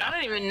yeah, I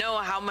don't even know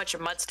how much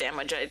of Mutt's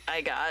damage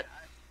I got.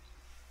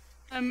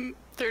 I'm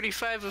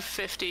 35 of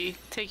 50,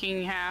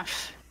 taking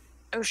half.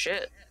 Oh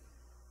shit.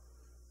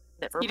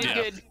 Never You did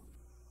mind. good.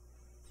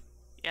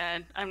 Yeah,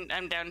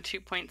 I'm down 2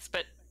 points,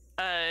 but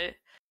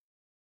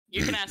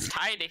you can ask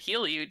Ty to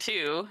heal you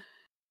too.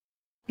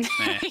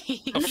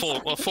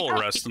 a full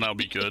rest and I'll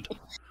be good.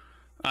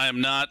 I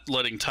am not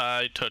letting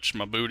Ty touch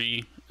my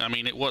booty. I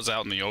mean, it was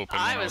out in the open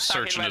when I was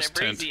talking searching about his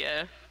tent.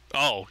 Ebrizia.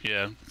 Oh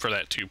yeah, for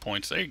that 2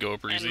 points. There you go,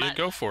 Ebrizia.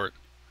 Go for it.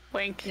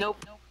 Wink.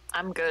 Nope.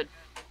 I'm good.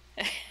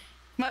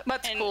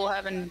 Mutt's cool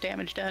having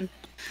damage done.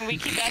 We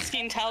keep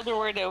asking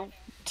Talderoy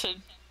to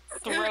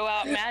throw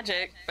out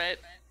magic, but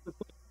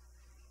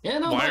Yeah,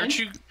 no. Why aren't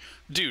you,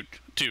 dude?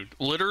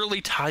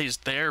 Literally, Ty's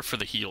there for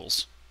the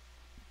heals.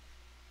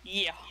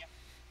 yeah.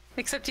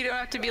 Except you don't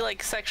have to be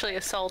like sexually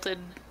assaulted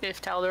if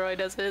Talderoy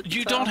does it.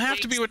 You so. don't have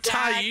to be with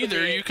Ty Exactly.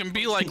 either. You can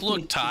be like,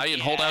 look, Ty, and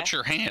hold out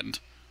your hand.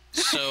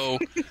 So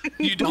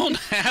you don't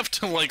have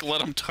to like let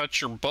him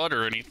touch your butt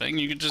or anything.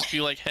 You can just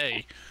be like,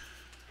 hey,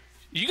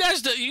 you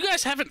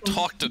guys haven't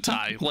talked to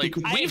Ty. Like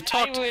we've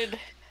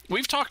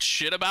talked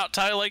shit about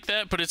Ty like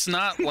that, but it's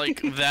not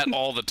like that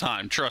all the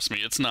time. Trust me,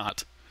 it's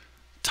not.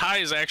 Ty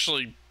is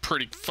actually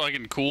pretty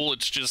fucking cool.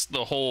 It's just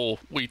the whole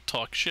we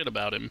talk shit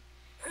about him.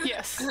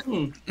 Yes.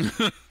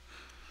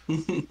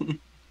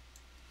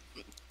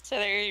 So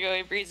there you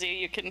go,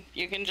 Ebrizia.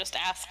 You can just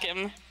ask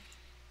him.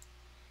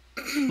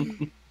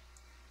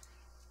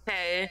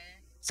 Okay.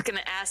 Just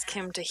gonna ask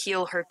him to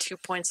heal her 2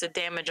 points of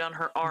damage on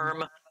her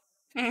arm.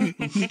 Who,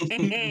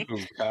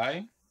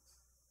 Kai?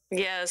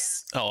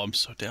 Yes. Oh, I'm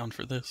so down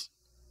for this.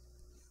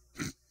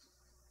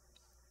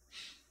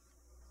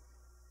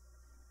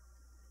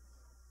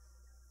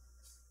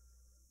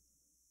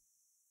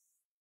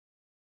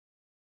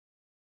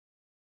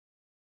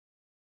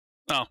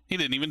 Oh, he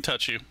didn't even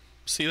touch you.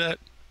 See that?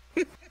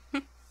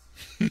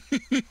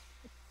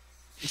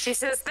 She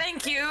says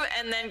thank you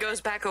and then goes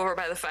back over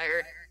by the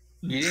fire.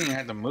 You didn't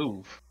have to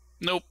move.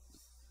 Nope.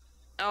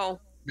 Oh.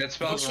 That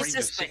spell's a range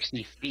of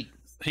 60 feet.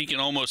 He can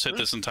almost hit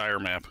this entire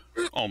map.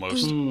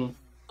 Almost.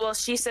 Well,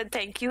 she said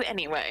thank you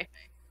anyway.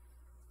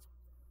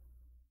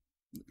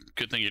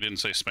 Good thing you didn't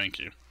say spank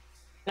you.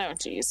 No,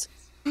 jeez.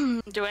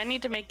 Do I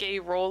need to make a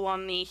roll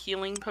on the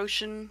healing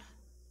potion?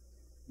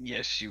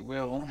 Yes, you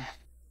will.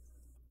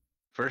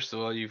 First of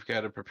all, you've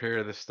got to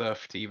prepare the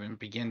stuff to even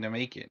begin to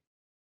make it.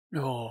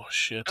 Oh,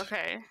 shit.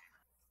 Okay.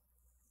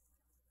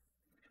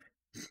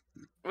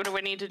 What do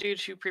I need to do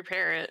to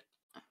prepare it?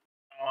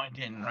 Oh, I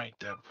didn't write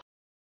that.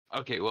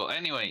 Okay, well,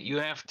 anyway, you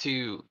have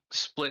to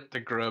split the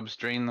grubs,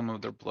 drain them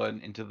of their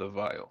blood into the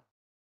vial.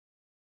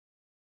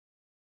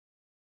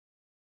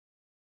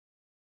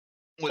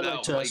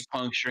 Without, like,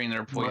 puncturing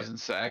their poison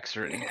sacs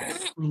or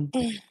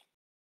anything.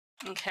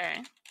 Okay.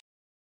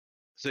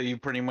 So you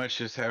pretty much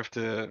just have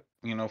to,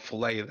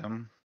 fillet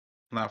them.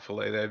 Not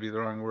fillet, that'd be the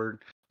wrong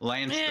word.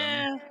 Lance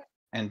them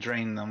and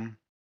drain them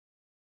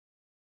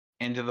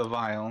into the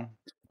vial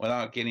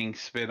without getting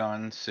spit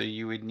on. So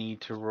you would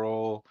need to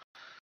roll,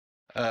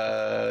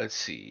 let's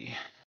see.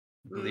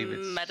 I believe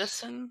it's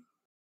medicine.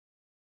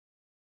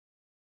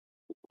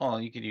 Well,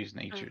 you could use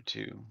nature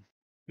too.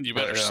 You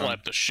better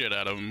slap the shit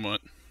out of him, Mutt.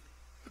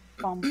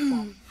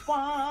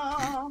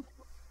 Well,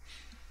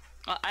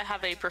 I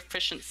have a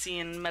proficiency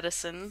in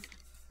medicine.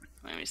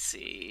 Let me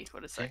see.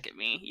 What does that get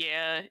me?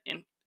 Yeah.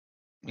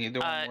 Either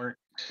one works.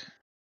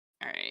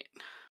 Alright.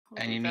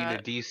 And you need a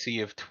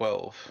DC of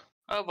 12.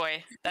 Oh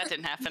boy, that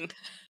didn't happen.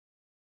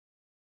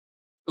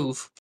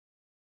 Oof.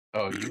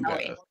 Oh, you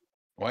got it.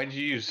 Why'd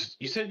you use...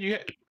 You said you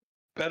had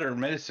better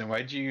medicine.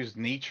 Why'd you use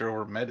nature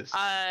over medicine?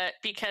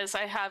 Because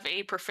I have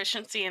a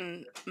proficiency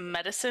in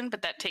medicine,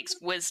 but that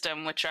takes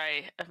wisdom, which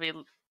I have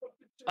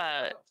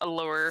a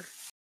lower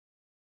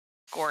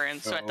score in,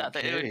 so I thought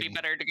that it would be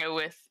better to go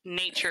with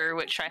nature,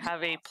 which I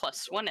have a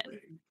 +1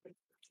 in.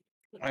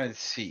 Let's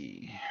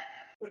see.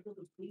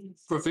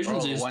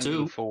 Proficiency is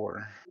 2.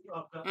 4.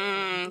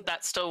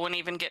 That still wouldn't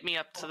even get me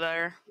up to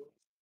there.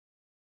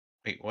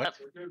 Wait, what?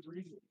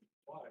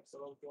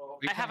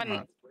 I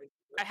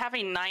have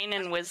a 9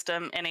 in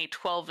wisdom and a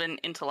 12 in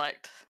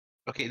intellect.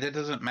 Okay, that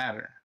doesn't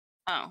matter.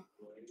 Oh.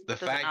 The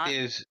fact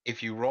is,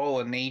 if you roll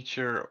a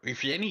nature,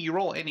 if you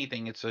roll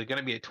anything, it's going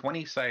to be a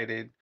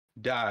 20-sided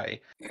die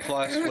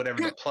plus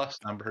whatever the plus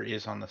number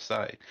is on the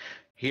side.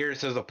 Here it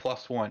says a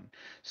 +1.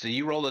 So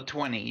you rolled a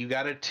 20, you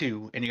got a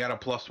 2, and you got a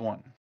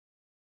 +1.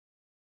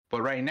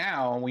 But right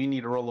now, we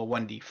need to roll a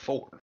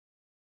 1d4.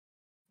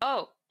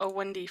 Oh, a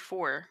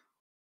 1d4.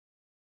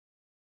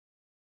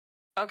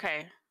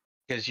 Okay.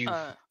 Because you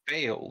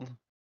failed.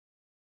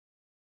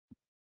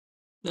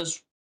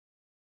 There's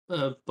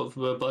a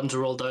button to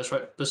roll dice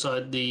right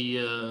beside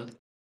the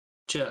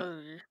chat.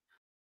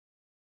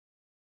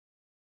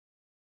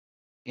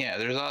 Yeah,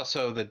 there's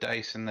also the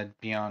dice and the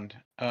beyond.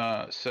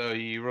 So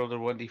you rolled a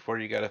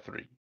 1d4, you got a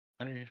 3.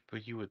 Why did you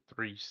put you with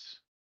 3s?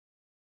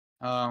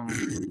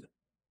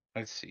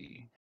 Let's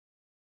see.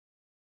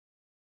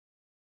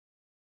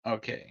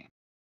 Okay.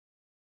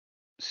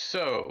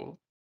 So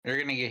you're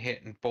gonna get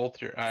hit in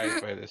both your eyes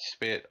by the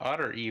spit.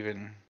 Odd or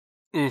even?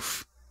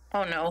 Oof.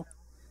 Oh no.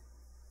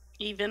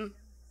 Even.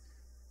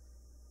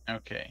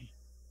 Okay.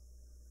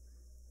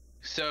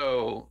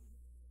 So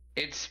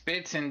it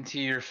spits into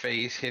your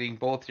face, hitting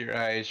both your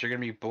eyes. You're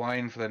going to be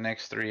blind for the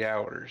next 3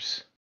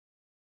 hours.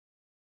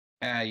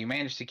 You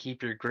managed to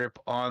keep your grip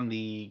on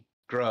the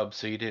grub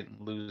so you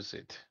didn't lose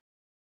it.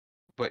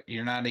 But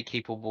you're not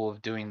capable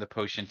of doing the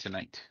potion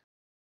tonight.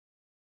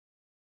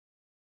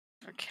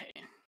 Okay.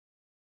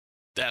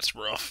 That's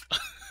rough.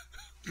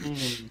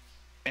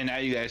 And now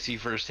you guys see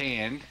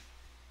firsthand.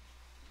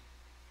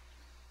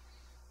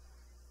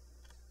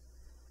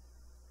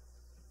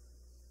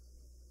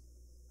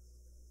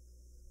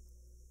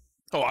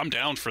 Oh, I'm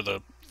down for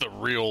the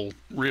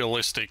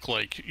realistic,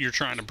 like, you're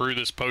trying to brew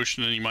this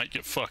potion and you might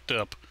get fucked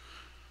up.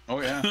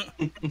 Oh, yeah.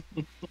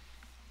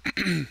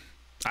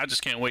 I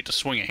just can't wait to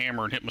swing a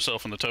hammer and hit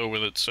myself in the toe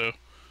with it, so...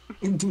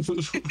 That's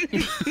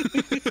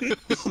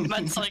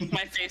like,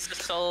 my face is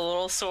still a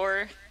little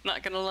sore,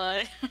 not gonna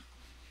lie.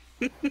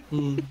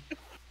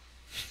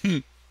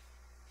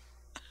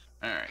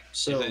 Alright,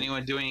 So, is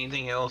anyone doing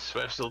anything else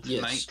special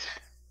tonight? Yes.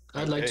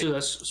 I'd like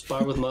to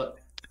spar with Mutt.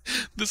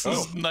 This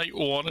is night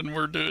 1 and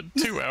we're doing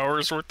 2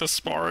 hours worth of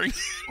sparring.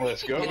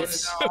 Let's go.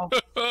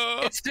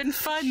 It's been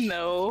fun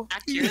though.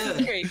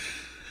 Yeah. Great.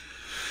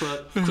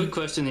 But quick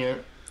question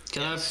here: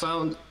 Can I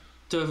found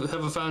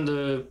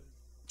a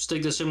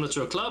stick that's similar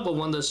to a club, or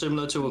one that's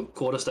similar to a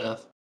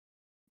quarterstaff?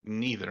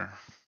 Neither.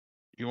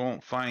 You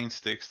won't find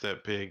sticks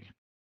that big.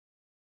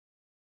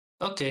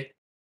 Okay.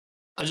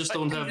 I just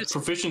don't have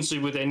proficiency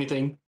with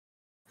anything.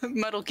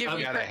 Mutt'll give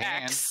you got her a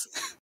hand.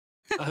 axe.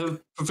 I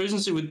have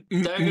proficiency with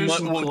daggers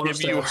Mutt and will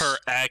give you quarterstaffs. her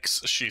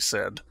axe, she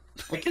said.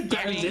 I can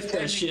barely lift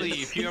that shit.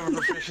 Technically, if you have a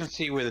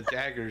proficiency with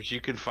daggers,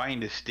 you can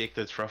find a stick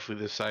that's roughly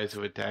the size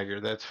of a dagger.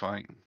 That's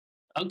fine.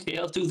 Okay,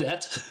 I'll do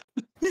that.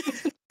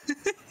 I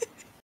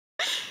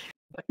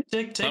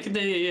can take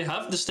the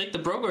half the stick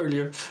that broke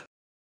earlier.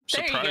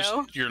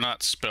 surprised you're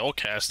not spell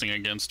casting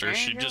against her. There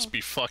you She'd go. just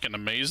be fucking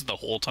amazed the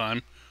whole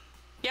time.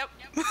 Yep.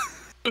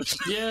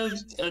 Yeah,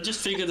 I just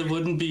figured it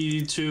wouldn't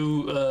be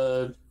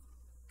too,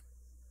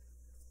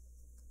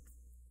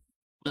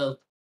 well,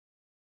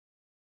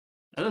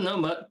 I don't know,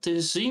 Mutt.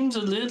 It seems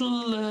a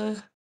little,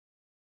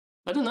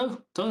 I don't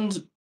know.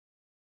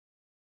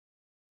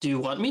 Do you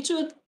want me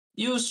to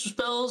use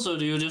spells, or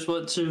do you just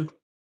want to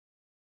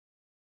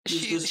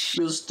use this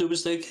real stupid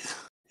stick?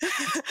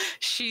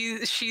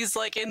 She's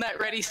like in that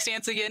ready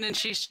stance again, and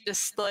she's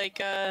just like,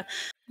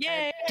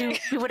 "Yay, do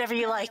whatever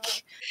you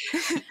like."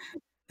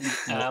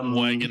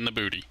 Wagging the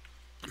booty.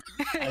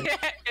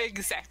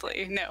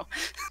 Exactly. No.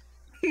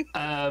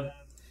 I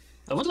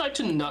would like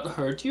to not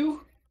hurt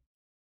you,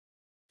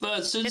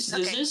 but since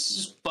this is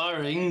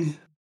sparring,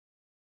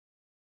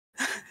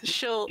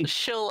 she'll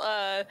show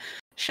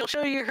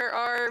you her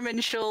arm,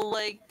 and she'll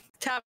like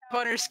tap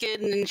on her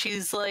skin, and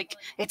she's like,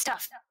 "It's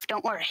tough.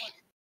 Don't worry."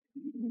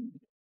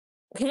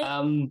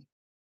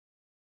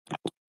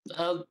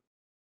 I'll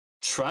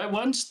try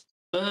one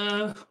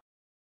spell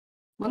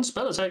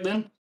attack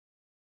then.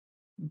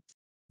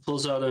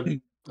 Pulls out a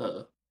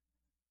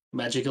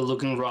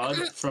magical-looking rod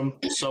from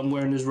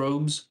somewhere in his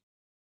robes.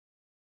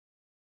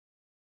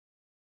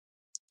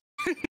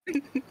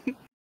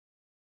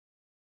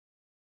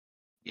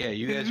 Yeah,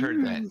 you guys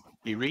heard that.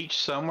 He reached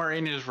somewhere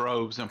in his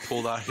robes and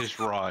pulled out his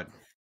rod.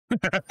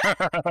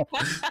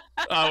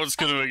 I was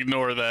gonna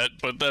ignore that,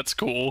 but that's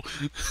cool.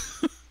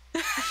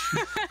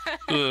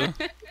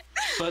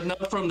 But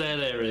not from that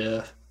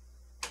area.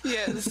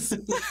 Yes.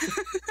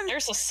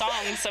 There's a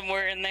song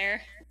somewhere in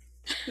there.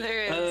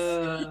 There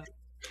is.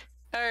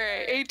 All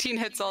right, 18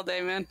 hits all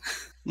day, man.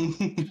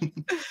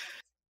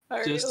 All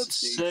right, Just let's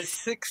see.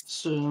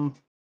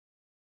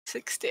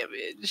 Six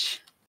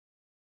damage.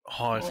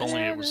 Oh, if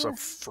only it was a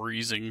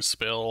freezing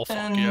spell. Fuck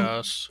Um,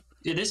 yes.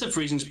 It is a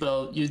freezing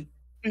spell.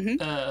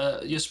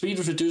 Your speed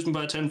was reduced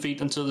by 10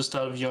 feet until the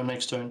start of your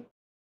next turn.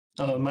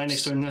 My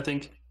next turn, I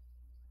think.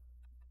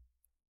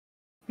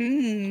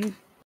 All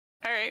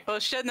right. Well,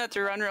 she doesn't have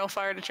to run real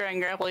far to try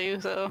and grapple you,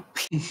 so.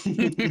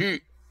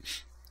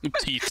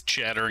 Teeth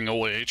chattering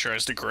away,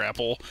 tries to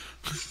grapple.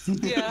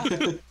 Yeah.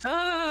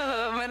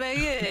 Oh, I'm gonna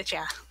get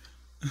ya.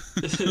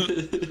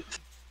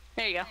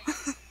 There you go.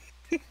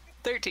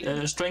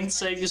 13. Strength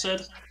save, you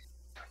said?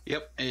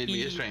 Yep, it'd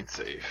be a strength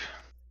save.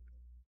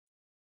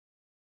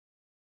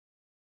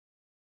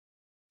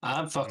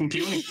 I'm fucking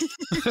puny.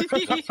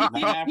 Fucking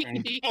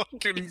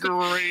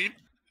great.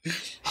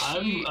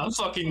 I'm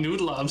fucking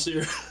noodle arms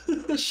here.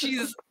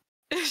 She's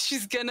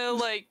gonna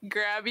like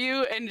grab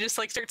you and just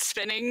like start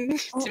spinning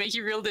to make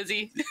you real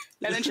dizzy,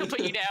 and then she'll put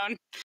you down.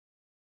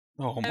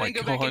 Oh and my then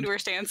go god. back into her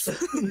stance.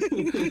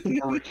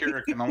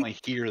 Kira can only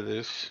hear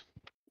this.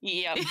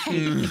 Yep.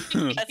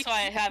 That's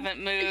why I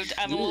haven't moved.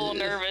 I'm a little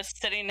nervous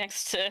sitting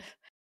next to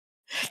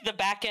the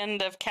back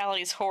end of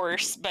Callie's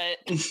horse, but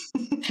it's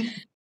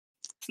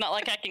not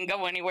like I can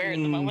go anywhere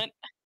at the moment.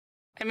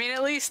 I mean,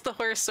 at least the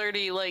horse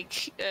already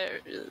like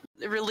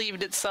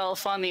relieved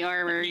itself on the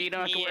armor. You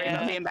don't have to worry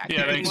about being back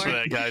there thanks anymore. for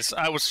that, guys.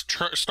 I was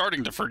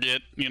starting to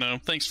forget.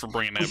 Thanks for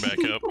bringing that back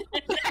up.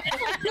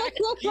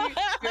 You're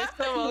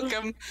so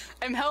welcome.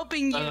 I'm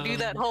helping you do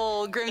that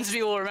whole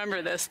Grimsby will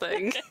remember this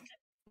thing.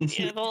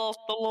 Yeah, the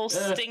little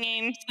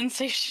stinging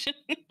sensation.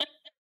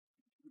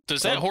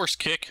 Does that horse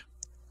kick?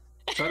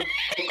 Try to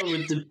poke her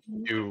with the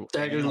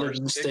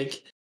dagger-looking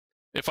stick.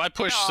 If I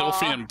push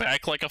Sylphian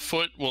back like a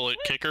foot, will it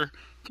kick her?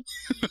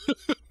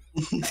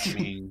 I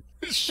mean,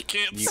 she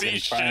can't you see can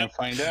try shit. and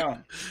find out.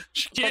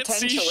 She can't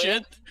see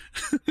shit.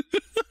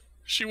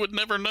 She would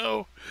never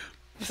know.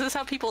 This is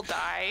how people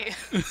die.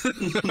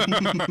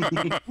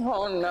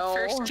 Oh no.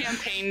 First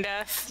campaign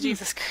death.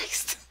 Jesus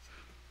Christ.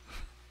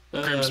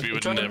 Grimsby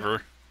would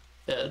never.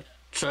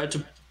 Try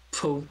to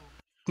poke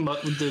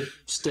Mutt with the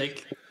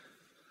stick.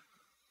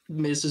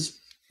 Misses.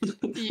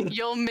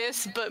 You'll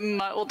miss, but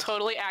Mutt will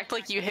totally act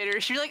like you hit her.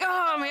 She'll be like,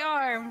 "Oh, my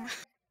arm."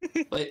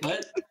 Wait,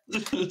 what?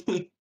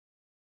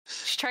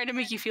 She's trying to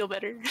make you feel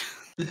better.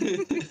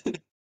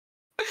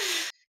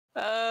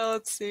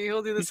 Let's see.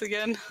 We'll do this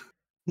again.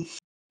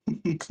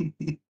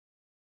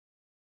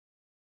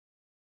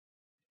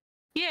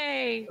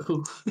 Yay!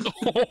 Oh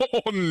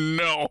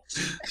no!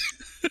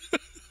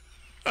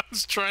 I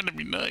was trying to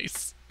be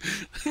nice.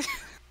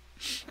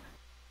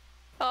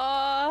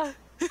 Aw.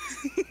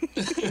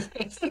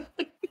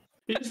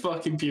 It's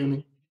fucking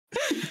puny.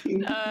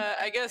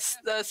 I guess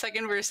the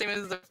second verse, same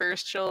as the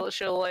first. She'll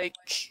like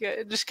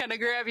just kind of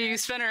grab you,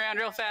 spin around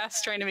real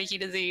fast, trying to make you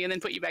dizzy, and then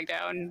put you back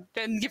down.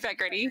 Then get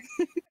back ready.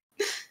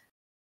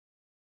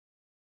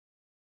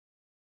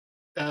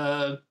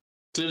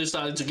 Clearly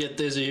starting to get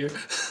dizzy here.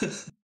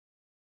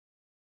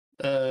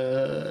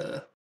 Yeah,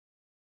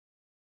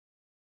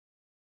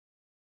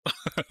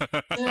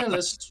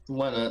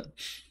 why not?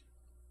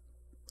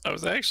 I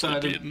was actually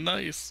being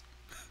nice.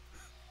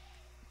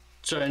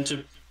 Trying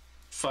to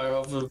fire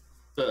off a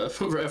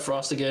Red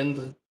Frost again,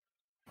 but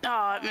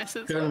Oh, it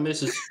misses. apparently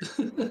misses.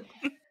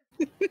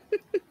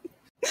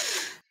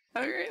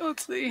 Alright,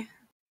 let's see.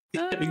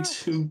 Getting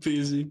too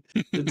busy.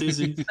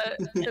 Dizzy. That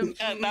was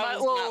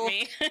not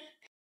me.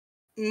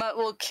 Mutt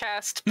will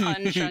cast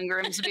Punch on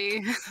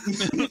Grimsby.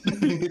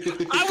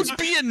 I was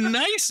being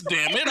nice,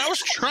 damn it! I was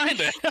trying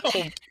to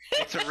help.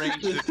 It's a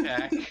ranged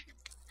attack.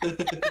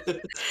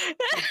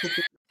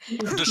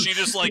 Does she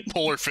just like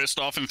pull her fist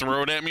off and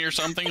throw it at me or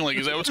something? Like,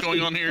 is that what's going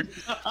on here?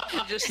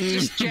 Just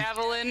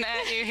javelin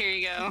at you. Here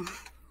you go.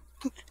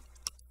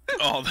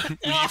 Oh,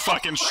 you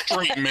fucking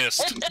straight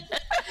missed.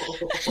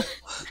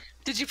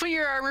 Did you put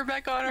your armor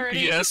back on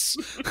already? Yes.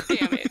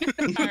 Damn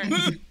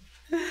it.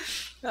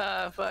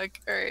 Alright. Fuck.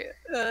 Alright.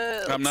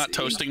 I'm not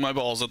toasting my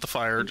balls at the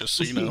fire, just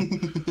so you know.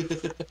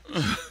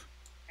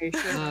 Are you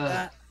sure about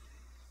that?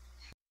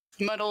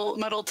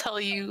 Mutt'll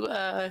tell you,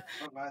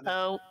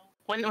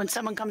 when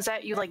someone comes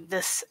at you like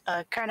this,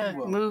 kind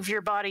of move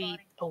your body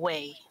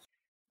away.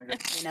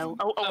 You know,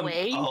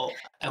 away.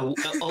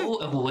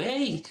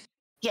 Away.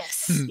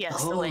 Yes,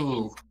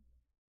 away.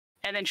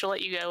 And then she'll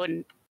let you go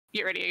and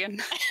get ready again.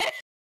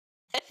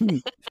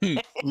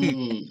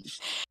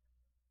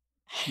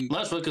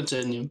 Might as well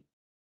continue.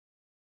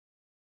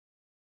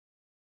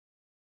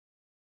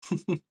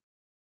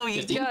 Oh,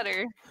 you got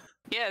her.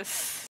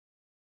 Yes.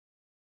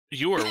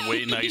 You are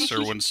way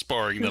nicer when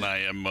sparring than I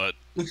am, Mutt.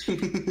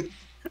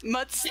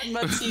 Mutt's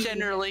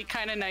generally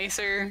kind of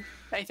nicer,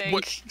 I think.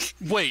 What?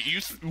 Wait,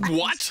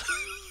 what?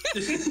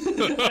 Are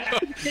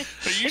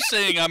you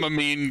saying I'm a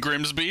mean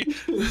Grimsby?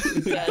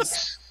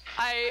 Yes.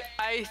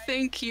 I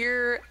think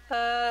you're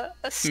a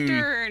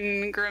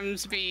stern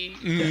Grimsby.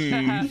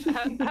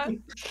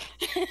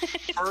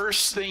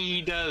 First thing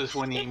he does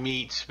when he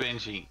meets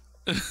Benji,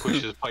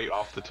 pushes his plate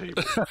off the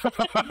table.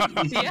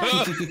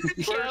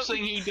 First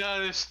thing he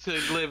does to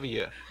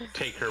Olivia,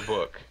 take her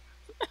book.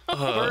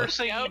 First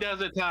thing he does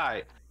to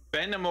Ty,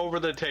 bend him over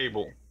the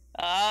table.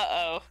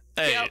 Uh-oh.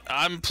 Hey,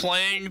 I'm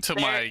playing to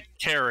my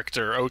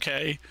character,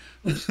 okay?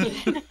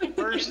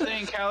 First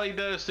thing Callie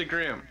does to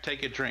Grim,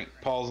 take a drink,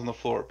 falls on the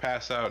floor,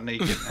 pass out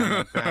naked.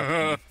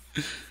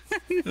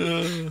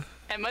 And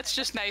Mutt's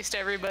just nice to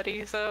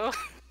everybody, so...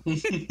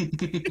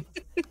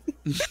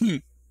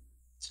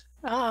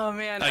 Oh,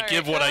 man. I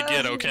give what I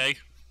get, okay?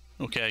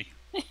 Okay.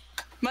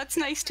 Mutt's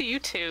nice to you,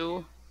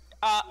 too.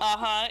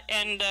 Uh-huh.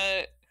 And,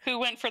 who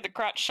went for the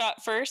crotch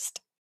shot first?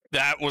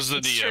 That was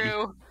the DM.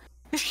 True.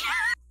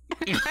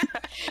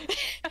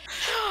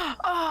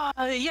 Oh,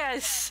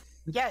 yes.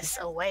 Yes,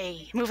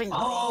 away. Moving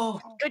away.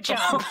 Good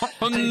job.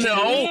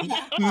 No.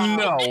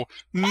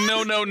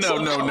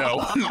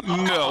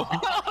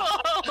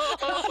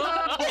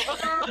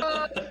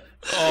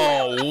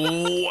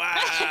 Oh,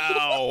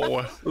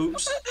 wow.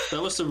 Oops.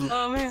 That was some...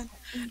 Oh, man.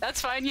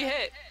 That's fine. You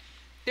hit.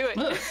 Do it.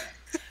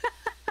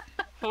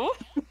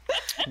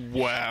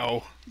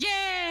 Wow.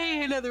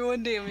 Yay! Another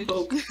 1 damage.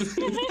 Poke.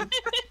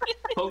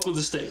 Poke with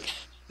a stick.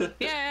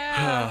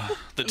 Yeah.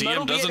 The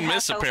DM doesn't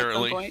miss,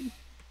 apparently.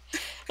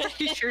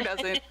 He sure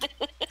doesn't.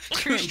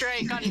 True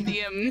strike on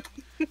DM.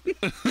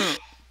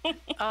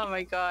 Oh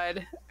my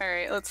god.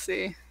 Alright, let's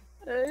see.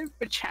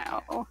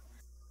 Chow.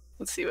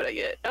 Let's see what I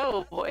get.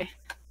 Oh boy.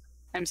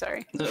 I'm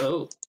sorry.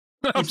 Oh.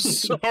 I'm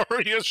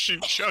sorry as she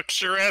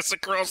chucks your ass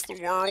across the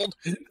world.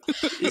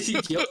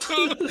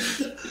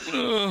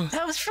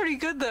 That was pretty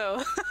good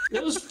though.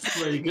 That was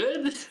pretty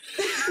good.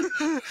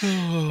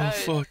 Oh,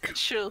 fuck.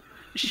 She'll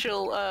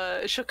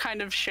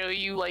kind of show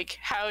you like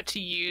how to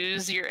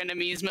use your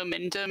enemy's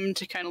momentum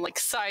to kind of like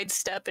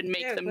sidestep and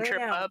make them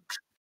trip up.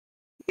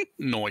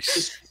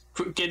 Nice.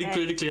 Getting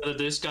pretty clear that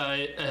this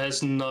guy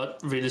has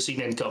not really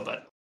seen any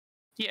combat.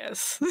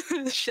 Yes,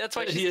 that's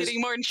why she's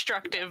getting more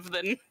instructive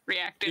than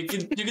reactive.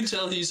 You can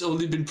tell he's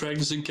only been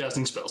practicing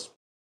casting spells.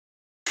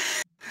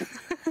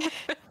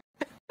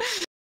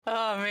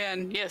 Oh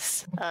man,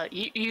 yes.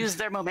 You use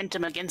their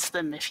momentum against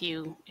them. If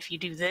you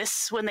do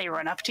this when they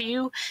run up to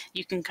you,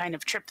 you can kind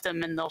of trip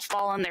them and they'll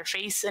fall on their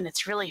face, and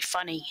it's really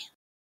funny.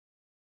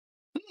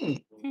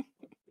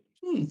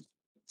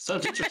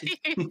 Sounds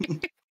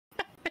interesting.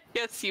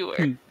 Yes, you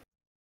were.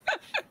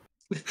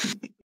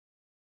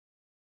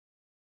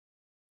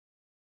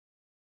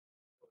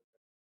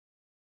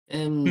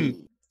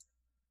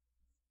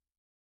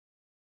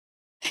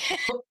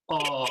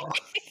 Oh.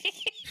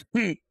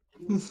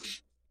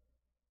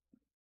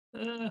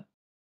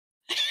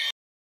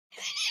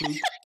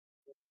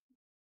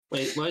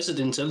 Wait, why is it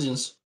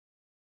intelligence?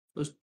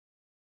 It's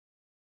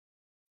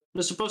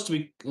supposed to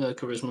be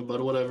charisma,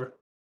 but whatever.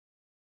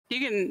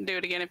 You can do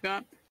it again if you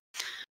want.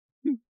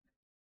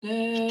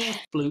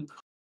 Bloop.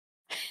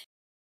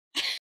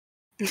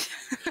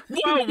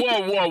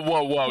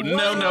 Whoa.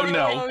 No.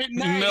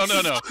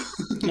 Nice. No.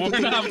 We're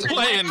not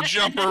playing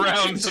jump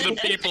around to the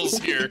peoples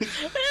here.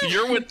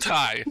 You're with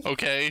Ty,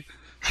 okay?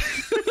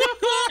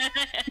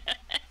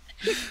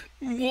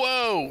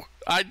 Whoa.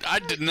 I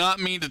did not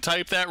mean to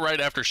type that right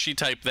after she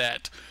typed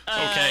that.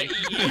 Okay.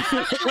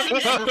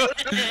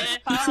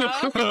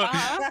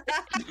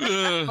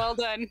 Well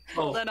done.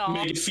 Well done all.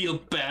 Made it feel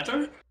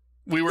better?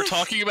 We were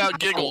talking about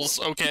giggles,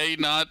 okay?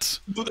 Not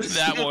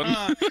that one.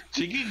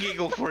 She can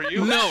giggle for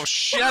you. No,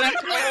 shut up.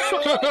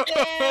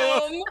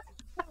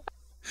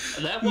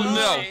 That one,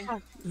 No.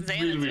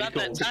 Xan's got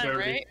that time,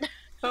 right?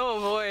 Oh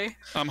boy.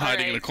 I'm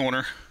hiding in a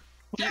corner.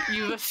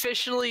 You've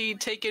officially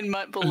taken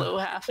Mutt below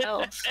half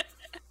health.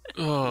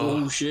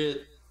 Oh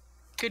shit.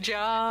 Good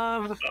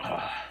job.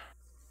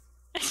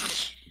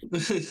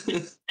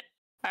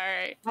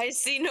 Alright. I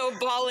see no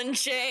ball and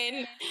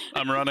chain.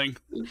 I'm running.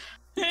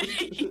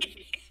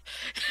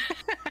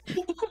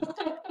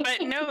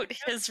 But note,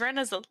 his run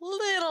is a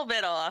little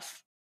bit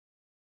off.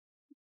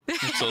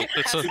 It's a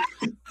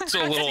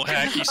little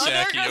hacky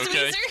sacky,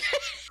 okay?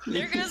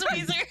 There goes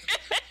Weezer.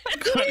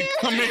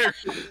 Come here.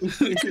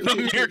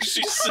 Come here,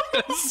 she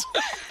says.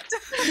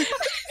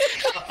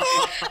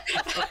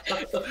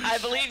 I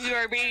believe you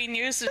are being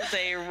used as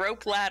a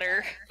rope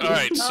ladder. All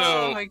right, so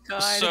Oh my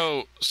God.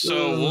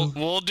 so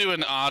we'll do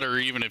an odd or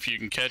even if you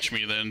can catch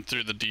me then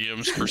through the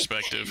DM's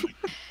perspective.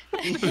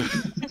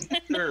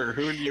 Sure.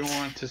 Who do you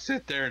want to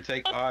sit there and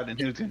take odd, and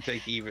who's gonna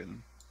take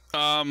even?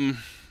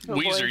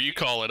 Weezer, you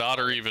call it odd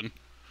or even.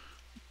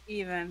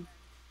 Even.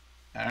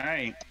 All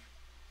right.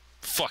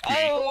 Fuck me.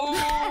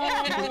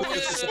 Oh,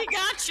 she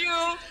got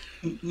you.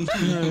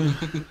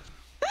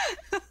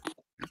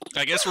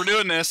 I guess we're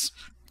doing this.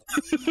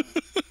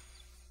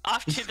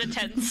 Off to the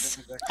tents.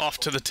 Off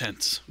to the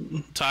tents.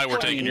 Ty, we're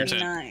taking your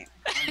tent. 29.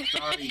 I'm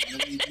sorry.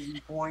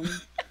 Point.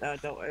 No,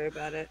 don't worry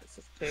about it. It's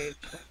just page.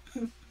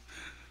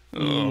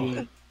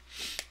 Oh.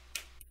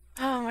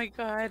 Oh my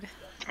God.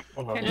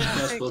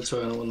 That's what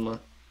turn one more.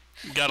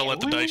 Gotta let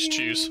the dice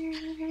choose.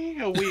 We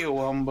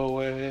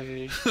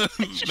boy.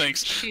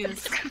 Thanks.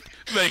 Jeez.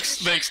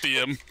 Thanks,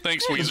 DM.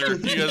 Thanks,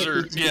 Weezer. You guys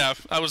are, yeah.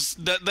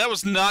 That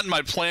was not in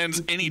my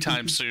plans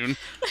anytime soon.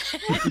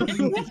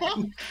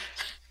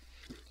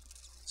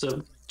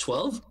 So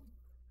 12.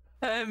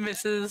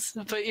 Misses,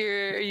 but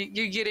you're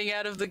getting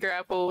out of the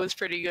grapple was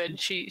pretty good.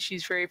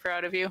 She's very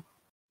proud of you.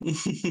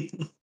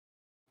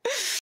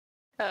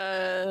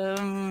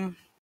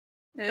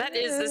 That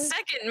is the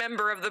second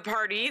member of the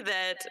party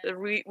that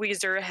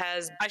Weezer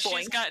has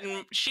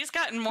boinked. She's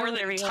gotten more Oh, there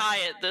than we go. Ty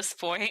at this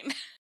point.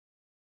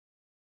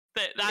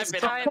 That I've Is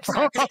been. Ty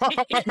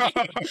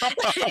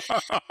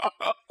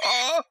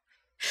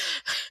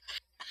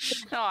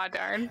Aw,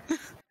 darn.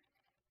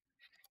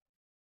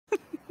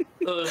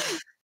 Oh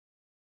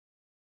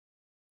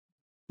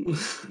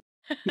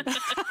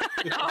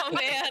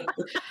man.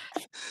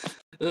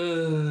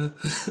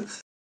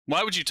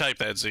 Why would you type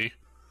that, Z?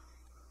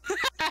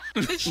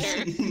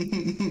 Sure.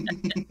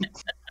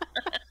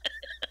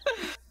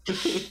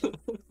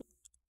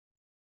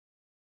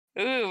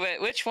 Ooh, but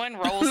which one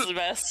rolls the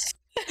best?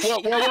 Whoa,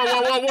 whoa, whoa,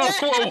 whoa, whoa, whoa,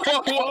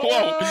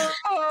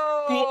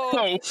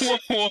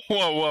 whoa, whoa,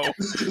 whoa, whoa,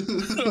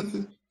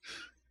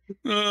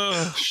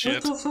 oh,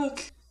 shit. What the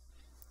fuck?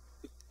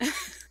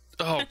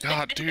 Oh,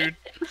 God, dude.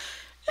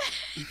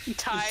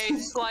 Ty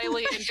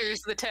slyly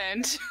enters the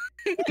tent.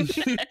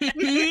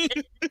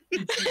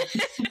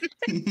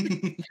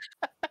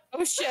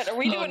 Oh shit, are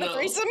we doing a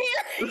threesome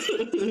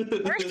here?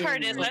 Worst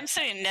part is I'm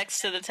sitting next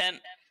to the tent.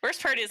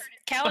 Worst part is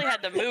Callie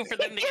had to move for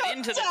them to get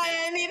into the Ty,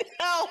 tent. I need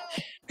help.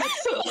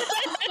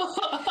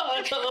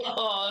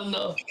 Oh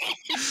no.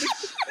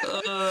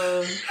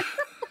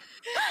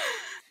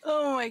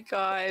 Oh my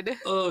God.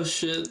 Oh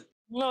shit.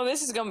 No,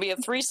 this is gonna be a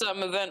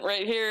threesome event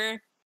right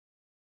here.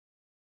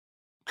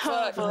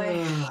 Oh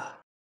boy.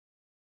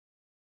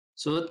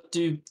 So what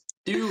do you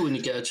do when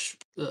you catch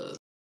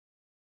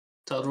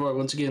Talderoy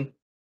once again?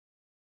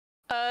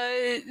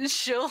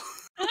 She'll.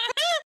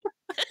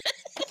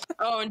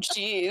 Oh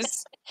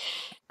jeez.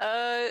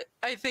 I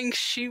think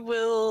she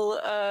will.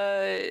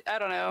 I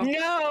don't know.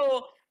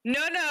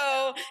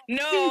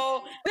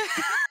 No.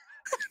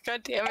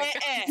 God damn it.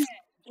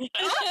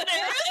 Oh,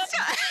 there is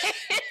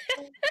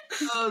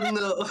Oh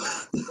no.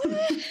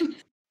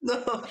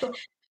 No.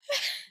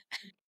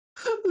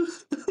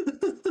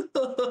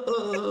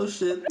 Oh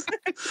shit.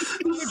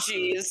 Oh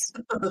jeez.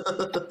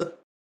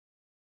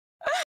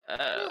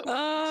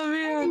 Oh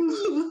man.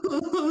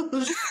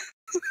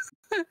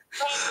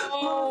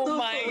 Oh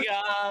my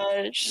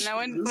gosh. Now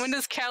when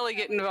does Callie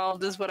get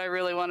involved is what I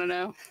really want to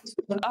know.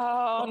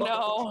 Oh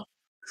no.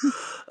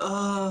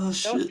 Oh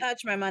shit. Don't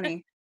touch my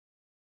money.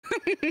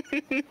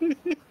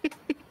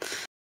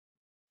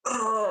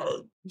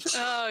 Oh.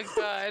 Oh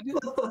God.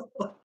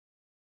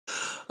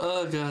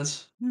 Oh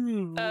gosh.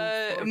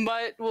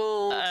 Mutt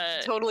will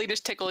totally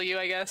just tickle you,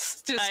 I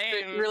guess. Just I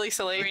am really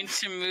silly. going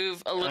to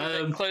move a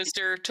little bit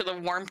closer to the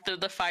warmth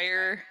of the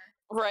fire.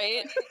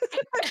 Right?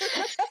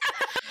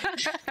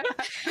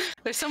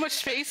 There's so much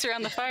space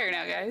around the fire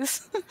now,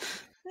 guys.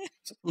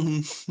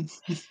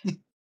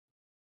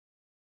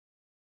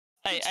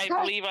 I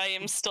believe I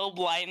am still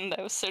blind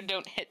though, so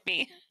don't hit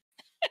me.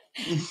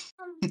 What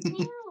are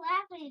you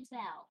laughing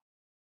about?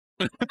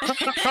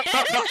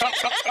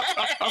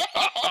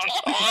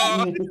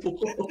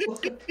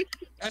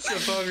 That's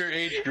above your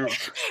age group.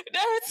 No,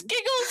 it's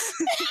giggles.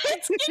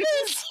 It's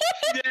giggles.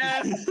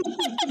 Yes.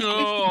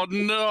 Oh,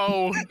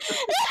 no.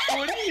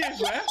 What are you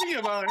guys laughing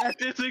about at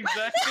this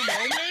exact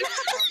moment?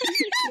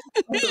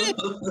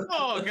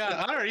 Oh god,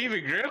 Hunter,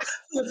 even Grim.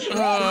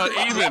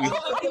 Even.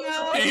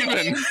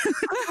 Even.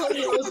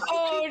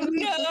 Oh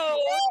no!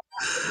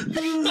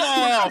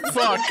 Oh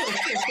fuck!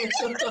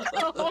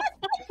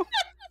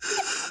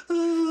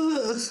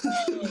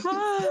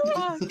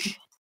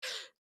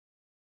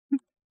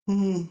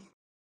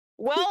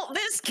 Well,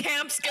 this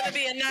camp's gonna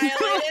be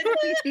annihilated.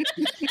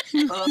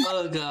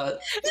 Oh god.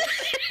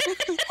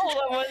 Hold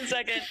on 1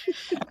 second.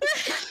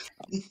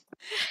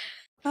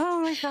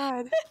 Oh my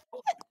god.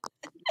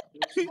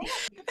 Just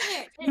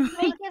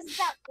make us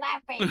stop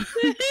laughing.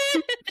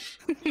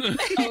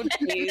 Oh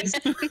jeez.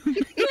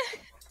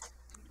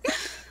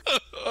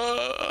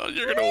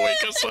 You're gonna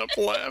wake us up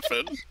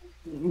laughing.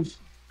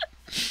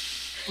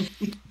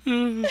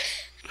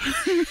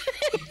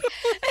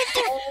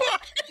 Oh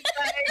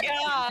my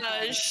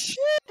gosh.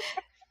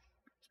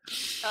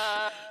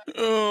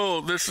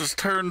 Oh, this has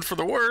turned for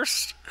the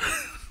worst.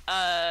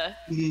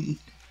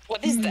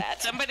 What is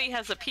that? Somebody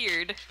has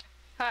appeared.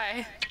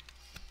 Hi.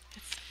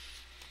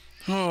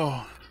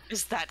 Oh,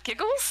 Is that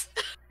Giggles?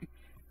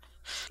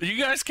 you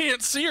guys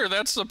can't see her.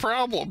 That's the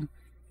problem.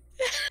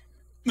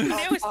 No,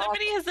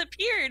 somebody has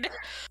appeared.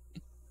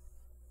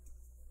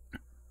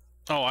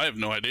 Oh, I have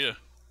no idea.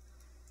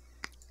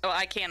 Oh,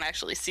 I can't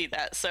actually see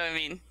that, so I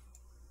mean,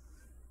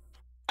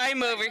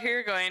 I'm over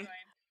here going,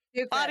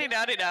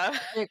 la-di-da-di-da.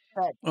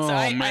 Oh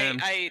So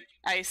man.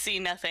 I see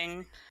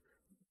nothing.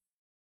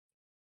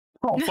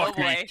 Oh Oh fuck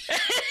me. boy.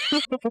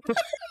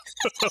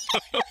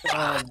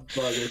 Oh,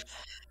 bugger.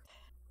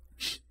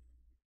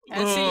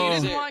 I see you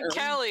didn't Oh. want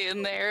Callie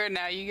in there, and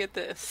now you get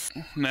this.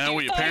 Now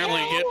we apparently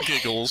get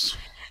giggles.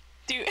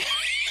 Dude.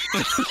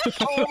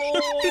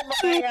 Oh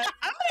my god.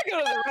 I'm gonna go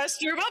to the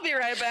restroom. I'll be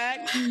right back.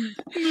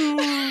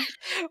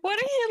 What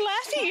are you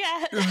laughing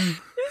at?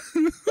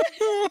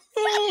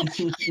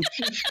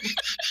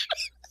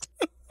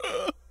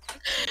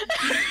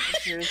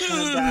 You're just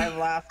gonna die of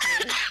laughter.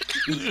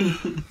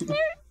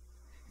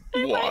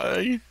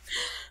 Why?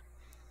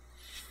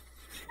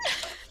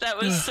 That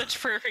was such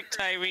perfect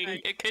timing.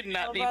 It could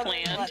not be How about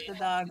we planned. Let the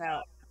dog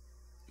out.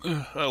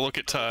 I look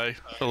at Ty.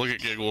 I look at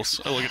Giggles.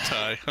 I look at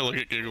Ty. I look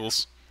at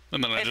Giggles.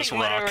 And then I I just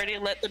think Mutt rock. already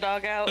let the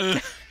dog out.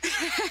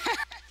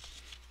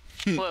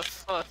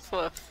 Woof, woof,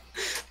 woof.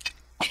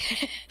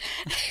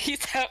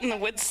 He's out in the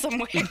woods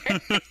somewhere.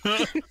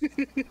 Oh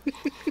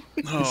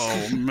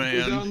Who's out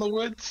man. in the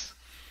woods?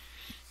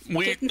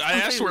 I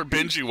asked where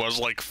Benji was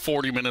like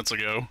 40 minutes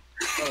ago.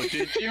 Oh,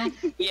 did you?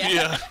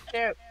 Yeah.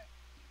 Yeah.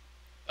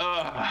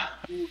 I'm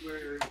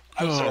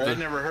Oh, sorry, I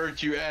never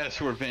heard you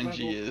ask where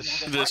Benji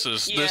is. This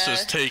Yeah.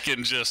 is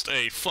taking just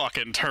a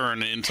fucking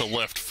turn into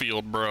left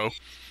field, bro.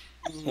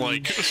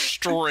 Like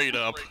straight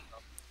up.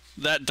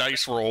 That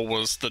dice roll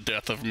was the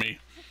death of me.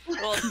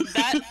 Well,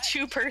 that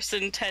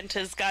two-person tent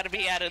has got to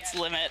be at its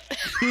limit.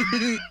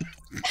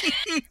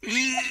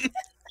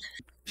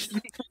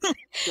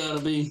 Gotta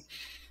be.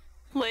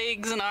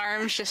 Legs and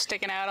arms just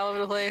sticking out all over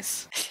the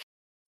place.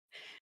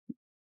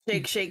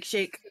 Shake, shake,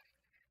 shake.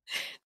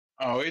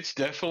 Oh, it's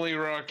definitely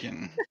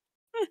rocking.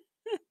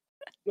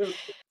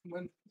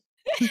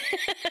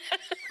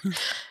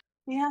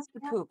 He has to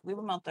poop. Leave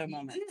him out there a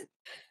moment.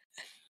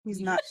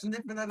 He's not.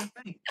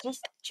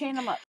 Just chain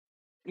him up.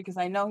 Because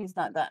I know he's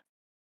not done.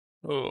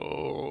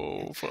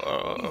 Oh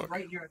fuck.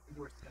 Right here at the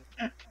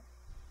doorstep.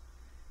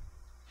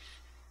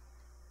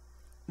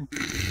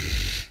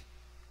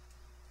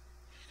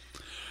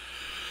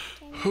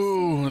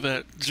 Whew,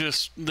 that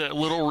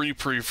little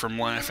reprieve from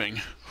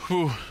laughing.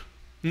 Whew.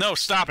 No,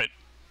 stop it.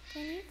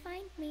 Can you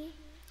find me?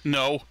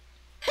 No.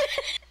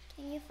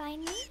 Can you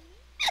find me?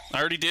 I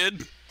already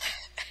did.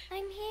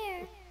 I'm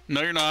here.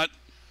 No, you're not.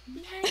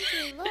 Behind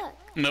you, look.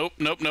 Nope,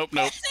 nope, nope,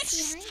 nope.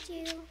 Behind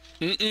you.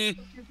 Mm-mm.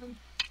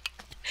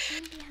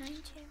 I'm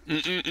behind you.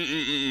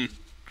 Mm-mm-mm-mm-mm.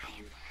 I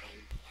am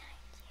right behind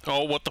you.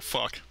 Oh, what the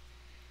fuck?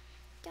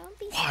 Don't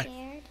be What?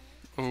 scared.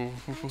 Oh.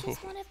 I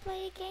just want to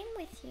play a game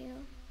with you.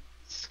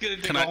 It's gonna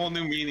take Can a I- whole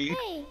new meaning.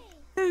 Hey,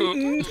 don't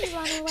you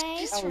run away.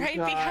 He's Oh, right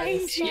God.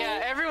 behind you.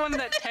 Yeah, everyone in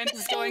that tent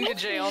is going to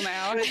jail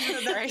now.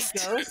 Christ.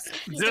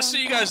 Just so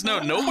you guys know,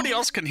 nobody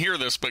else can hear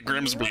this but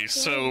Grimsby,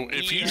 so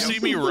if you see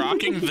me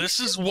rocking, this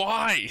is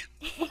why.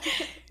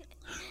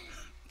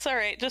 It's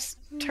alright, just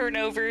turn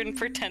over and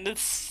pretend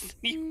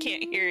you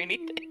can't hear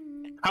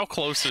anything. How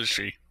close is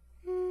she?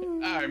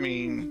 I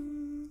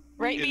mean,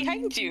 Right Yeah.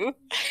 behind you.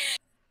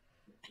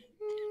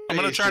 I'm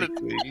gonna try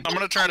basically.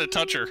 to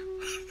touch her.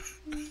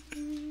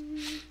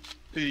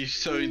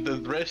 So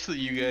the rest of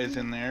you guys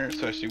in there,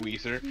 especially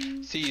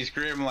Weezer, sees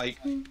Grim like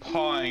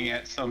pawing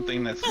at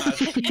something that's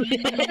not.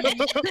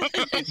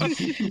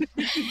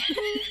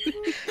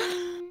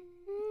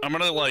 I'm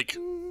gonna like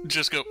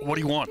just go, what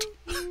do you want?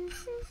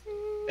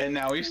 And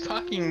now he's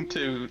talking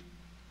to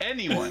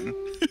anyone.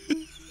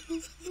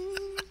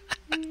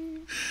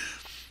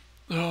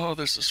 Oh,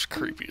 this is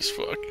creepy as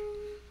fuck.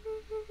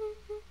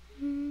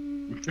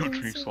 Don't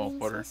drink salt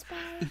water.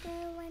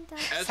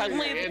 As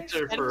Suddenly,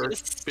 answer the for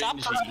just stop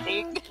Benji.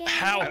 talking.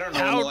 How I don't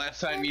know the last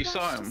time you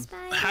saw him.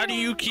 how do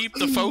you keep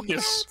the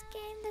focus?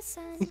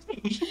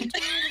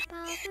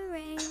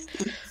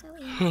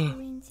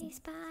 Wincy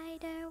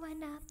spider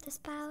went up the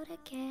spout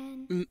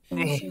again.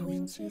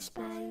 Wincy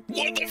spider.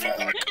 What the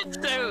fuck?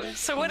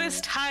 So what is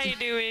Ty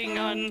doing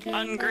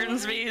on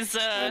Grimsby's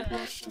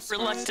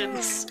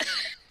reluctance?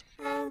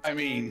 I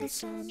mean,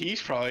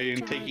 he's probably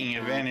taking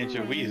advantage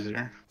of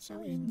Weezer. I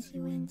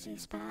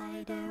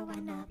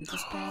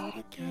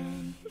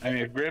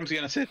mean, if Grim's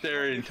gonna sit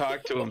there and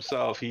talk to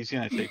himself, he's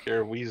gonna take care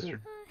of Weezer.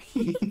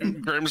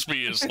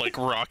 Grimsby is like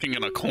rocking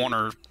in a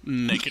corner,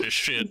 naked as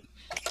shit.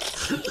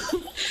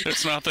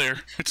 It's not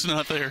there. It's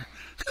not there.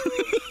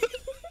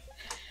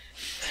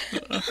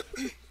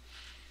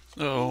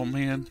 Oh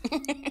man.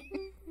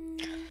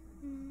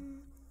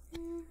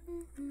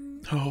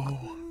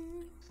 Oh.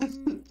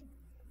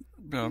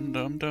 Dum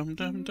dum dum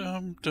dum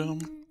dum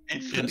dum.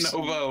 It's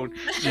no vote.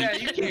 Yeah,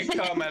 you can't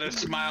come at a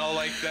smile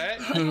like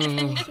that.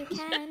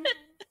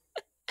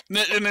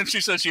 And then she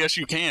says, "Yes,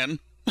 you can."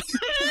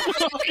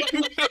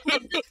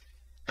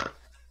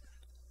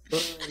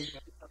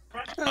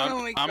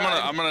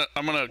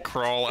 I'm gonna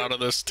crawl out of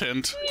this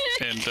tent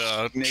and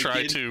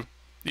try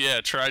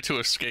to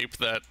escape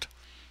that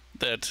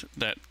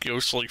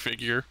ghostly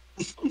figure.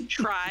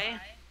 Try.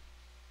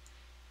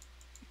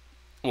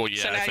 Well,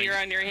 yeah. So now you're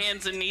on your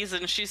hands and knees,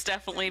 and she's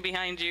definitely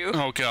behind you.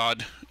 Oh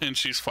God, and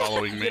she's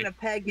following me. I'm gonna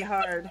peg you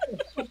hard.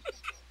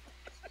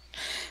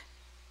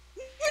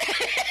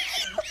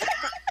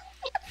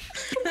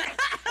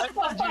 I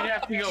thought you'd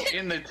have to go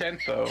in the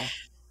tent, though.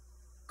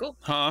 Cool.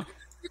 Huh?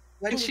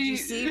 What did you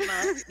see,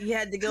 Mutt? You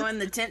had to go in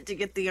the tent to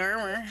get the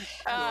armor.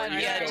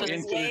 Yeah, just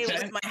into stay the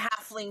with tent? my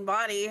halfling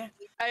body.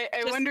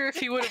 I wonder if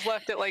he would have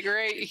left it like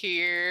right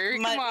here.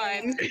 Come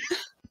on.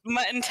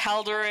 Mutt and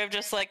Talderoy have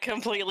just like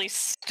completely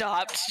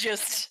stopped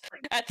just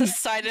at the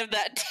side of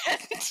that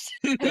tent.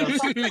 What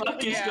the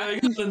fuck is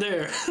going on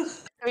there?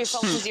 Have you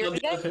felt his ear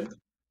again?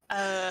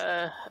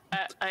 Oh.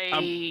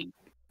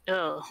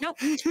 Nope.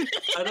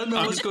 I don't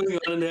know what's going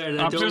on in there,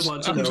 and I don't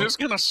want to know. I'm just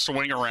gonna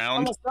swing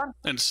around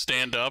and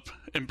stand up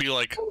and be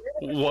like,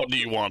 "What do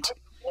you want?"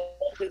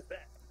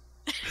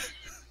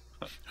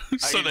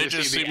 So I they can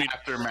just see the me.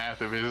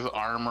 aftermath of his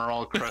armor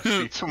all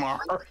crusty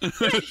tomorrow.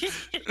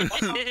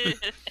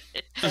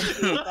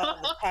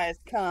 Eyes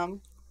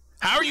come.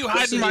 How are you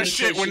hiding my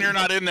shit when you're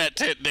not in that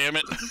tent? Damn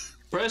it!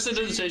 Press the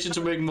sensation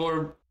to make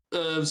more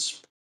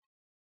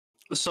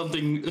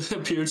something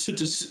appear to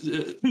just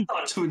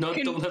so we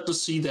don't have to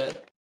see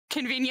that.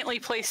 Conveniently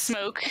place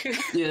smoke.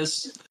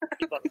 Yes.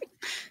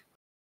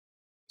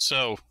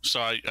 So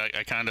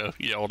I kind of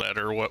yelled at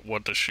her.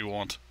 What does she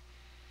want?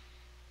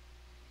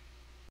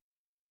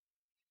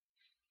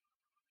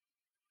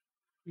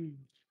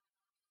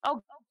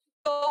 Oh,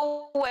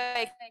 go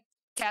away,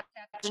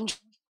 Captain.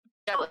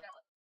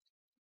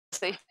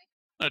 See.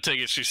 I take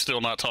it she's still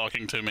not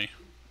talking to me.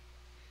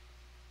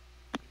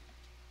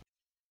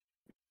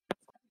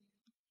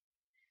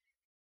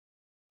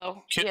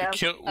 Oh, Kill, yeah.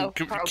 kill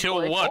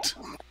what?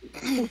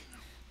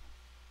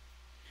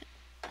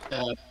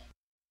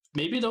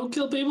 Maybe don't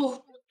kill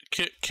people.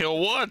 Kill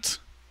what?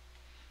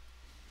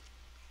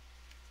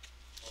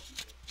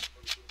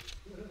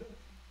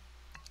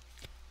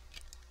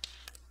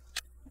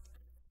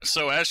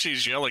 So as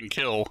she's yelling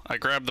kill, I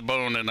grab the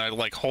bone and I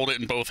like hold it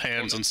in both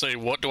hands and say,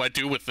 "What do I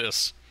do with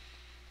this?"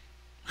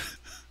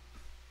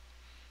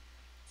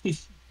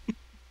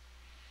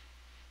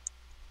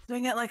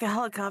 Doing it like a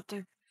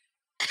helicopter.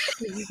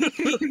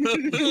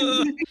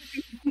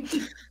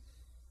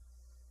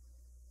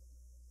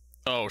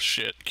 Oh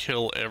shit,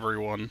 kill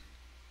everyone.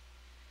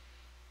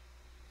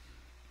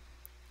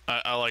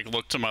 I like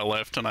look to my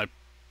left and I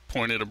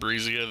point at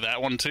Ebrizia.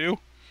 That one too?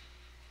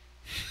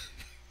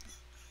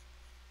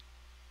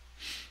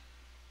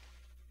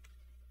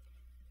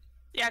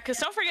 Yeah, because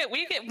don't forget,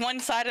 we get one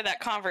side of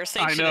that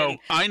conversation.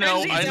 I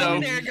know. Grimsby's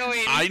over there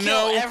going,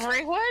 kill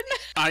everyone.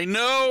 I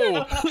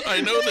know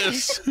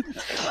this.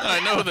 I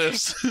know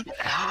this.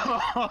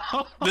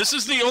 This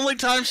is the only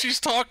time she's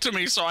talked to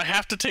me, so I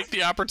have to take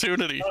the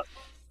opportunity.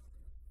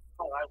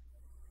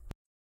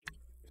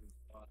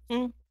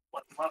 I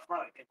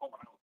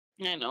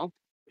know.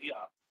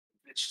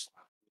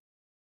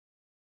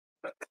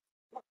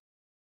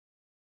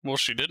 Well,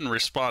 she didn't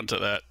respond to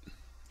that,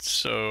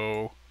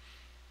 so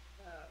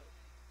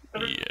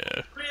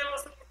yeah.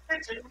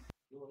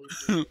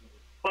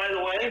 By the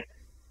way,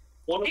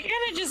 he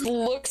kind of just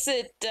looks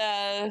at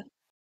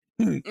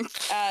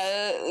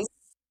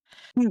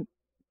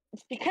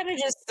he kind of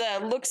just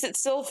looks at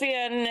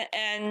Sylphian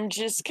and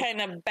just kind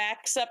of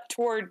backs up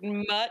toward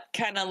Mutt,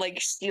 kind of like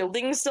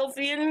shielding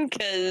Sylphian,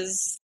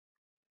 because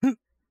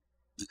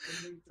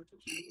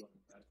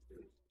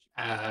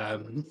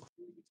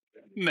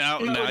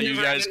Now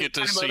you guys get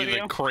to see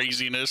the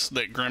craziness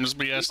that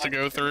Grimsby has to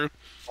go through.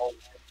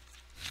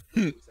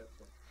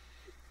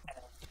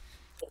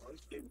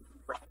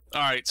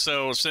 Alright,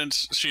 so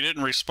since she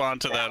didn't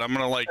respond to that, I'm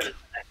gonna like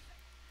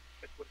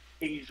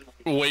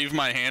wave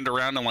my hand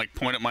around and like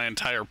point at my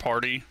entire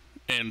party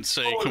and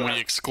say, "Can we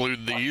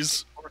exclude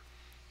these?"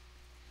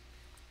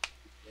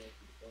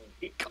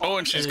 Oh,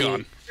 and she's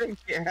gone.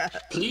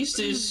 Please,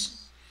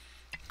 this.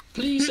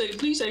 Please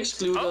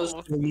exclude us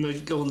from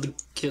all the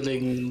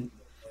killing.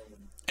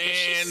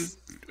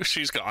 And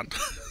she's gone.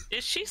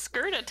 Is she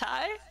skirt a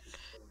tie?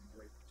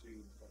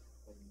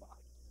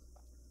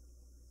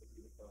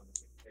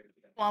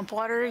 Swamp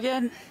water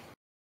again?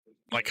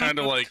 I kind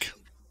of like.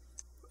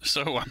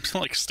 So I'm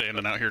like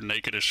standing out here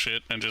naked as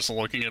shit and just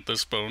looking at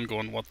this bone,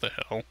 going, "What the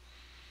hell?"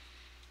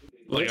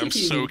 Where Like did I'm you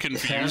so even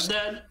confused.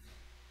 have that?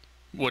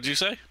 What'd you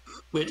say?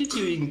 Where did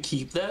you even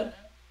keep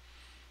that?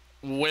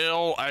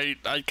 Well, I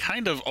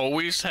kind of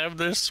always have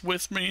this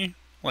with me,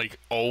 like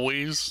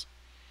always.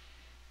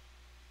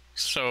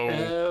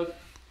 So.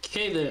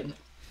 Okay then.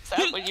 Is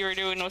that what you were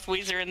doing with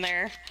Weezer in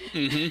there?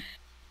 Mm-hmm.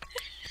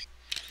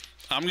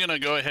 I'm gonna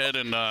go ahead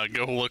and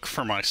go look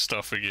for my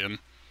stuff again.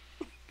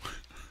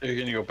 You're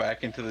gonna go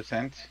back into the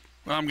tent?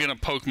 I'm gonna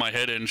poke my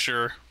head in,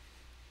 sure.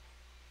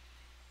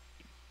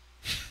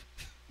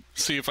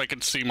 See if I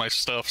can see my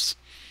stuffs.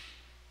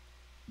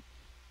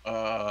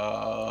 Okay.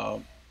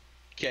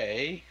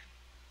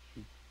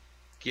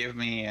 Give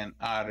me an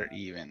odd or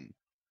even.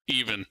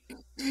 Even.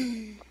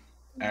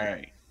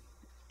 Alright.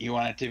 You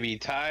want it to be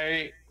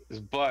Ty's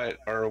butt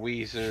or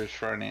Weezer's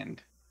front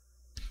end?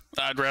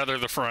 I'd rather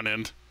the front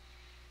end.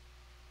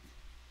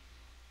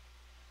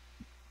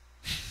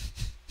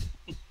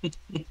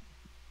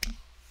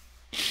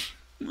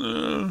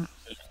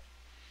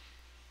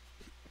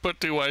 But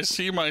do I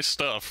see my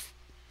stuff?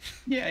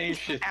 Yeah, you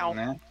should do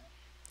that.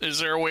 Is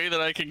there a way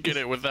that I can get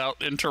it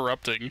without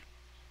interrupting?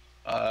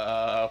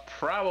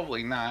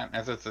 Probably not.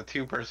 As it's a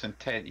two-person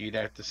tent, you'd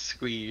have to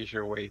squeeze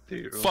your way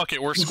through. Fuck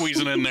it, we're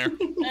squeezing in there.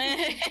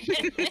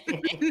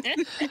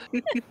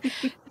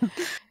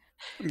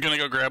 I'm gonna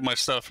go grab my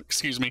stuff.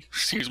 Excuse me.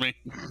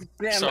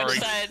 Graham, Sorry.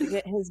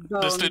 get his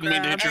bone This didn't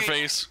mean to hit your grabbed.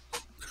 face.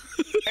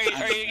 Are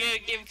you gonna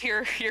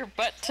give your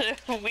butt to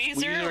Weezer,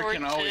 Weezer or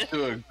can always to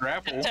do a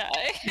grapple.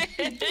 Ty?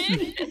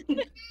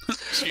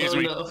 Excuse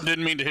me. no.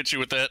 Didn't mean to hit you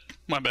with that.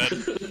 My bad.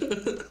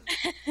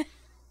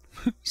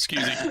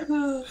 Excuse me.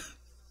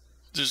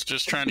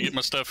 Just trying to get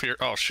my stuff here.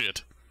 Oh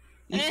shit.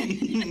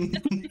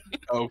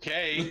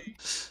 Okay.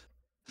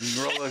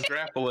 Roll a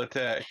grapple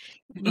attack.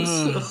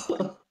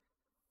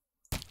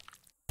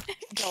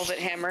 Velvet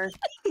hammer.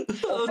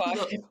 Oh, fuck.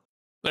 no.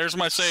 There's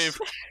my save.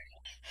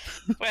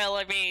 Well,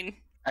 I mean,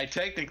 I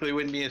technically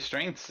wouldn't be a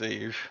strength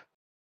save.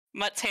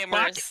 Mutt's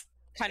hammer is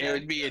kind It of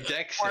would be a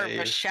dex more of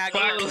a save. shaggy.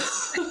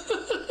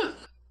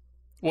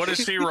 What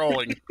is he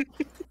rolling?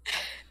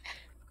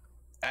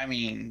 I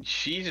mean,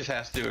 she just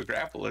has to do a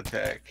grapple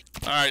attack.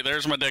 Alright,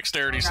 there's my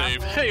dexterity save.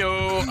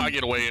 Heyo! I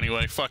get away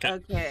anyway. Fuck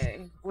it.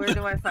 Okay, where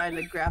do I find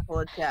a grapple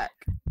attack?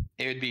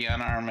 It would be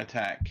unarmed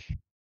attack.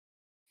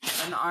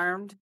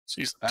 Unarmed?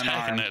 She's I'm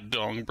attacking armed. that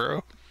dong,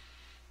 bro.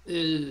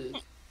 Isn't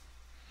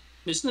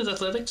it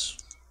athletics?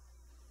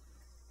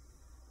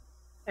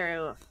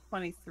 There,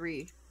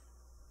 23.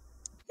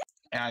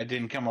 And I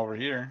didn't come over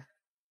here.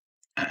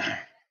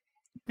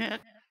 Yeah.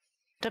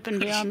 Up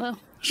and down, though.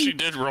 She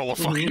did roll a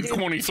fucking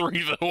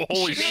 23 though.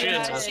 Holy shit.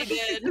 Yeah, she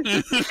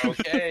did.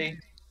 Okay.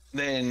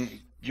 Then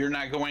you're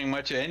not going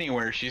much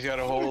anywhere. She's got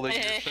a hold of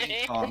your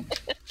thing on.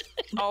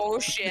 Oh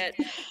shit.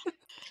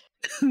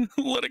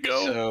 Let it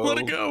go. So- Let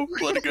it go.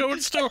 Let it go.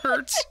 It still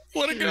hurts.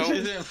 Let it This go.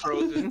 isn't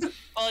frozen.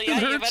 Well, yeah,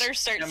 you hurts. better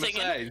start And singing.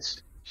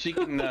 besides, she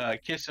can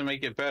kiss and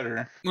make it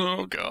better.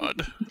 Oh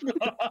god.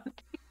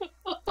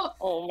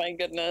 Oh my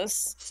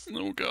goodness.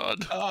 Oh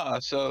god.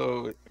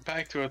 So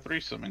back to a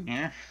threesome in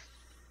here.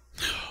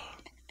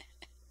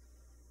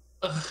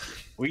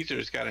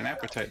 Weezer's got an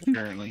appetite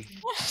apparently.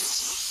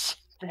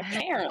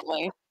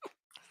 Apparently.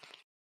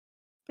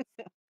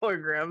 Poor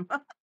Grim.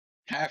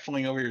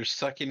 Halfling over here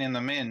sucking in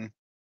the men.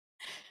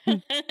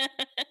 I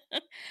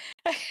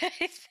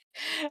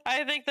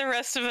think the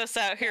rest of us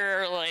out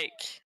here are like,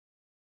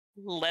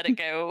 let it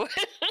go.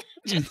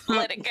 Just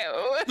let it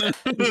go.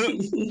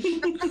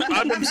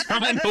 I've been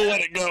trying to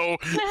let it go.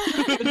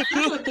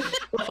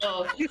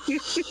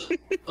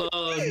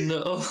 Oh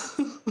no.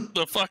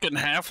 The fucking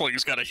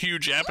halfling's got a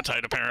huge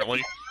appetite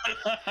apparently.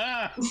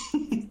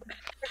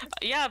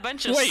 Yeah, a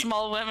bunch of Wait,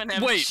 small women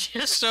have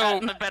just so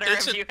gotten the better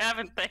it's of a- you,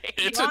 haven't they?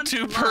 It's a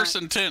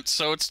 2-person tent,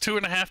 so it's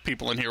 2.5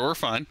 people in here. We're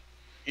fine.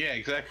 Yeah,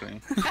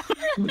 exactly.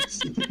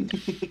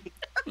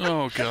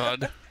 Oh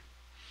god.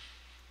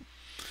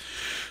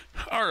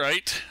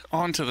 Alright,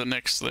 on to the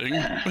next thing.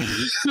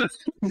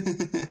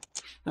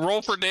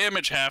 Roll for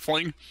damage,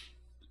 halfling.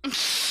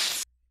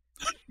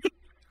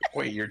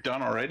 Wait, you're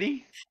done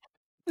already?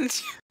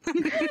 It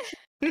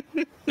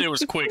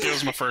was quick, it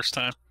was my first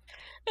time.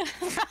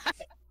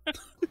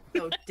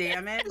 So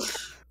damage.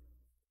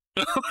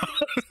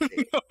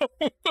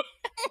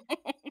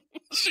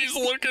 She's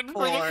looking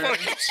for the 4.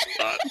 fucking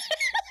shot.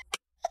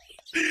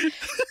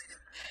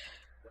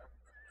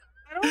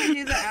 How do I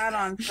do the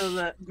add-on so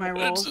that my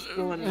rolls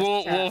go in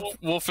this chat?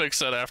 We'll fix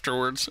that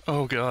afterwards.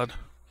 Oh god.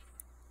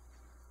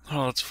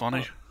 Oh, that's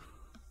funny.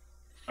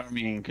 I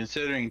mean,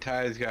 considering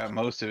Ty's got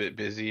most of it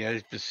busy,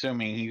 I'm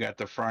assuming he got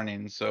the front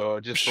end, so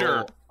just Sure.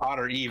 roll odd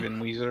or even,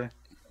 Weezer.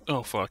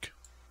 Oh fuck.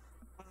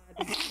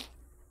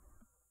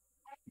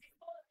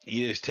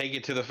 You just take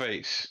it to the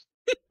face.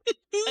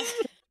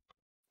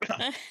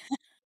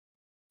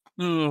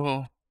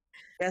 Oh.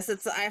 Guess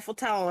it's the Eiffel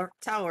Tower.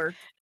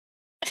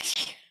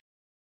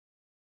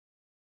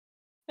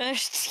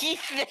 There's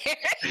teeth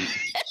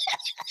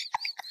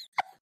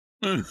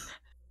there.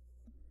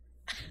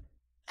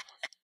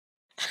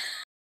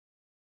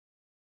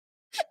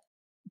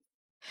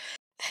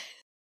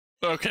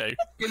 Okay.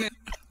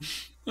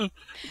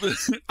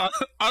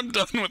 I'm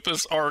done with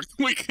this arc.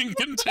 We can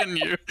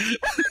continue.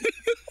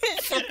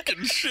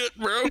 Fucking shit,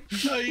 bro.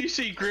 No, you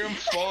see Grim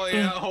falling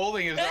out,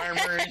 holding his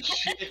armor and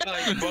shit,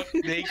 like buck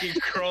naked,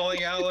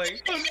 crawling out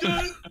like, I'm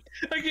done.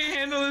 I can't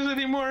handle this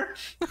anymore.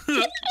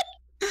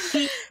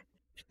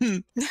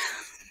 These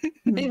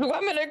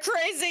women are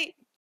crazy.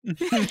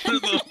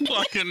 The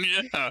fucking,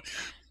 yeah.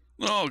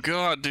 Oh,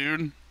 God,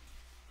 dude.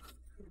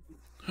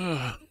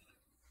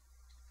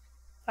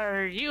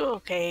 Are you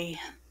okay?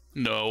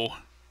 No.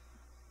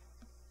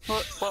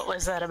 What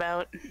was that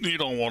about? You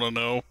don't want to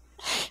know.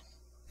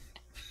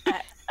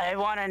 I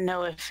want to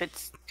know if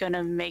it's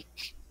gonna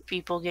make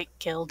people get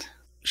killed.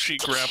 She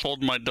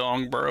grappled my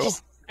dong, bro.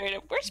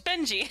 Where's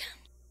Benji?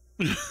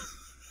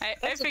 I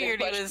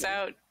figured he was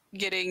out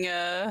getting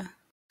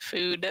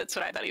food. That's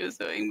what I thought he was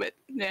doing, but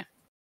yeah.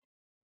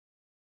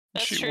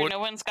 That's true. No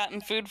one's gotten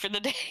food for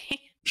the day.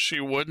 She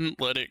wouldn't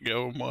let it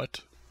go, Mutt.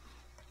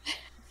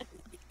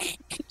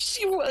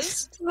 She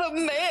was the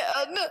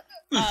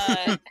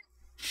man.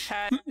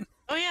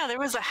 Oh yeah, there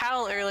was a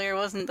howl earlier,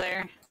 wasn't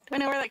there? Do I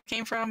know where that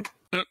came from?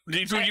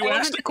 You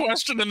asked a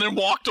question and then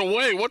walked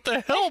away. What the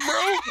hell,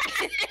 bro?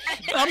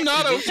 I'm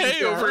not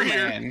okay over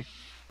here.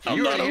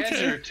 I'm not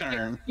okay. Your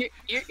turn.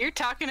 You're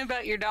talking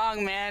about your dog,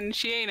 man.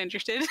 She ain't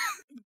interested.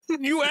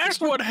 You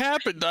asked what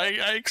happened.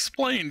 I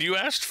explained. You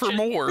asked for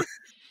more.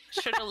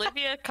 Should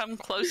Olivia come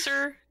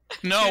closer?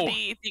 No.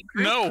 To the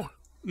group?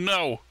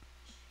 No.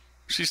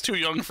 She's too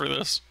young for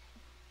this.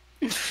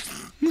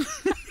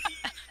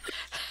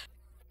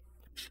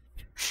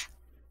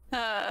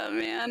 Oh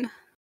man.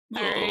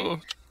 All right.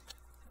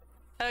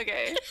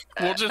 Okay.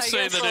 We'll just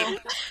say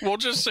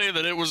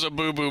that it was a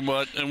boo-boo,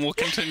 Mutt, and we'll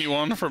continue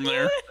on from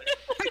there.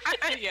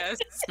 Yes.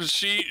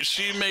 She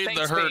made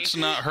Thanks, the hurts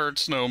babe. not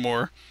hurts no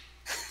more.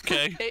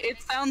 Okay.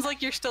 It sounds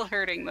like you're still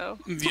hurting though.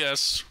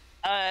 Yes.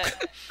 On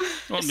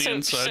the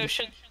inside.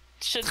 So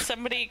should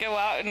somebody go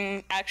out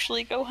and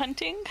actually go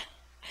hunting?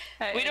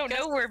 We don't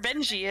know where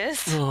Benji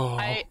is. Oh.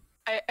 I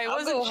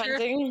wasn't sure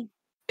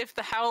if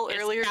the howl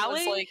earlier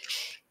was like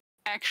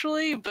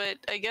actually, but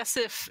I guess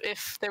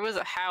if there was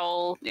a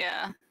howl,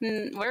 yeah.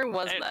 Where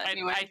was that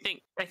anyway?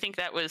 I think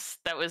that was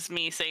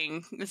me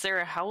saying, "Is there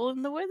a howl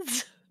in the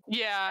woods?"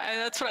 Yeah, and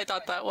that's what I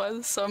thought that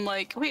was. So I'm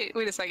like, wait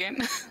a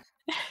second.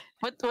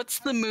 What's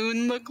the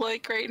moon look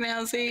like right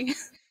now, Z?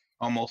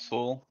 Almost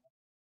full.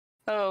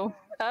 Oh,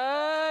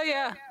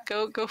 yeah.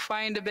 Go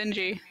find a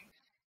Benji.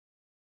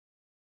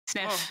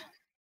 Sniff.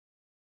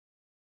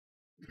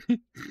 Oh.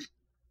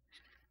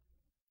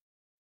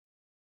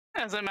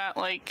 As I'm at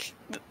like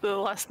the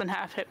less than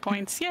half hit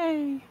points.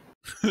 Yay!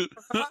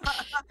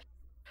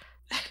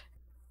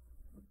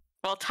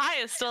 Well, Ty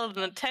is still in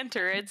the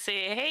tenter. I'd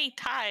say, hey,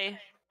 Ty,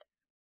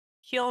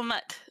 heal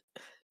Mutt.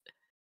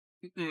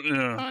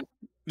 Yeah.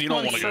 You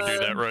don't want to go do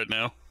that right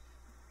now.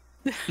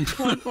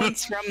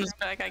 Once Rum's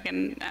back, I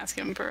can ask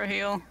him for a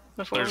heal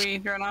before we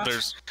run off.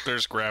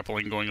 There's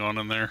grappling going on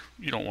in there.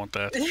 You don't want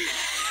that.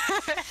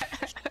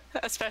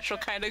 A special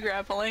kind of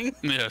grappling.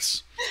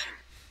 Yes.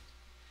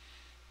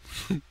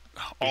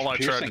 All I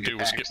tried to do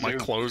was get my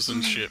clothes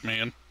and shit,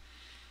 man.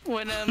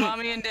 When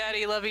mommy and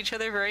daddy love each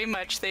other very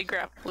much, they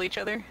grapple each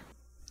other.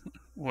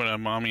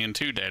 When mommy and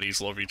two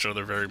daddies love each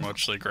other very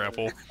much, they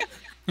grapple.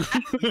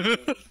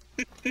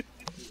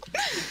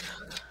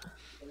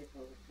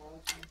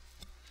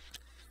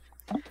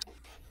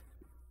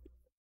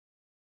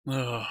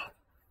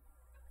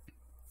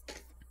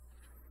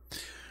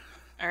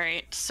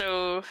 Alright,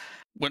 so...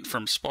 Went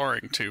from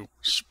sparring to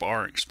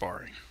sparring.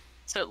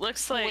 So it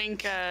looks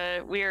like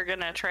we are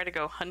gonna try to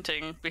go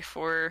hunting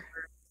before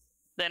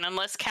then,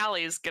 unless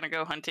Callie's gonna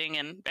go hunting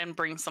and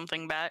bring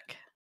something back.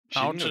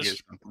 I'll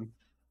just...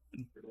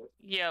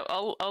 Yeah,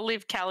 I'll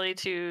leave Callie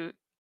to...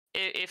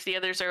 If the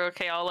others are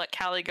okay, I'll let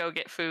Callie go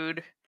get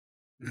food.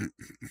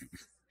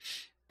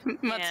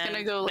 Mutt's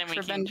gonna go look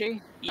for Benji.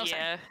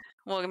 Yeah,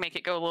 we'll make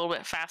it go a little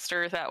bit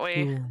faster that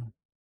way.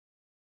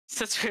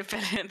 Since we've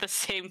been at the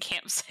same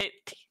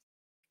campsite.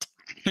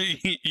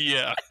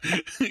 Yeah.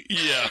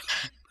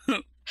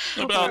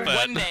 About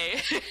that. One day.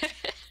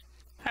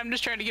 I'm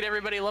just trying to get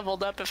everybody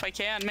leveled up if I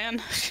can,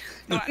 man.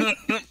 Come on.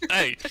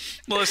 Hey,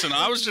 listen,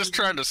 I was just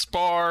trying to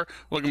spar,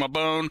 look at my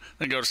bone,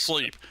 and go to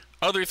sleep.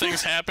 Other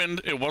things happened.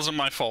 It wasn't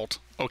my fault,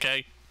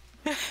 okay?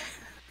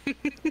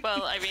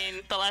 Well, I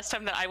mean, the last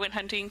time that I went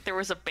hunting, there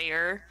was a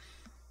bear,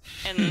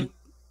 and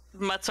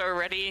Mutt's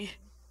already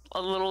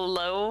a little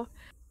low,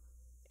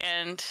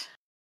 and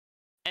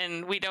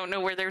we don't know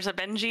where there's a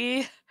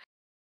Benji,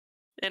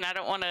 and I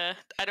don't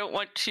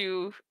want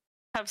to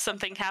have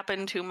something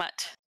happen to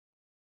Mutt.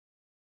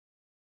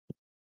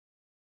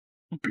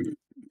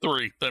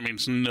 3. That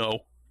means no.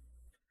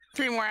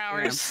 3 more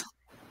hours.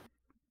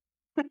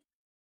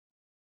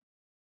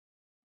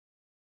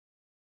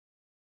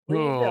 What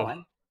are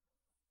you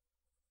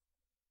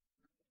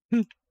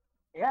doing?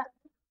 Yeah.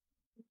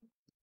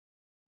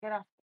 Get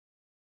off.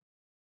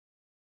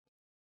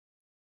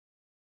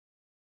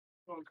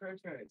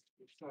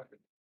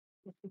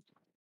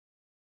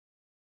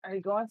 Are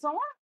you going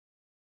somewhere?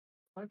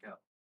 Okay.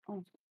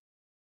 Oh.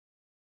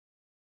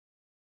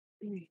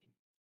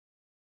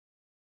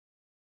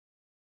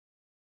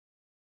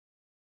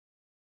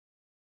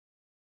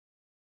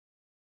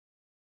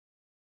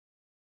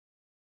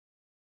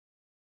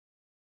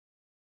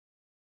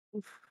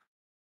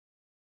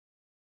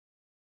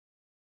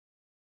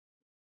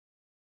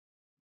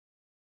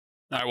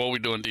 All right, what are we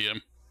doing, DM?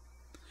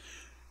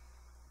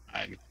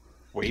 I'm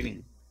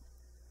waiting.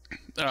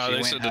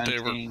 They said that they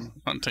were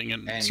hunting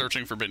and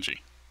searching for Benji.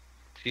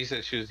 She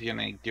said she was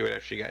gonna do it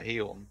after she got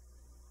healed.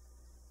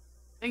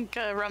 I think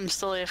Rum's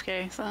still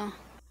AFK, so.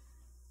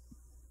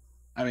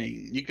 I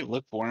mean, you could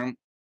look for him,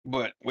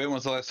 but when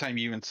was the last time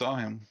you even saw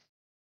him?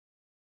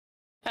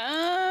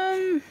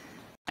 I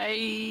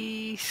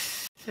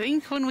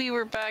think when we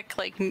were back,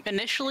 like,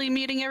 initially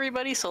meeting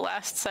everybody, so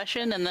last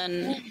session, and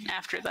then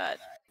after that,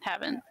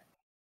 haven't.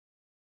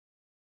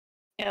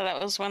 Yeah,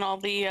 that was when all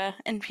the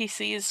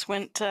NPCs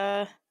went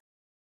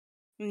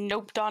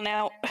noped on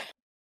out.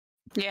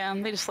 Yeah,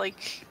 they just,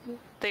 like,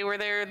 they were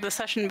there the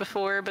session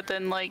before, but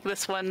then, like,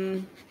 this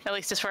one, at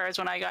least as far as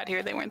when I got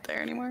here, they weren't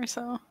there anymore,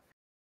 so.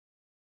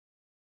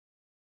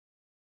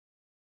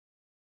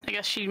 I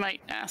guess she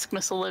might ask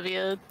Miss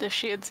Olivia if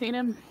she had seen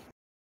him.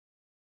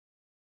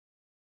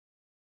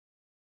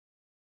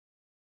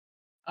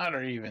 Odd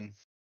or even?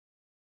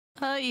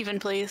 Even,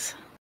 please.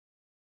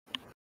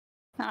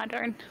 Ah,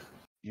 darn.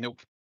 Nope.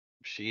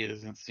 She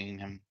hasn't seen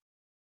him.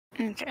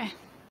 Okay.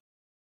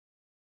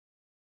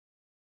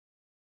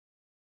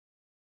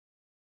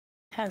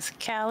 Has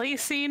Callie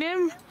seen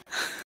him?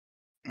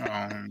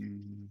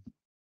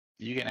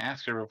 You can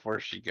ask her before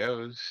she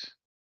goes.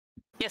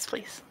 Yes,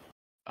 please.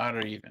 Odd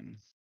or even?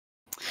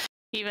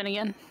 Even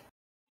again.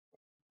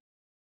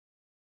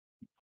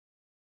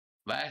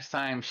 Last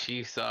time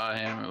she saw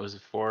him, it was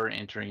before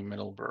entering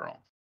Middleborough.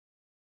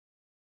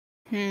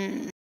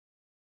 Hmm.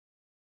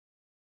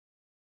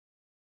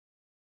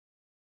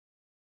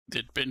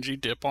 Did Benji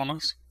dip on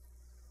us?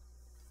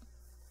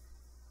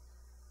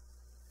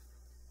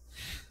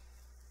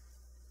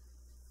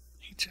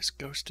 He just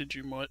ghosted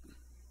you, Mutt.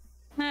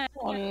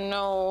 Oh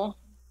no.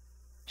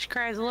 She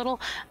cries a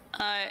little.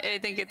 I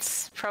think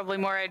it's probably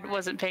more I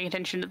wasn't paying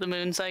attention to the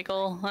moon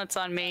cycle. That's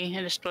on me.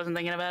 I just wasn't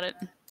thinking about it.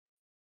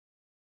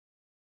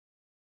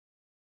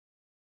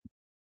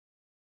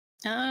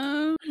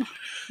 I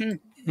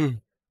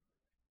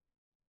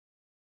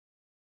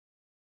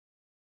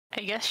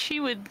guess she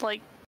would,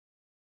 like,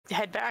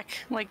 head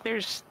back. Like,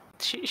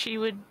 she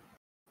would,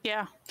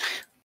 yeah.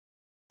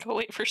 Go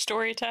wait for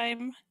story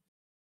time.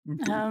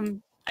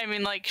 I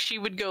mean, like, she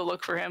would go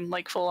look for him,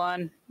 like, full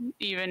on,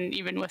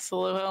 even with the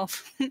low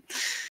health.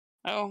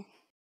 Oh.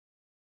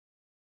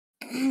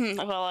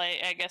 Well,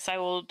 I guess I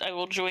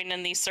will join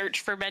in the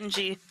search for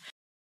Benji.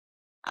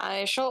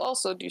 I shall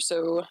also do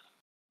so.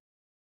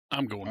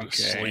 I'm going to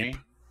sleep.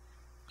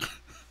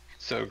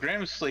 So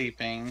Grim's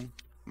sleeping.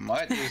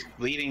 Mutt is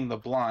leading the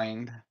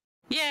blind.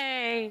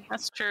 Yay!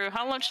 That's true.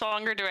 How much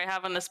longer do I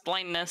have on this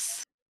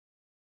blindness?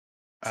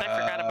 I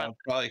forgot about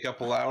probably a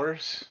couple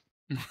hours.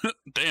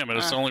 Damn it!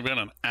 It's only been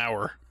an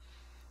hour.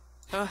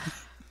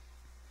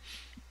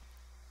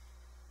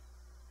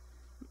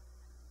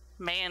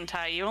 Man,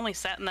 Ty, you only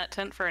sat in that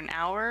tent for an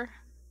hour?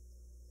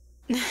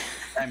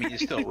 I mean,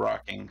 it's still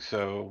rocking,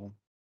 so.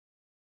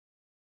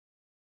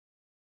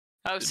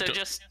 Oh, so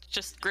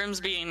just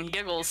Grimsby and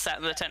Giggles sat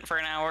in the tent for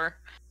an hour.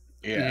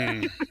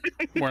 Yeah.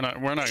 We're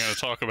not going to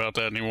talk about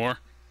that anymore.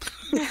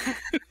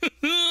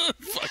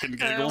 Fucking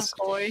Giggles.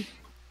 Oh, boy.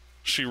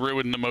 She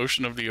ruined the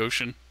motion of the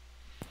ocean.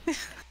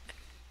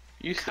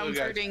 You still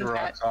got your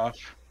rocks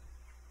off.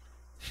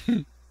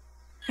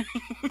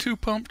 2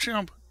 pump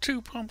jump.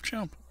 2 pump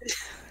jump.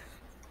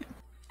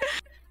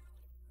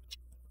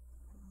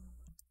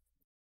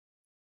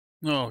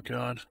 Oh,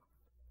 God.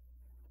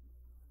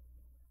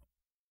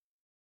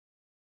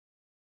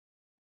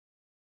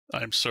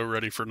 I'm so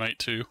ready for night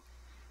 2.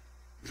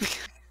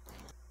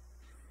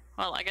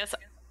 Well, I guess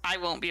I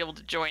won't be able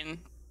to join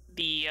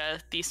the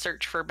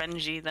search for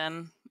Benji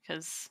then,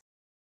 because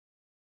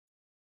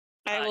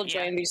I will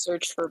join the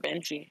search for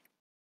Benji.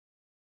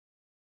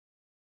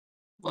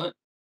 What?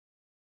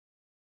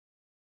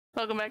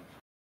 Welcome back.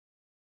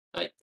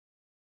 Hi.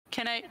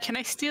 Can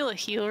I steal a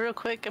heal real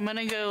quick? I'm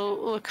gonna go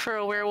look for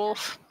a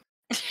werewolf.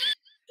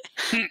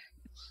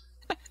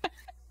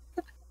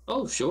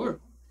 Oh, sure.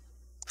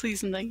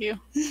 Please and thank you.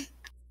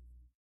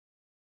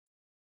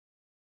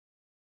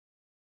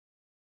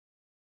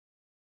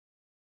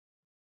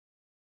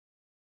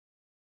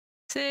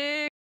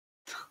 Six.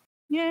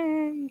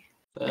 Yay.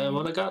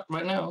 What I got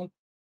right now.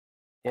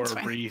 Or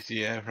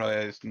Ebrizia probably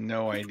has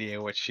no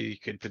idea what she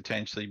could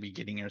potentially be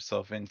getting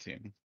herself into.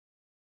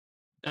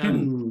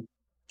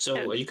 So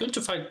are you going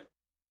to fight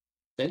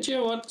Benji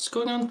or what's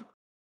going on?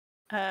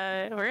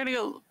 We're gonna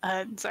go.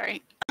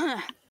 Sorry.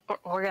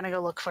 we're gonna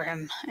go look for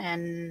him,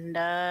 and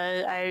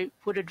I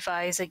would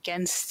advise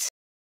against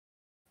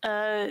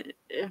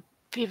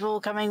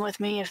people coming with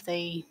me if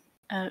they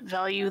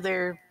value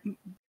their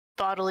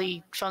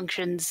bodily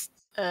functions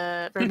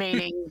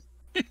remaining.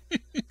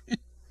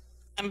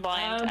 I'm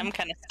blind. I'm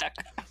kind of stuck.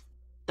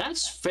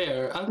 That's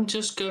fair. I'm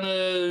just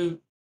gonna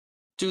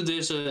do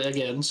this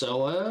again,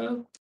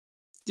 so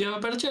you have a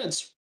better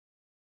chance.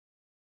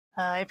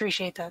 I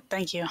appreciate that.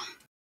 Thank you.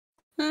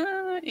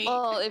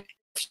 Well, if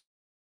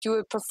you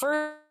would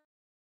prefer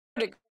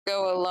to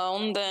go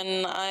alone,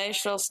 then I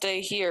shall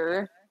stay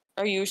here.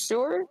 Are you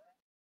sure?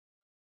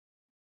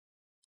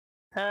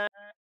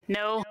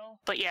 No,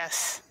 but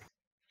yes.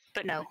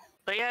 But no.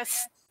 But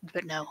yes,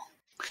 but no.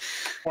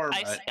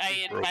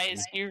 I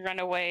advise you run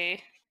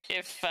away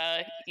if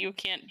you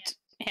can't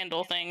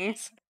handle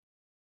things.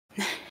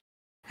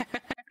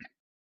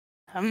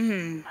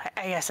 I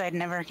guess I'd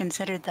never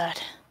considered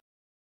that.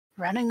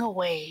 Running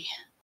away.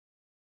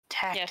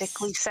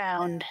 Tactically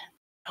sound.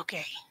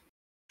 Okay.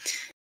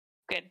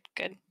 Good.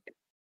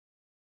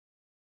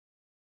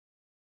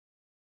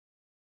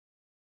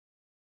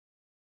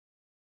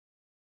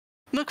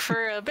 Look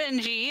for a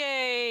Benji,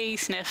 yay!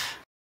 Sniff.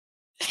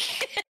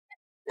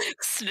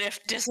 Sniff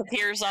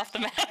disappears off the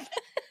map.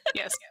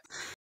 Yes.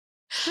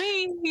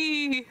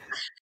 Whee!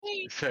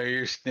 So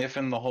you're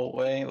sniffing the whole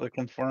way,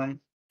 looking for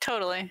him?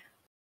 Totally.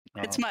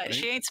 It's Mutt. Okay.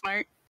 She ain't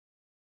smart.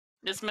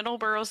 Is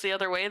Middleborough's the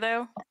other way,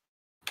 though?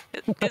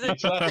 Is it?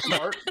 It's not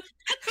smart.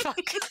 Fuck.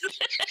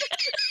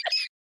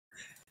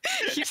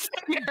 You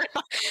He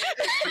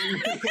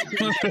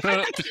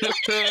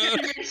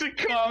makes a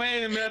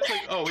comment and Matt's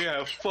like, oh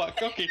yeah,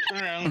 fuck, okay,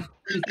 turn around.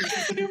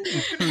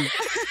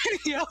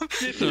 Yep.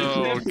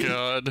 Oh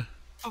god.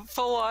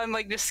 Full on,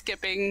 like, just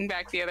skipping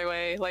back the other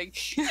way, like...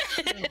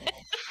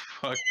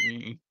 Fuck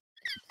me.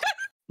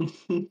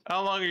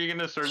 How long are you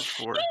gonna search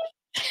for?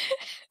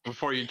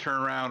 Before you turn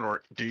around,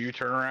 or do you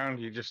turn around?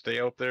 Do you just stay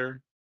out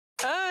there?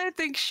 I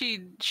think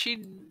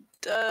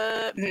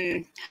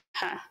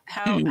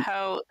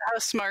how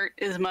smart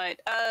is Mutt?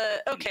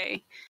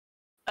 Okay.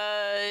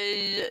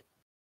 Can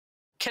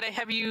I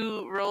have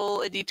you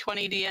roll a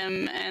d20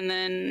 DM, and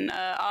then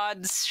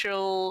odds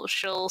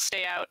she'll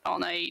stay out all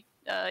night.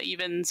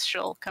 Evens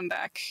she'll come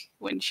back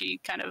when she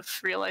kind of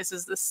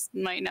realizes this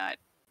might not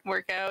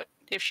work out.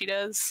 If she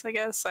does, I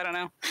guess. I don't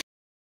know.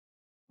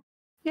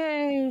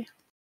 Yay!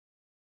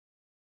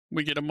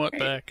 We get a Mutt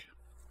back.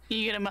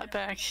 You get a Mutt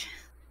back.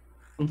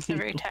 A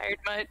very tired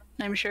Mutt,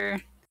 I'm sure.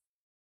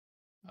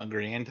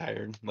 Hungry and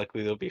tired.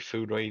 Luckily, there'll be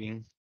food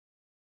waiting.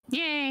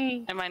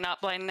 Yay! Am I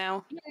not blind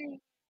now?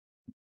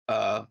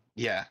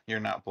 Yeah, you're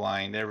not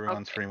blind.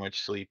 Everyone's pretty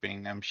much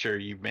sleeping. I'm sure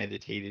you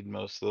meditated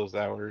most of those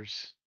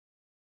hours.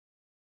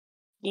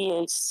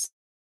 Yes.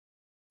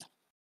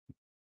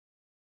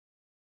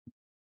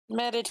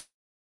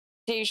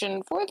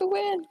 Meditation for the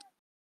win.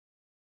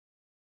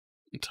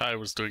 Ty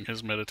was doing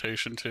his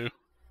meditation too.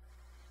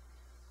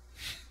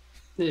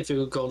 If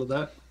you could call it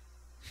that.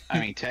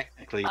 I mean,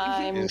 technically,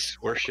 it's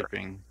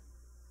worshipping.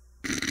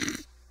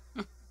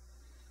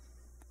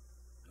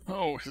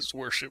 Oh, his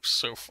worship's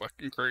so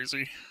fucking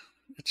crazy.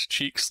 It's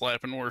cheek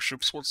slapping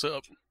worships. What's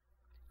up?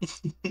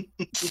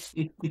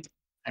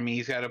 I mean,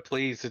 he's got to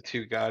please the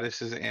two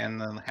goddesses and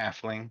the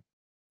halfling.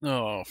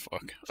 Oh,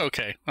 fuck.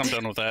 Okay, I'm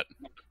done with that.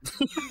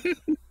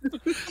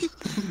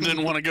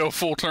 Didn't want to go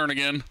full turn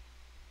again.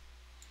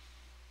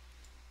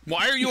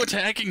 Why are you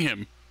attacking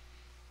him?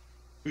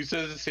 Who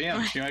says it's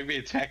him? She might be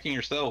attacking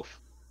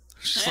herself.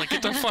 She's like,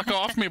 get the fuck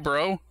off me,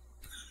 bro.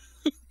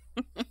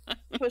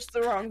 Pushed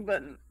the wrong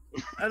button.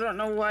 I don't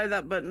know why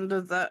that button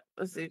does that.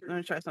 Let's see. Let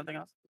me try something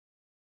else.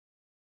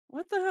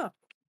 What the hell?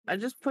 I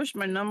just pushed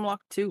my numlock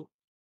 2.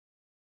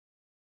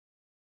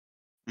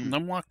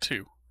 Numlock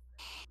 2.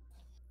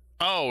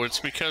 Oh, it's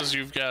because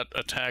you've got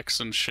attacks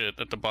and shit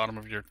at the bottom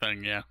of your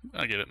thing. Yeah,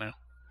 I get it now.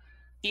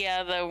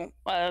 Yeah,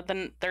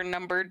 they're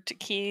numbered to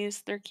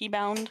keys. They're key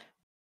bound.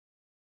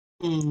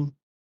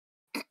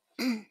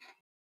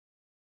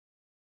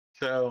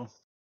 So,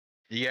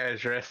 you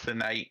guys rest the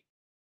night.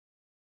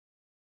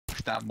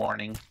 It's not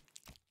morning.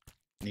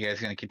 You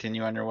guys gonna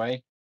continue on your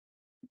way?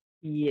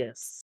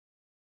 Yes.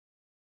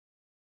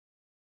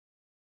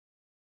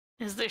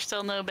 Is there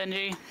still no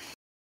Benji?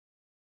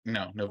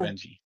 No, no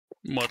Benji.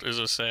 Mutt is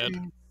a sad.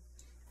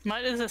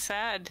 Mutt is a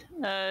sad.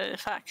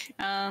 Fuck.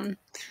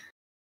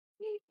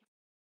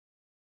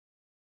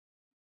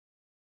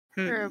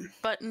 Or a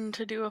button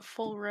to do a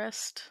full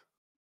rest.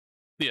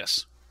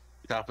 Yes.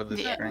 Top of the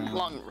screen.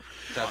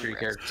 Top of your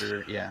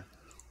character, yeah.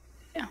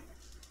 Yeah.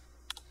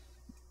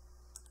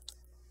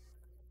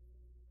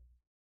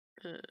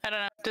 I don't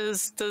know.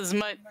 Does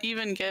Mutt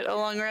even get a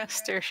long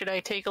rest, or should I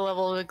take a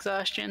level of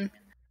exhaustion?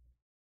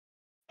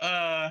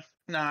 No,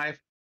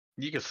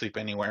 you can sleep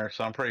anywhere,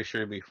 so I'm pretty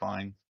sure you'll be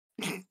fine.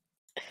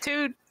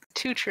 Too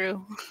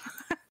true.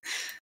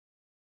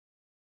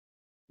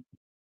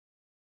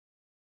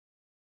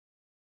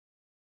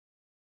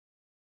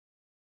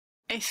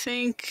 I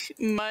think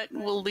Mutt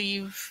will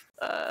leave,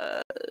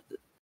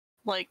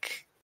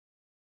 like,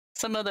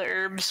 some of the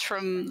herbs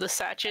from the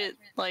sachet,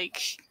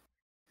 like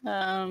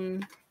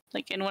in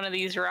one of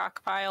these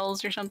rock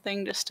piles or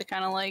something, just to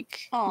kind of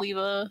like leave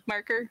a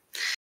marker.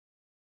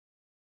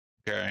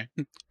 Okay.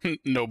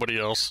 Nobody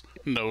else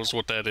knows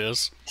what that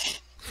is.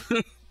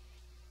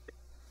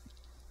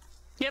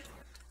 Yep.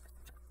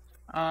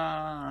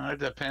 It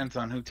depends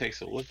on who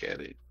takes a look at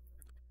it.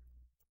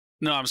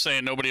 No, I'm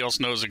saying nobody else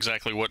knows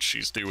exactly what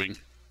she's doing.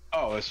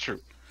 Oh, that's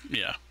true.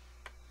 Yeah.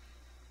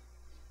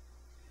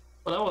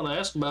 But I want to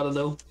ask about it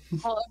though.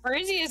 Well,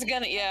 Ebrizia is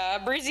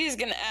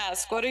gonna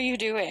ask, "What are you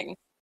doing?"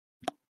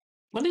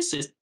 What is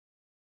this?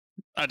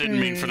 I didn't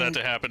mean for that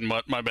to happen,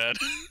 Mutt. My bad.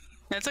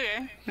 That's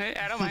okay.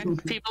 I don't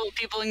mind.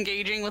 People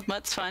engaging with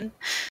Mutt's fun.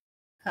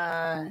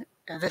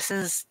 This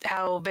is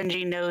how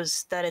Benji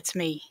knows that it's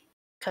me,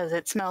 because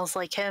it smells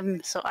like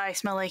him, so I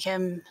smell like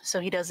him, so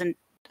he doesn't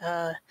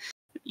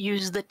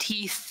use the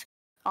teeth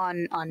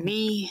on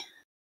me.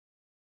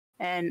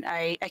 And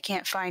I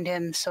can't find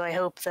him, so I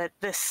hope that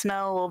this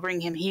smell will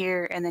bring him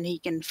here, and then he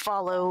can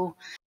follow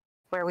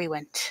where we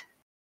went.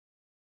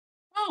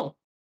 Oh.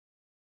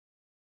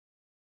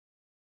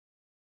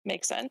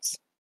 Makes sense.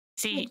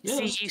 See,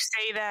 Yes. you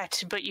say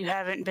that, but you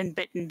haven't been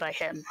bitten by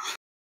him.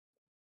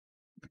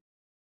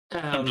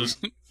 I'm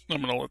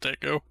gonna let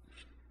that go.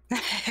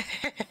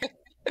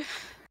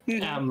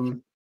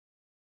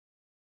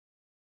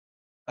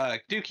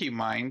 Do keep in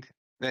mind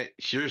that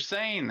you're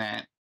saying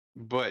that,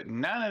 but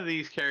none of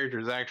these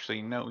characters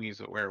actually know he's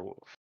a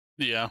werewolf.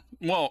 Yeah.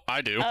 Well,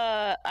 I do.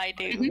 I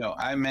do. No,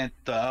 I meant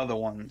the other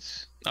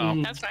ones.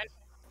 Oh. That's fine.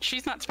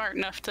 She's not smart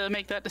enough to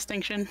make that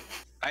distinction.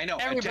 I know.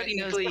 Everybody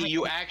knows Technically, that.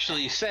 you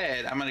actually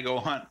said, I'm going to go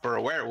hunt for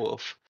a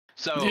werewolf.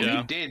 So Yeah.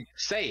 you did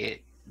say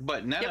it,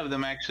 but none of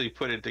them actually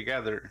put it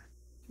together.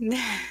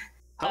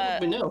 How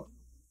would we know?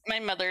 My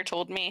mother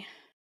told me.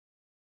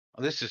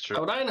 Oh, this is true.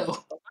 How would I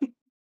know?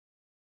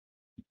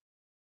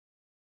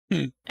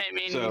 I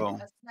mean, So,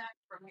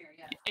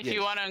 if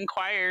you want to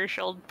inquire,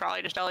 she'll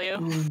probably just tell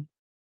you.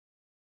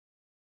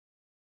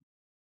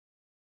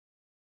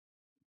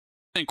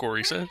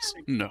 Inquiry says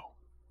no.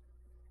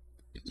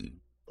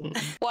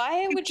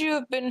 Why would you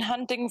have been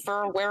hunting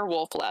for a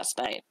werewolf last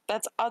night?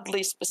 That's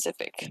oddly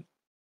specific.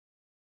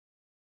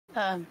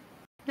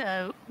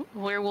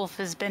 Werewolf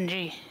is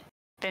Benji.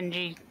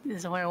 Benji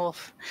is a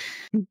werewolf.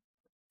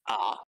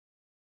 Ah.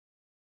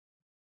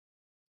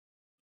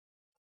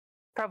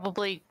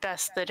 Probably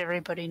best that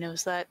everybody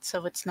knows that,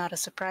 so it's not a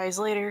surprise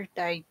later.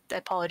 I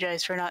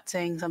apologize for not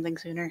saying something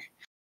sooner.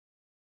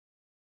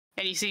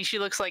 And you see, she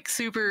looks like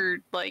super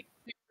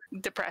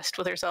depressed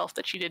with herself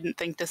that she didn't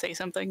think to say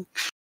something.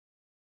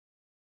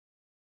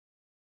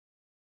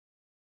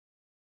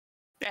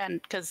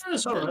 And because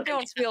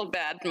Don't feel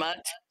bad,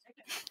 Mutt.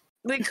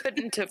 We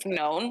couldn't have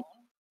known.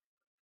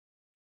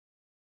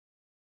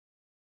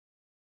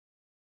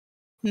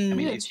 I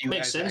mean, if it you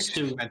makes guys sense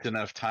actually to. spent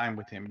enough time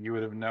with him, you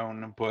would have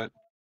known, but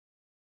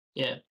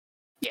Yeah.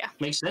 Yeah.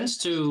 Makes sense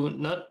to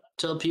not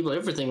tell people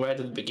everything right at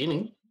the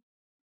beginning.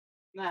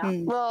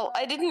 Well,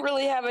 I didn't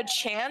really have a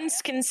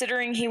chance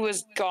considering he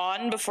was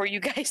gone before you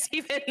guys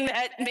even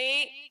met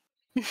me.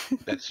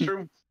 that's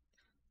true.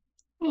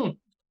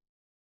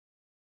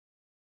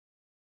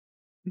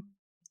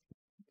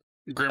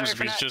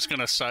 Grimsby's just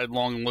gonna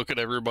sidelong look at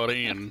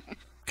everybody and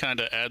kind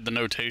of add the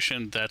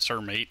notation, "That's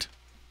our mate."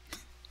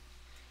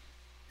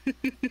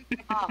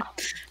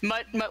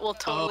 Mutt will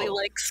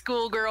totally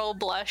schoolgirl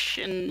blush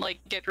and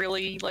get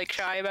really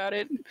shy about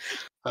it.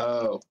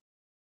 Oh.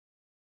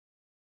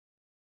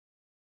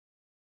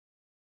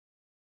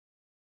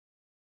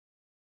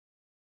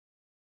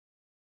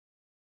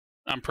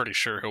 I'm pretty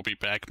sure he'll be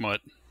back,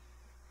 Mutt.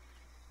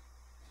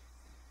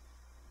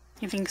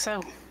 You think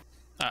so?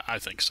 I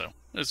think so.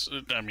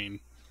 I mean,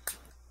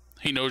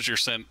 he knows your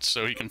scent,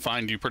 so he can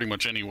find you pretty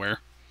much anywhere.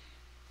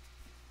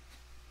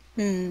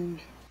 She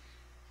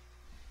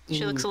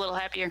looks a little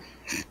happier.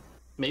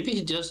 Maybe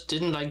he just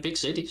didn't like big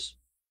cities.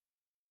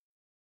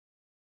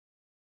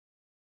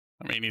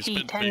 I mean, he's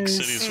been to big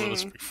cities with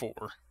us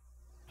before.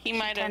 He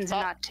might have Tends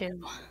thought not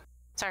to.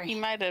 Sorry. He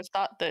might have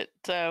thought that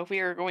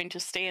we were going to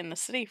stay in the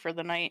city for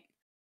the night,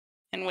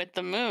 and with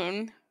the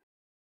moon.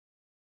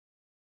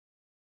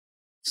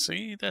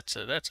 See, that's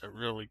a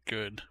really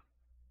good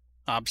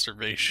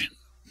observation.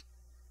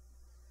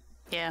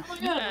 Yeah. Oh,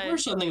 yeah, there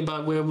was something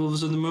about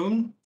werewolves in the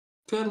moon.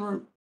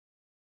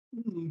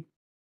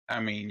 I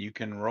mean, you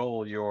can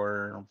roll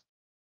your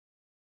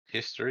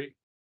history.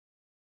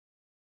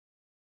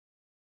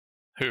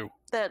 Who?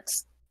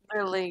 That's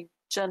really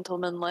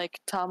gentlemanlike,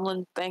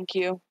 Tomlin. Thank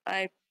you.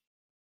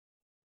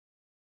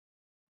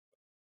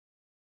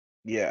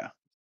 Yeah.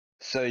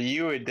 So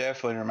you would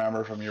definitely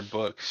remember from your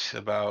books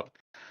about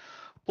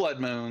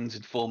blood moons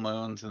and full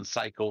moons and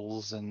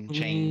cycles and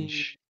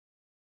change.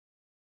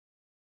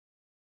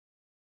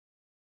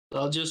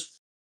 I'll just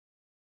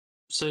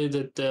say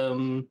that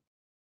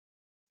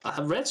I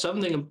have read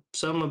some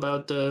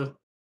about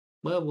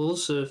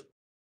werewolves. If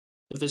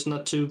it's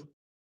not too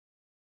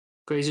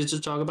crazy to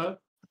talk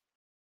about.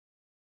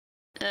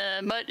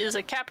 Mutt is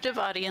a captive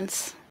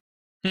audience.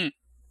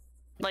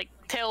 Like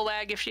tail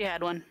wag if she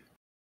had one.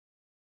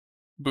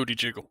 Booty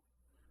jiggle.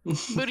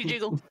 Booty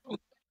jiggle.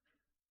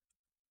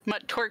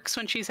 Mutt twerks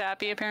when she's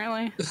happy,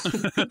 apparently.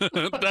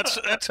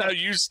 that's how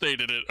you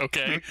stated it,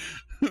 okay?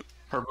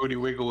 Her booty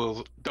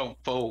wiggles don't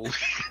fold.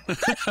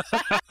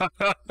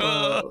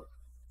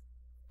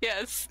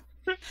 Yes.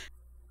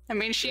 I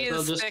mean, she is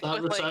I'll just sick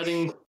start with,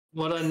 reciting like...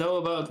 what I know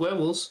about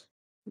werewolves.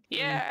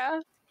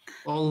 Yeah.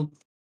 All,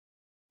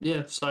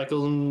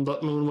 cycle and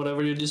blood moon,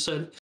 whatever you just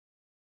said.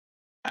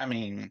 I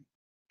mean,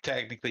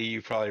 technically,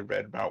 you probably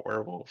read about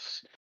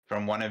werewolves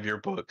from one of your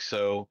books,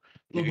 so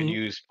you could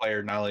use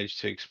player knowledge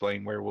to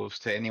explain werewolves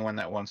to anyone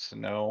that wants to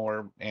know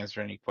or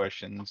answer any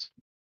questions.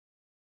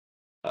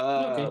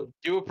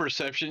 Do a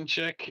perception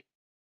check.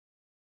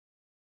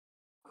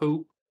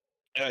 Who?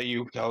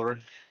 You, Talderoy.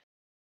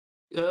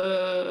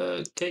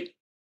 Okay.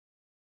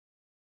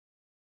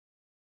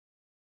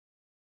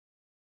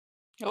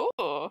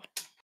 Oh.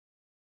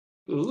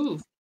 Ooh.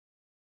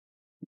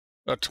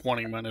 A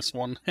 20 minus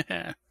 1.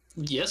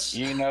 Yes.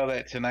 You know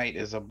that tonight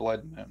is a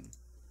blood moon.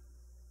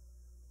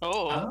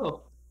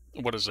 Oh.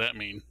 What does that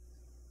mean?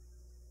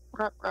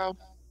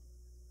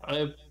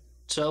 I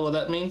tell what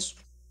that means.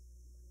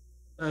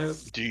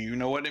 Do you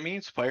know what it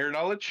means? Player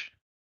knowledge?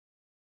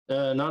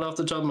 Not off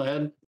the top of my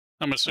head.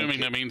 I'm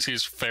assuming that means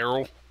he's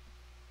feral.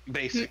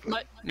 Basically.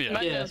 Mutt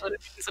knows what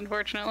it means,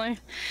 unfortunately.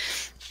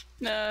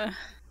 Yeah.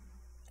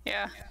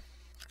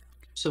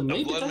 So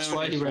maybe that's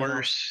why he ran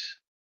worse.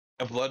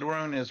 A blood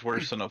moon is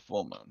worse than a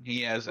full moon.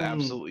 He has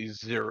absolutely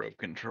zero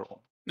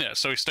control. Yeah,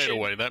 so he stayed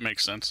away. That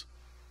makes sense.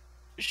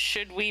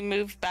 Should we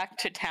move back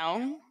to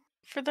town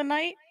for the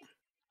night?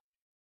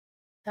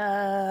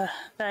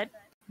 That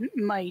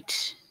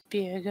might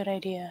be a good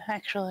idea,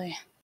 actually.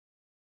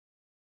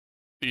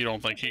 You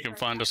don't think he can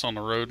find us on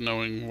the road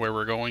knowing where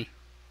we're going?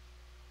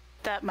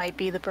 That might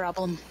be the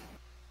problem.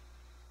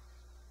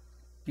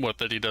 What,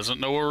 that he doesn't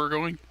know where we're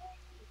going?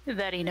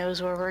 That he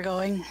knows where we're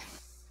going.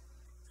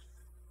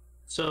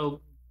 So,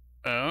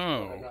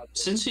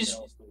 since he's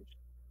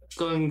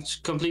going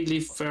completely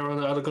feral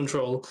and out of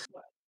control,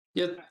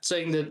 you're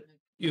saying that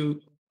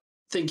you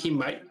think he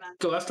might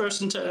go after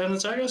us and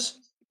attack us?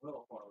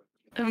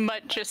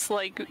 Mutt just,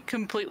 like,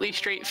 completely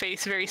straight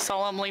face, very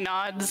solemnly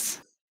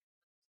nods.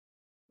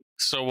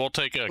 So we'll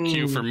take a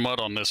cue for Mutt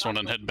on this one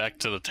and head back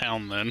to the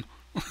town then.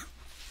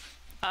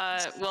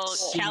 Well,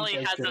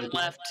 Callie hasn't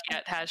left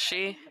yet, has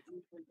she?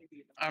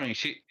 I mean,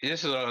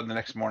 this is the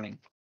next morning.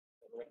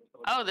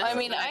 Oh, this I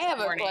mean, I have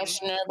a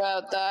question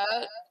about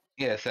that.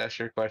 Yes, ask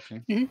your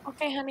question.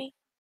 Okay, honey.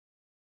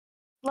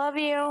 Love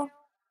you.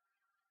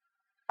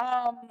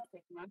 I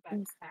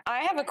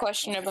have a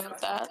question about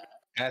that.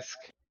 Ask.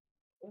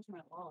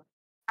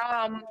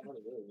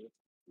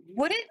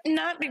 Would it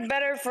not be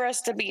better for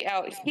us to be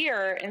out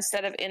here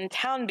instead of in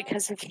town?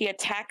 Because if he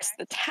attacks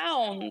the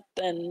town,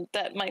 then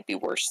that might be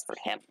worse for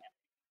him.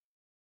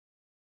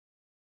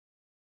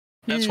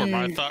 That's where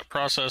my thought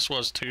process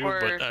was too, Or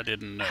but I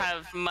didn't know.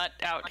 have Mutt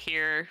out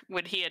here.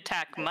 Would he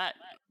attack Mutt?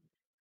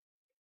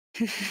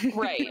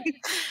 Right.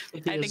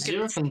 He has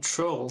zero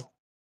control.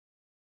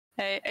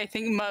 I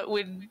think Mutt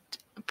would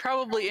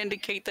probably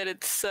indicate that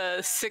it's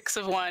 6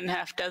 of one,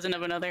 half dozen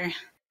of another.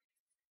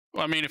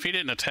 Well, I mean, if he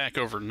didn't attack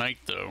overnight,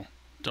 though,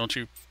 don't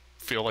you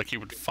feel like he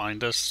would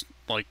find us,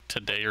 like,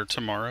 today or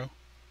tomorrow?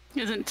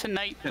 Isn't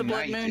tonight the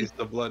blood moon? Tonight is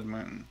the blood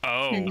moon.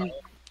 Oh.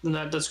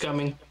 Night that's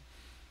coming.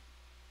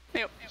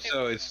 Yep.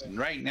 So it's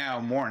right now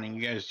morning.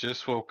 You guys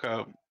just woke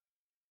up.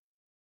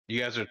 You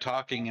guys are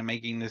talking and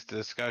making these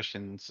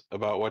discussions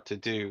about what to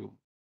do.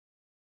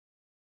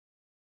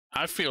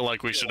 I feel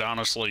like we should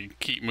honestly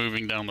keep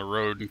moving down the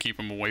road and keep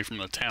him away from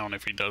the town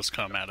if he does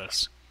come at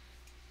us.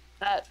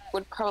 That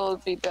would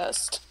probably be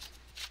best.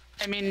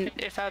 I mean,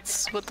 if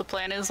that's what the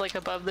plan is, like,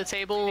 above the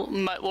table,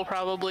 Mutt will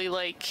probably,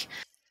 like...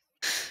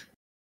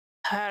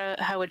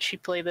 How would she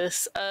play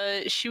this?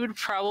 She would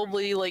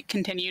probably, like,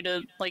 continue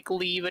to, like,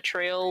 leave a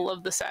trail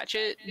of the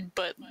sachet,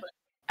 but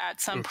at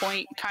some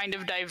point kind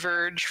of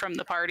diverge from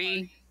the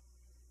party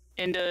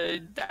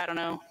into, I don't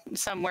know,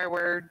 somewhere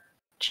where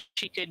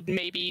she could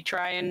maybe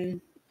try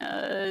and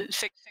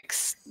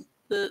fix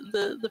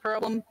the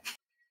problem.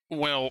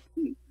 Well,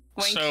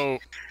 Wink. so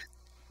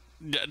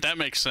that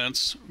makes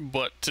sense,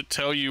 but to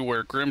tell you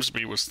where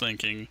Grimsby was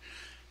thinking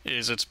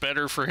is it's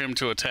better for him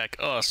to attack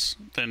us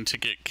than to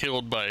get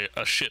killed by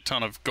a shit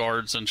ton of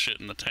guards and shit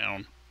in the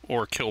town,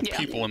 or kill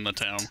people in the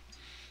town.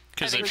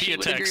 Because if he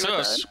attacks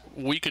us,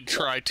 we could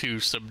try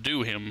to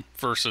subdue him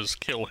versus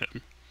kill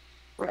him.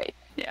 Right.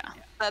 Yeah.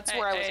 That's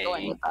where I was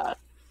going with that.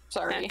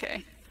 Sorry.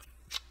 Okay.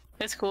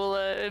 It's cool.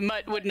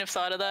 Mutt wouldn't have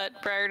thought of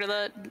that prior to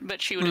that,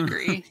 but she would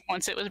agree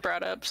once it was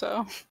brought up,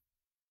 so...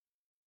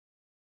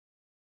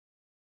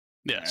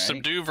 Yeah,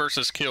 subdue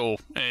versus kill,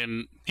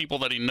 and people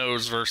that he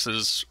knows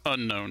versus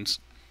unknowns.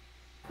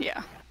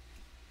 Yeah.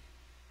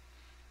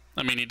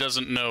 I mean, he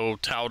doesn't know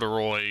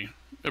Talderoy,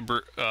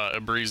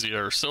 Ebrizia,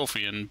 or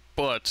Sylphian,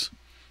 but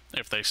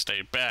if they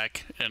stay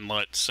back and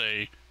let,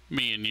 say,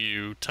 me and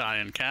you, Ty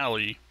and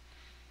Callie,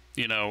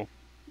 you know,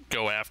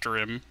 go after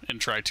him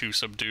and try to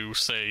subdue,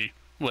 say,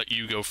 let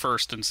you go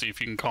first and see if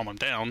you can calm him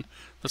down.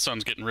 The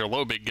sun's getting real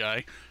low, big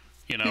guy.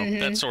 You know,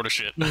 that sort of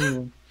shit.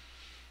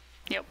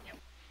 Yep.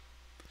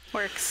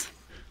 Works.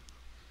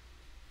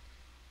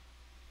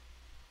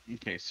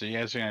 Okay, so you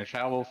guys are going to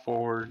travel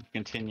forward,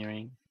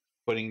 continuing,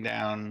 putting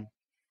down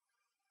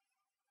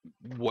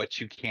what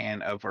you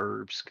can of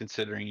herbs,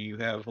 considering you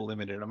have a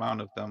limited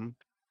amount of them.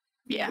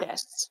 Yeah.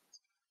 Yes.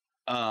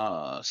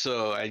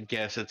 So I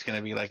guess it's going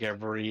to be like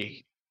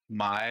every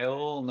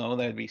mile. No,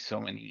 that'd be so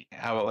many.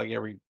 How about like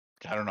every,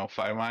 I don't know,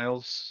 5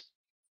 miles?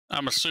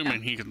 I'm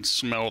assuming he can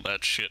smell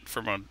that shit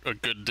from a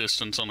good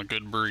distance on a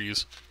good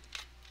breeze.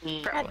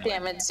 God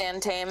damn it,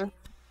 Zantame.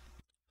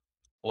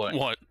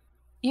 What?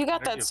 You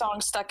got that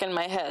song stuck in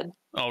my head.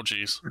 Oh,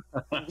 jeez.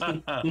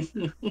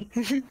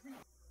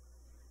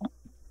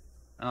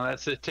 Oh,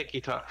 that's a ticky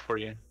talk for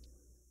you.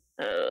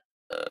 All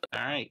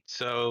right,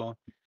 so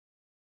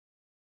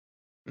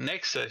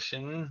next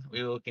session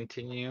we will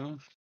continue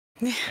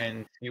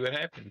and see what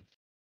happens.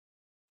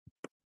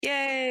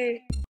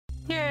 Yay!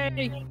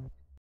 Yay!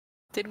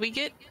 Did we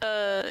get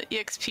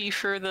EXP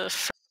for the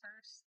first